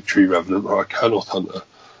for a big tree revenant or a Kurnoth hunter?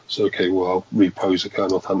 So, okay, well, I'll repose a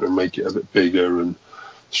Kurnoth hunter and make it a bit bigger and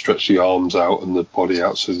stretch the arms out and the body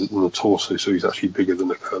out, and the torso, so he's actually bigger than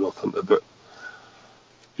a Kurnoth hunter. But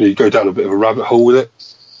you go down a bit of a rabbit hole with it,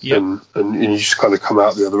 and you just kind of come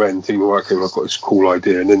out the other end thinking, well, okay, well, I've got this cool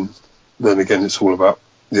idea, and then again, it's all about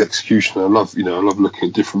the execution. I love looking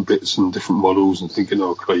at different bits and different models and thinking,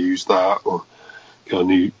 oh, could I use that, or can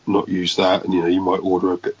I not use that? And you might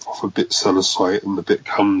order a bit off a bit seller site, and the bit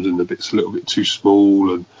comes and the bit's a little bit too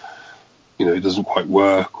small, and it doesn't quite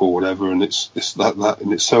work or whatever. And it's that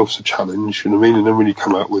in itself's a challenge. You know what I mean? And then when you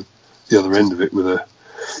come out with the other end of it with a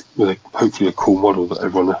hopefully a cool model that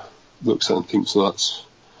everyone looks at and thinks that's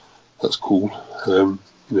cool.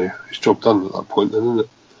 It's job done at that point, then, isn't it?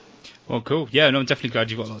 Well, cool. Yeah, no, I'm definitely glad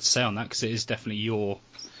you've got a lot to say on that, because it is definitely your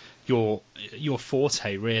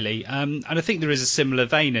forte, really. And I think there is a similar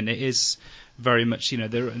vein, and it is very much,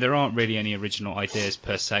 there aren't really any original ideas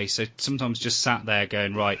per se. So sometimes just sat there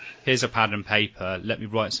going, right, here's a pad and paper, let me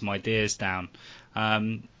write some ideas down.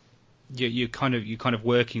 You're kind of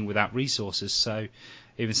working without resources. So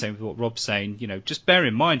even saying what Rob's saying, just bear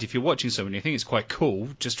in mind, if you're watching something and you think it's quite cool,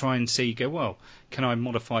 just try and see, go, well, can I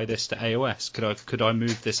modify this to AOS? Could I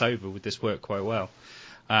move this over? Would this work quite well?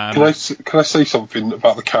 Can I say something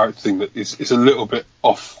about the character thing that is a little bit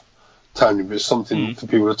off tangent, but it's something for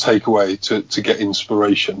people to take away to get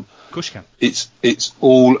inspiration? Of course you can. It's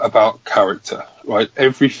all about character, right?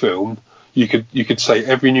 Every film, you could say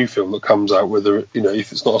every new film that comes out, whether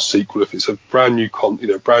if it's not a sequel, if it's a brand new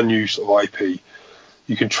brand new sort of IP,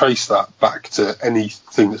 you can trace that back to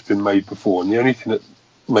anything that's been made before, and the only thing that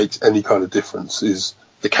makes any kind of difference is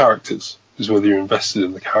the characters, is whether you're invested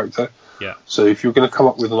in the character. Yeah. So if you're going to come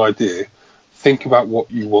up with an idea, think about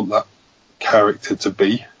what you want that character to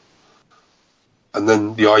be, and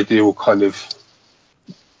then the idea will kind of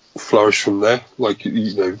flourish from there. Like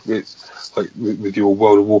it's like with your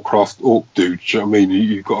World of Warcraft orc dude. Do you know what I mean?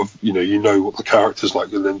 You've got to, what the character's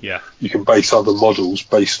like, and then you can base other models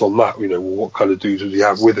based on that. Well, what kind of dudes does he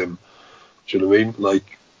have with him? Do you know what I mean?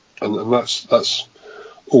 Like, and that's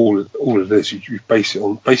all it is. You base it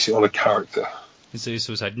on a character. It's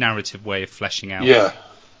also a narrative way of fleshing out. Yeah.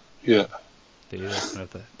 The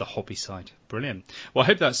hobby side. Brilliant. Well, I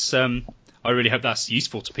hope that's. I really hope that's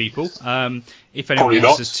useful to people. If anyone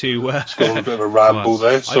wants to, it's gone a bit of a ramble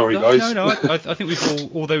there. Sorry, guys. No. I think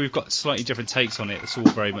although we've got slightly different takes on it, it's all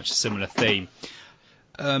very much a similar theme.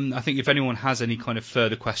 I think if anyone has any kind of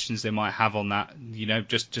further questions they might have on that,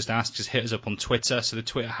 just ask. Just hit us up on Twitter. So the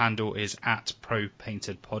Twitter handle is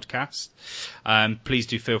 @ProPaintedPodcast. Please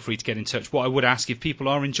do feel free to get in touch. What I would ask, if people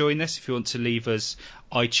are enjoying this, if you want to leave us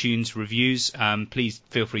iTunes reviews, please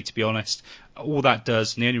feel free to be honest. All that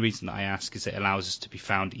does, and the only reason that I ask, is it allows us to be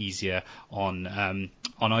found easier on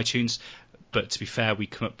iTunes. But to be fair, we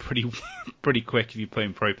come up pretty quick if you put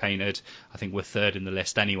in Pro Painted. I think we're third in the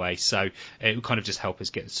list anyway, so it will kind of just help us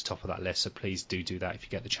get to the top of that list. So please do that if you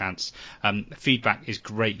get the chance. Feedback is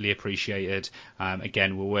greatly appreciated.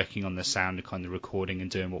 Again, we're working on the sound and kind of recording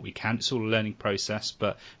and doing what we can. It's all a learning process,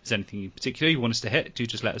 but if there's anything in particular you want us to hit, do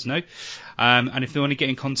just let us know. And if they want to get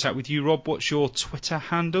in contact with you, Rob, what's your Twitter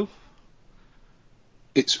handle?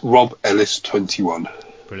 It's RobEllis21.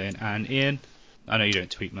 Brilliant. And Ian? I know you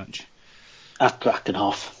don't tweet much.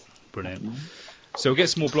 @Brackenhoff. Brilliant. So we'll get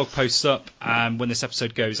some more blog posts up. When this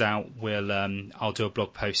episode goes out, I'll do a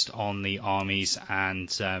blog post on the armies,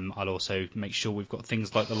 and I'll also make sure we've got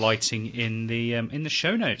things like the lighting in the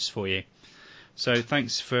show notes for you. So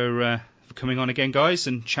thanks for coming on again, guys,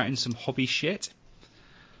 and chatting some hobby shit.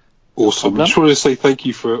 Awesome. I just wanted to say thank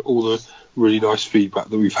you for all the really nice feedback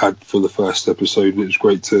that we've had for the first episode, and it was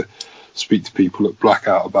great to speak to people at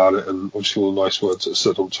Blackout about it, and obviously all the nice words that are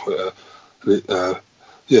said on Twitter.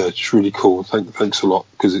 It's really cool. Thanks a lot,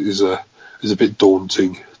 because it is a bit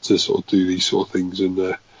daunting to sort of do these sort of things,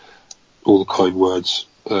 and all the kind words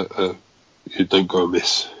don't go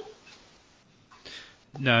amiss.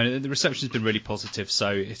 No, the reception's been really positive, so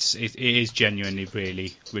it is genuinely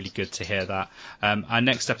really, really good to hear that. Our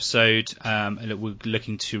next episode, we're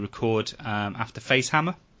looking to record after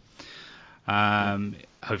Facehammer.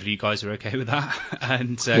 Hopefully you guys are okay with that,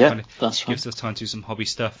 and that's gives us time to do some hobby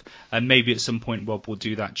stuff. And maybe at some point, Rob will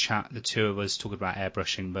do that chat, the two of us talking about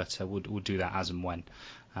airbrushing, but we'll do that as and when.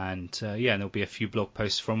 And there'll be a few blog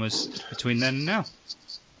posts from us between then and now.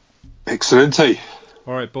 Excellent. All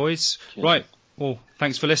right, boys. Cheers. Right. Well,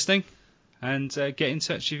 thanks for listening, and get in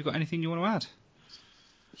touch if you've got anything you want to add.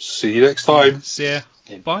 See you next time. See ya.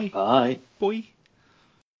 Bye. Bye. Bye.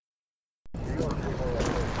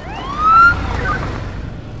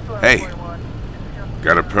 Hey,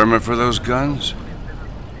 got a permit for those guns?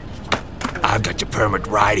 I've got your permit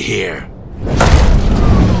right here.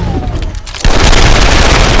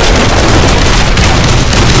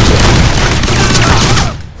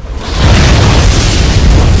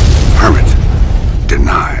 Permit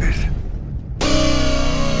denied.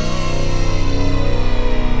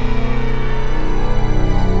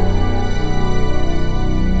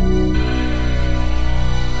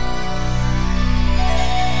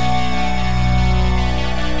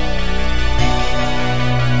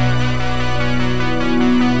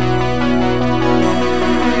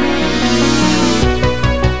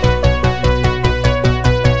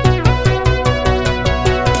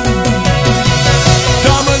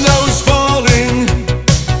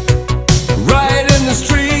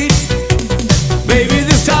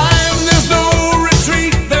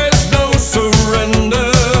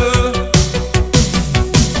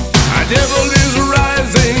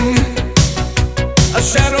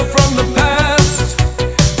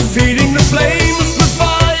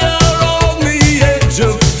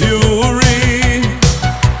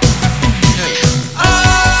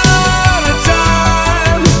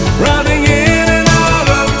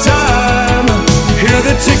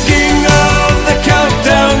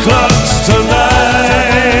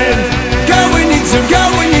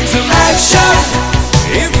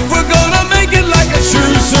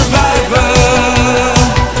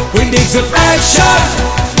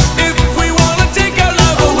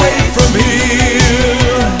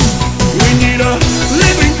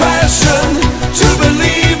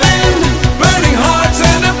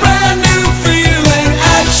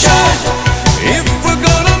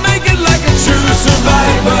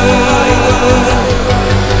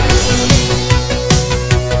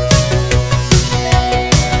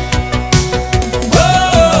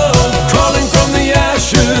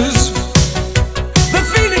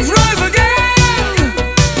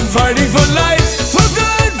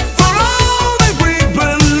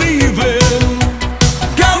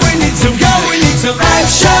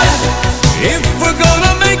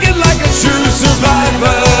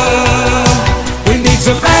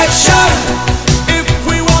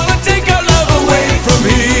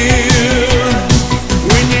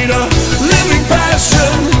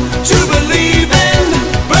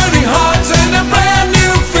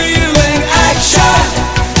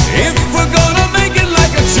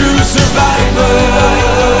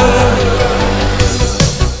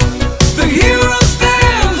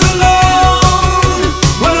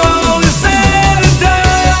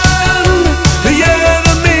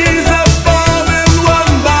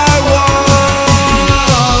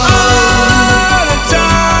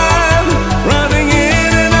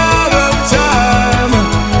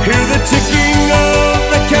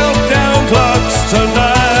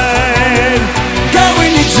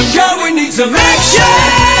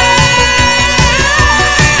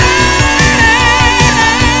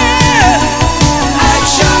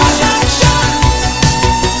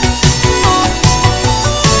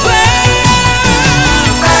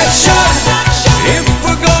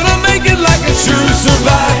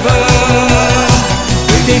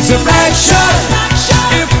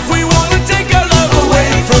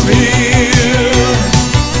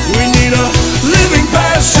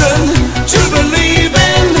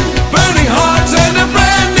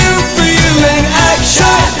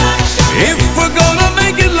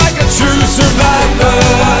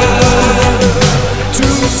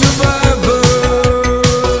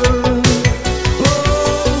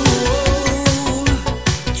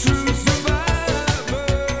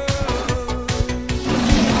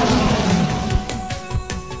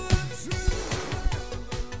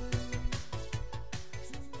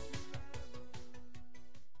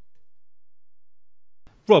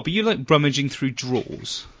 Rob, are you like rummaging through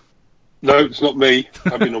drawers? No, it's not me.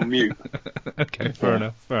 I've been on mute. Okay, fair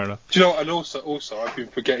enough. Do you know? And also, I've been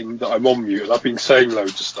forgetting that I'm on mute, and I've been saying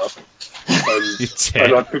loads of stuff. And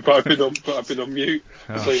I've been on mute.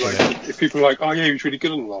 Oh, so like, if people are like, "Oh yeah, he was really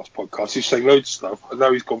good on the last podcast. He's saying loads of stuff," and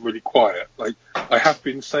now he's gone really quiet. Like I have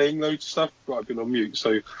been saying loads of stuff, but I've been on mute.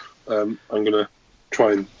 So I'm gonna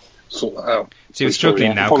try and sort that out. So you're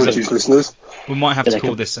struggling now. Apologies, listeners. We might have to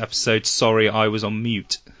call this episode "Sorry, I was on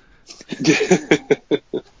mute."